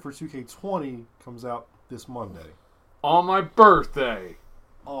premiere for 2K20 comes out this Monday. On my birthday!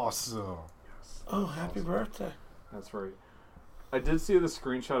 Awesome. Yes. Oh, happy birthday. That's right. I did see the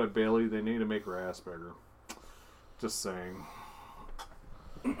screenshot of Bailey. They need to make her ass bigger. Just saying.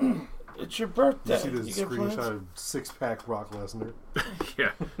 It's your birthday. You see the screenshot of 6-pack Brock Lesnar?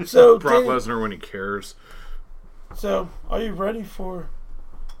 Yeah. So Brock Lesnar when he cares. So, are you ready for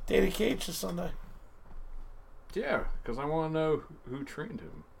Danny Cage this Sunday? Yeah, because I want to know who trained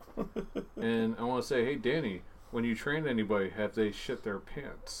him. And I want to say, hey, Danny, when you train anybody, have they shit their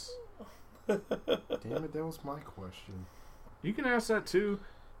pants? Damn it, that was my question. You can ask that too.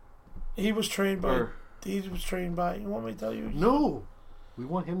 He was trained by. You want me to tell you? No! We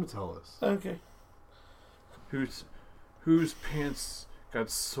want him to tell us. Okay. Whose pants got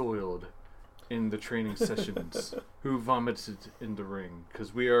soiled in the training sessions? Who vomited in the ring?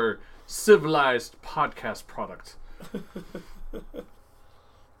 Because we are civilized podcast product.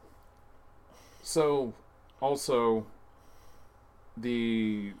 So, also,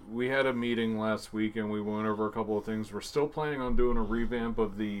 we had a meeting last week and we went over a couple of things. We're still planning on doing a revamp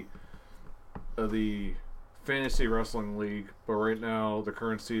of the Fantasy Wrestling League, but right now the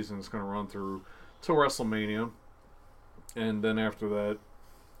current season is going to run through till WrestleMania, and then after that,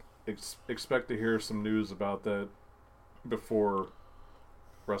 expect to hear some news about that before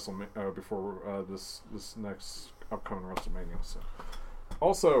WrestleMania, before this next upcoming WrestleMania. So,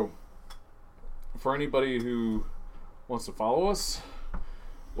 also, for anybody who wants to follow us,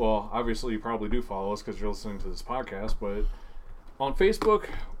 well, obviously you probably do follow us because you're listening to this podcast, but on Facebook,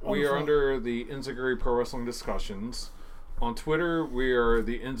 we are under the Enziguri Pro Wrestling Discussions. On Twitter, we are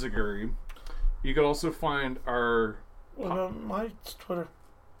the Enziguri. You can also find our... What about my Twitter?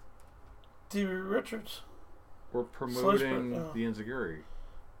 DB Richards. We're promoting the Enziguri.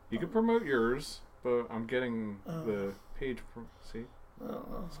 You can promote yours, but I'm getting the page... See?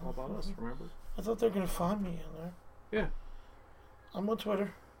 It's all about us, remember? I thought they were going to find me on there. Yeah. I'm on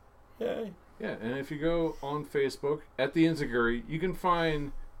Twitter. Yay. Yeah, and if you go on Facebook, at the Enziguri, you can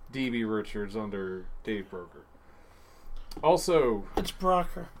find DB Richards under Dave Broker. Also... It's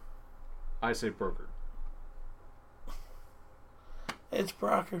Brocker. I say Broker. It's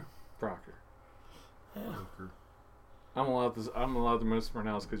Brocker. Brocker. Yeah. Broker. I'm allowed to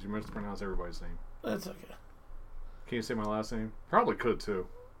mispronounce because you mispronounce everybody's name. That's okay. Can you say my last name? Probably could too.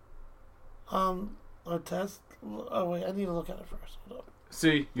 A test? Oh, wait, I need to look at it first. Hold up.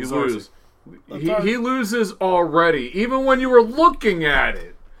 See, you Lazarti. lose. He loses already, even when you were looking at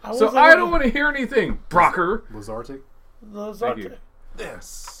it. So I don't want to hear anything, Brocker. Lazartic? Lazartic. you.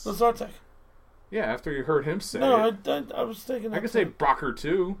 Yes. Lazartic. Yeah, after you heard him say No, it. I was thinking. I could say Brocker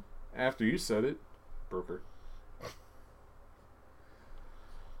too, after you said it. Broker.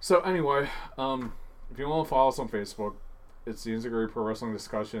 So anyway, if you want to follow us on Facebook, it's the Enziguri Pro Wrestling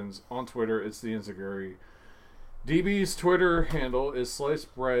Discussions. On Twitter, it's the Enziguri. DB's Twitter handle is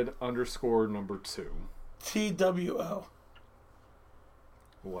slicebread_2. TWO.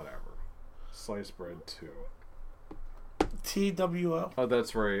 Whatever. Slicebread2. TWO. Oh,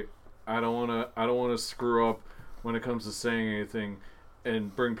 that's right. I don't wanna screw up when it comes to saying anything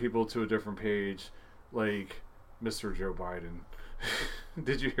and bring people to a different page like Mr. Joe Biden.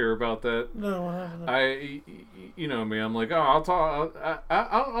 Did you hear about that? No, I haven't. You know me. I'm like, oh, I'll talk.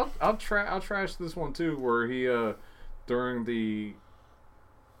 I'll trash this one too. Where he during the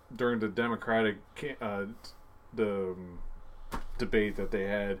Democratic the debate that they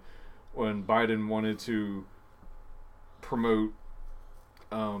had when Biden wanted to promote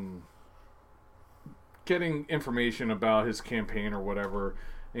getting information about his campaign or whatever,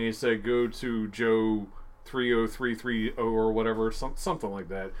 and he said go to Joe 30330 or whatever, something like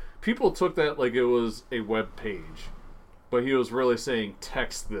that. People took that like it was a web page, but he was really saying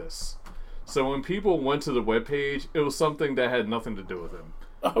text this. So when people went to the web page, it was something that had nothing to do with him.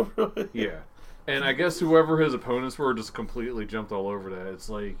 Oh, really? Yeah. And I guess whoever his opponents were just completely jumped all over that. It's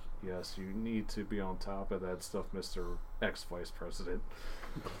like, yes, you need to be on top of that stuff, Mr. Ex-Vice President.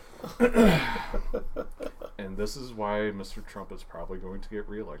 And this is why Mr. Trump is probably going to get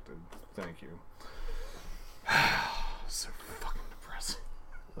reelected. Thank you. So fucking depressing.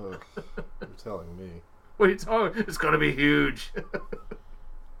 Oh, you're telling me. What are you talking? It's gonna be huge.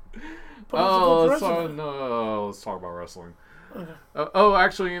 Let's talk about wrestling. Okay.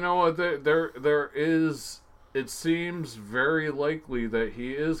 Actually, you know what? There is. It seems very likely that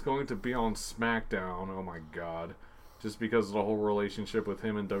he is going to be on SmackDown. Oh my god! Just because of the whole relationship with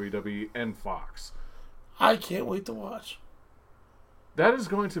him and WWE and Fox. I can't wait to watch. That is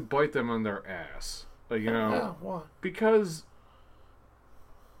going to bite them on their ass. You know, Yeah, why? because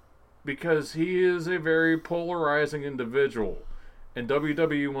he is a very polarizing individual, and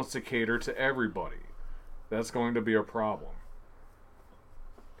WWE wants to cater to everybody. That's going to be a problem.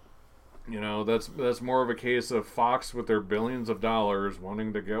 You know, that's more of a case of Fox with their billions of dollars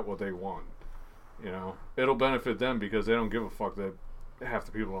wanting to get what they want. You know, it'll benefit them because they don't give a fuck that half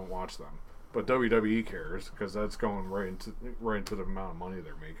the people don't watch them. But WWE cares because that's going right into the amount of money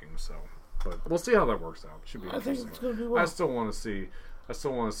they're making. So, but we'll see how that works out. Should be I interesting. think it's going to be well. I still want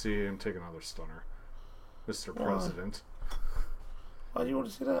to see him take another stunner, Mr. Why? President. Why do you want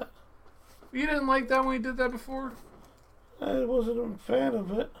to see that? You didn't like that when he did that before? I wasn't a fan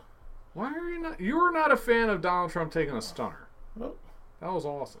of it. Why are you not? You were not a fan of Donald Trump taking a stunner. Nope. That was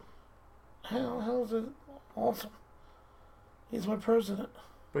awesome. How is it awesome? He's my president.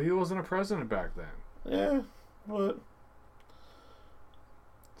 But he wasn't a president back then. Yeah, but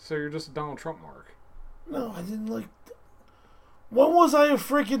So you're just a Donald Trump mark. no, I didn't like. When was I a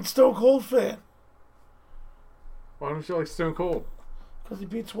freaking Stone Cold fan? Why don't you like Stone Cold? Because he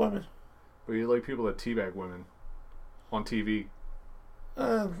beats women. But you like people that teabag women on TV.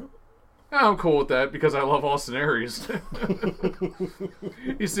 Uh, I'm cool with that because I love Austin Aries.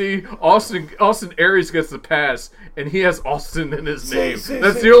 You see, Austin Aries gets the pass, and he has Austin in his name.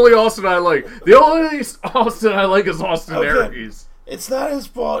 That's the only Austin I like. The only Austin I like is Austin Aries. It's not his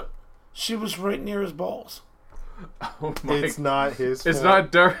fault. She was right near his balls. Oh my! It's not his It's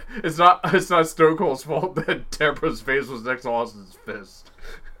fault. It's not Stone Cold's fault that Deborah's face was next to Austin's fist.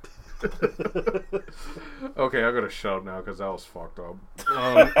 Okay, I'm gonna shut up now because that was fucked up.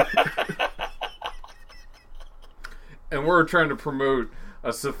 And we're trying to promote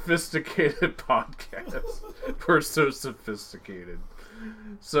a sophisticated podcast. We're so sophisticated.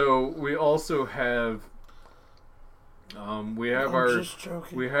 So we also have we have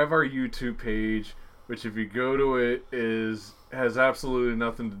our YouTube page, which if you go to it has absolutely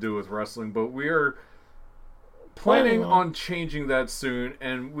nothing to do with wrestling, but we are planning on changing that soon,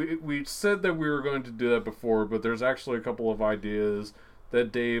 and we said that we were going to do that before, but there's actually a couple of ideas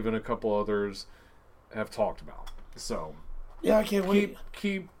that Dave and a couple others have talked about. So Yeah, I can't wait.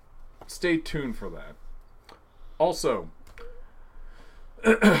 Stay tuned for that. Also,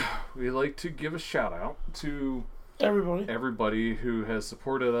 we like to give a shout out to everybody who has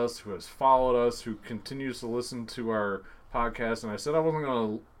supported us, who has followed us, who continues to listen to our podcast. And I said I wasn't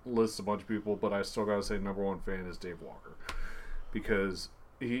going to list a bunch of people, but I still got to say number one fan is Dave Walker, because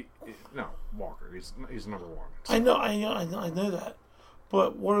Walker, he's number one. So. I know that,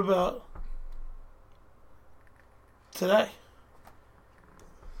 but what about today?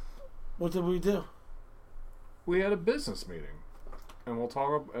 What did we do? We had a business meeting. and we'll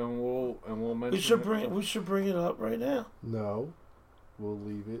talk and we'll mention. We should bring it up right now. No, we'll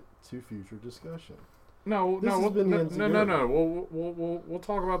leave it to future discussion. No. This has been the Enzuigiri. We'll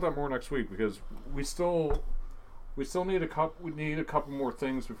talk about that more next week because we still need a couple more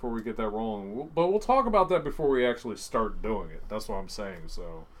things before we get that rolling. But we'll talk about that before we actually start doing it. That's what I'm saying.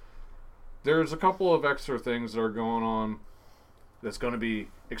 So there's a couple of extra things that are going on that's going to be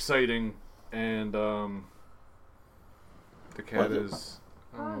exciting, and the cat is.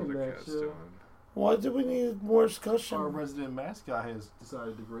 I don't know what the cat's doing. Why do we need more discussion? Our resident mascot has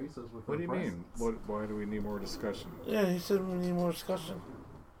decided to grace us with What do her you mean? presence. Why do we need more discussion? Yeah, he said we need more discussion.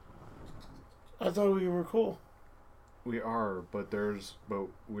 I thought we were cool. We are, but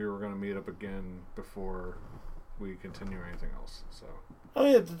we were going to meet up again before we continue anything else. So. Oh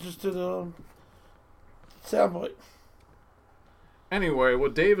yeah, just did soundbite. Anyway,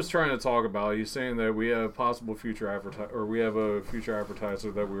 what Dave is trying to talk about, he's saying that we have possible we have a future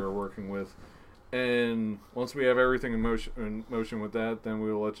advertiser that we are working with, and once we have everything in motion with that, then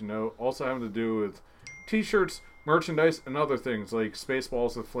we will let you know. Also having to do with T-shirts, merchandise, and other things like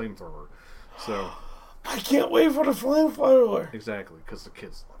Spaceballs with flamethrower. So. I can't wait for the flamethrower. Exactly, because the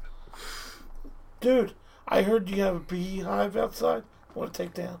kids love it. Dude, I heard you have a beehive outside. Want to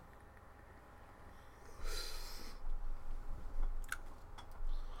take down?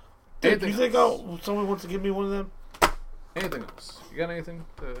 Dude, do you think someone wants to give me one of them? Anything else? You got anything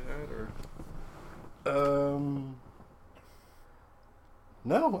to add, or?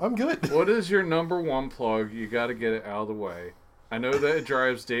 No, I'm good. What is your number one plug? You got to get it out of the way. I know that it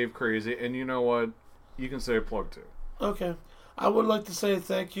drives Dave crazy, and you know what? You can say a plug too. Okay. I would like to say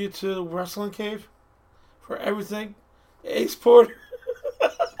thank you to Wrestling Cave for everything. Ace Porter.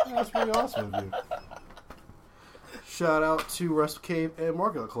 That's pretty awesome of you. Shout out to Wrestle Cave and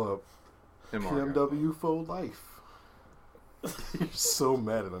Market Club. And PMW for life. You're so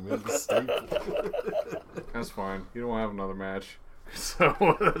mad at him. You're the staple. That's fine. You don't have another match. So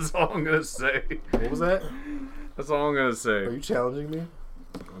that's all I'm going to say. What was that? That's all I'm going to say. Are you challenging me?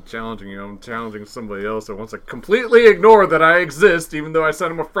 I'm challenging you. I'm challenging somebody else that wants to completely ignore that I exist, even though I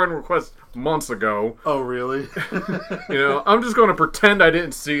sent him a friend request months ago. Oh, really? I'm just going to pretend I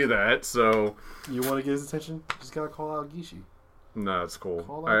didn't see that, so... You want to get his attention? Just gotta call out Gishi. No, it's cool.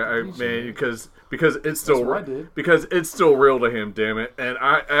 Call out Man, because it's still That's what I did. because it's still real to him. Damn it! And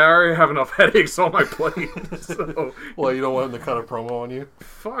I already have enough headaches on my plate. So Well, you don't want him to cut a promo on you?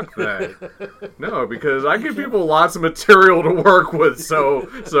 fuck that. No, because I give people lots of material to work with, so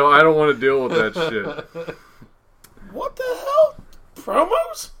I don't want to deal with that shit. What the hell?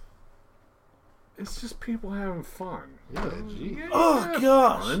 Promos? It's just people having fun. Yeah, gee. Oh, have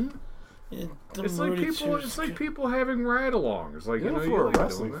gosh. fun. Yeah, It's like people having ride-alongs. Like You know, you for a like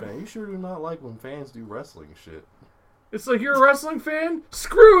wrestling doing that. fan, you sure do not like when fans do wrestling shit. It's like you're a wrestling fan.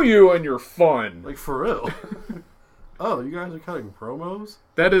 Screw you and your fun. Like, for real. Oh, you guys are cutting promos?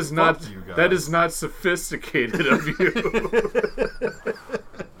 That is not you guys. that is not sophisticated of you.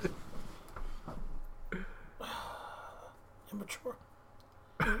 Immature.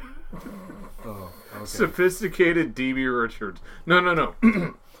 Oh, okay. Sophisticated DB Richards. No.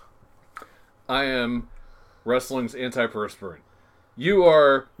 I am wrestling's antiperspirant. You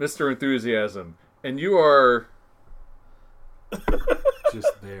are Mr. Enthusiasm, and you are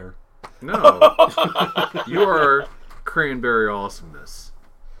Just there. no. You are Cranberry Awesomeness.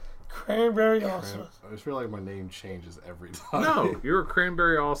 Cranberry awesome. I just feel like my name changes every time. No, you're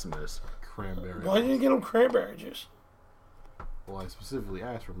Cranberry Awesomeness. Cranberry. Why didn't you get him cranberry juice? Well, I specifically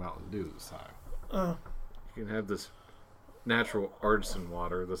asked for Mountain Dew this time. You can have this natural artisan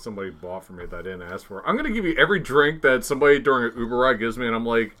water that somebody bought for me that I didn't ask for. I'm gonna give you every drink that somebody during an Uber ride gives me, and I'm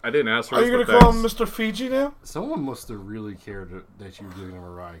like, I didn't ask for Are this. you going but to call him thanks. Mr. Fiji now? Someone must have really cared that you were giving him a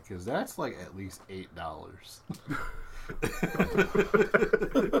ride, because that's like at least $8.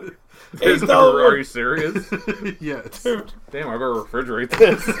 Is- $8. Are you serious? Yes. Dude. Damn, I better refrigerate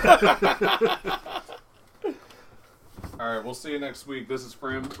this. Alright, we'll see you next week. This is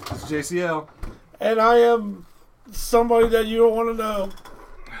Frim. It's JCL. And I am somebody that you don't want to know.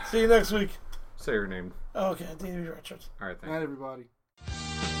 See you next week. Say your name. Okay, Davey Richards. Alright, thanks. Night, everybody.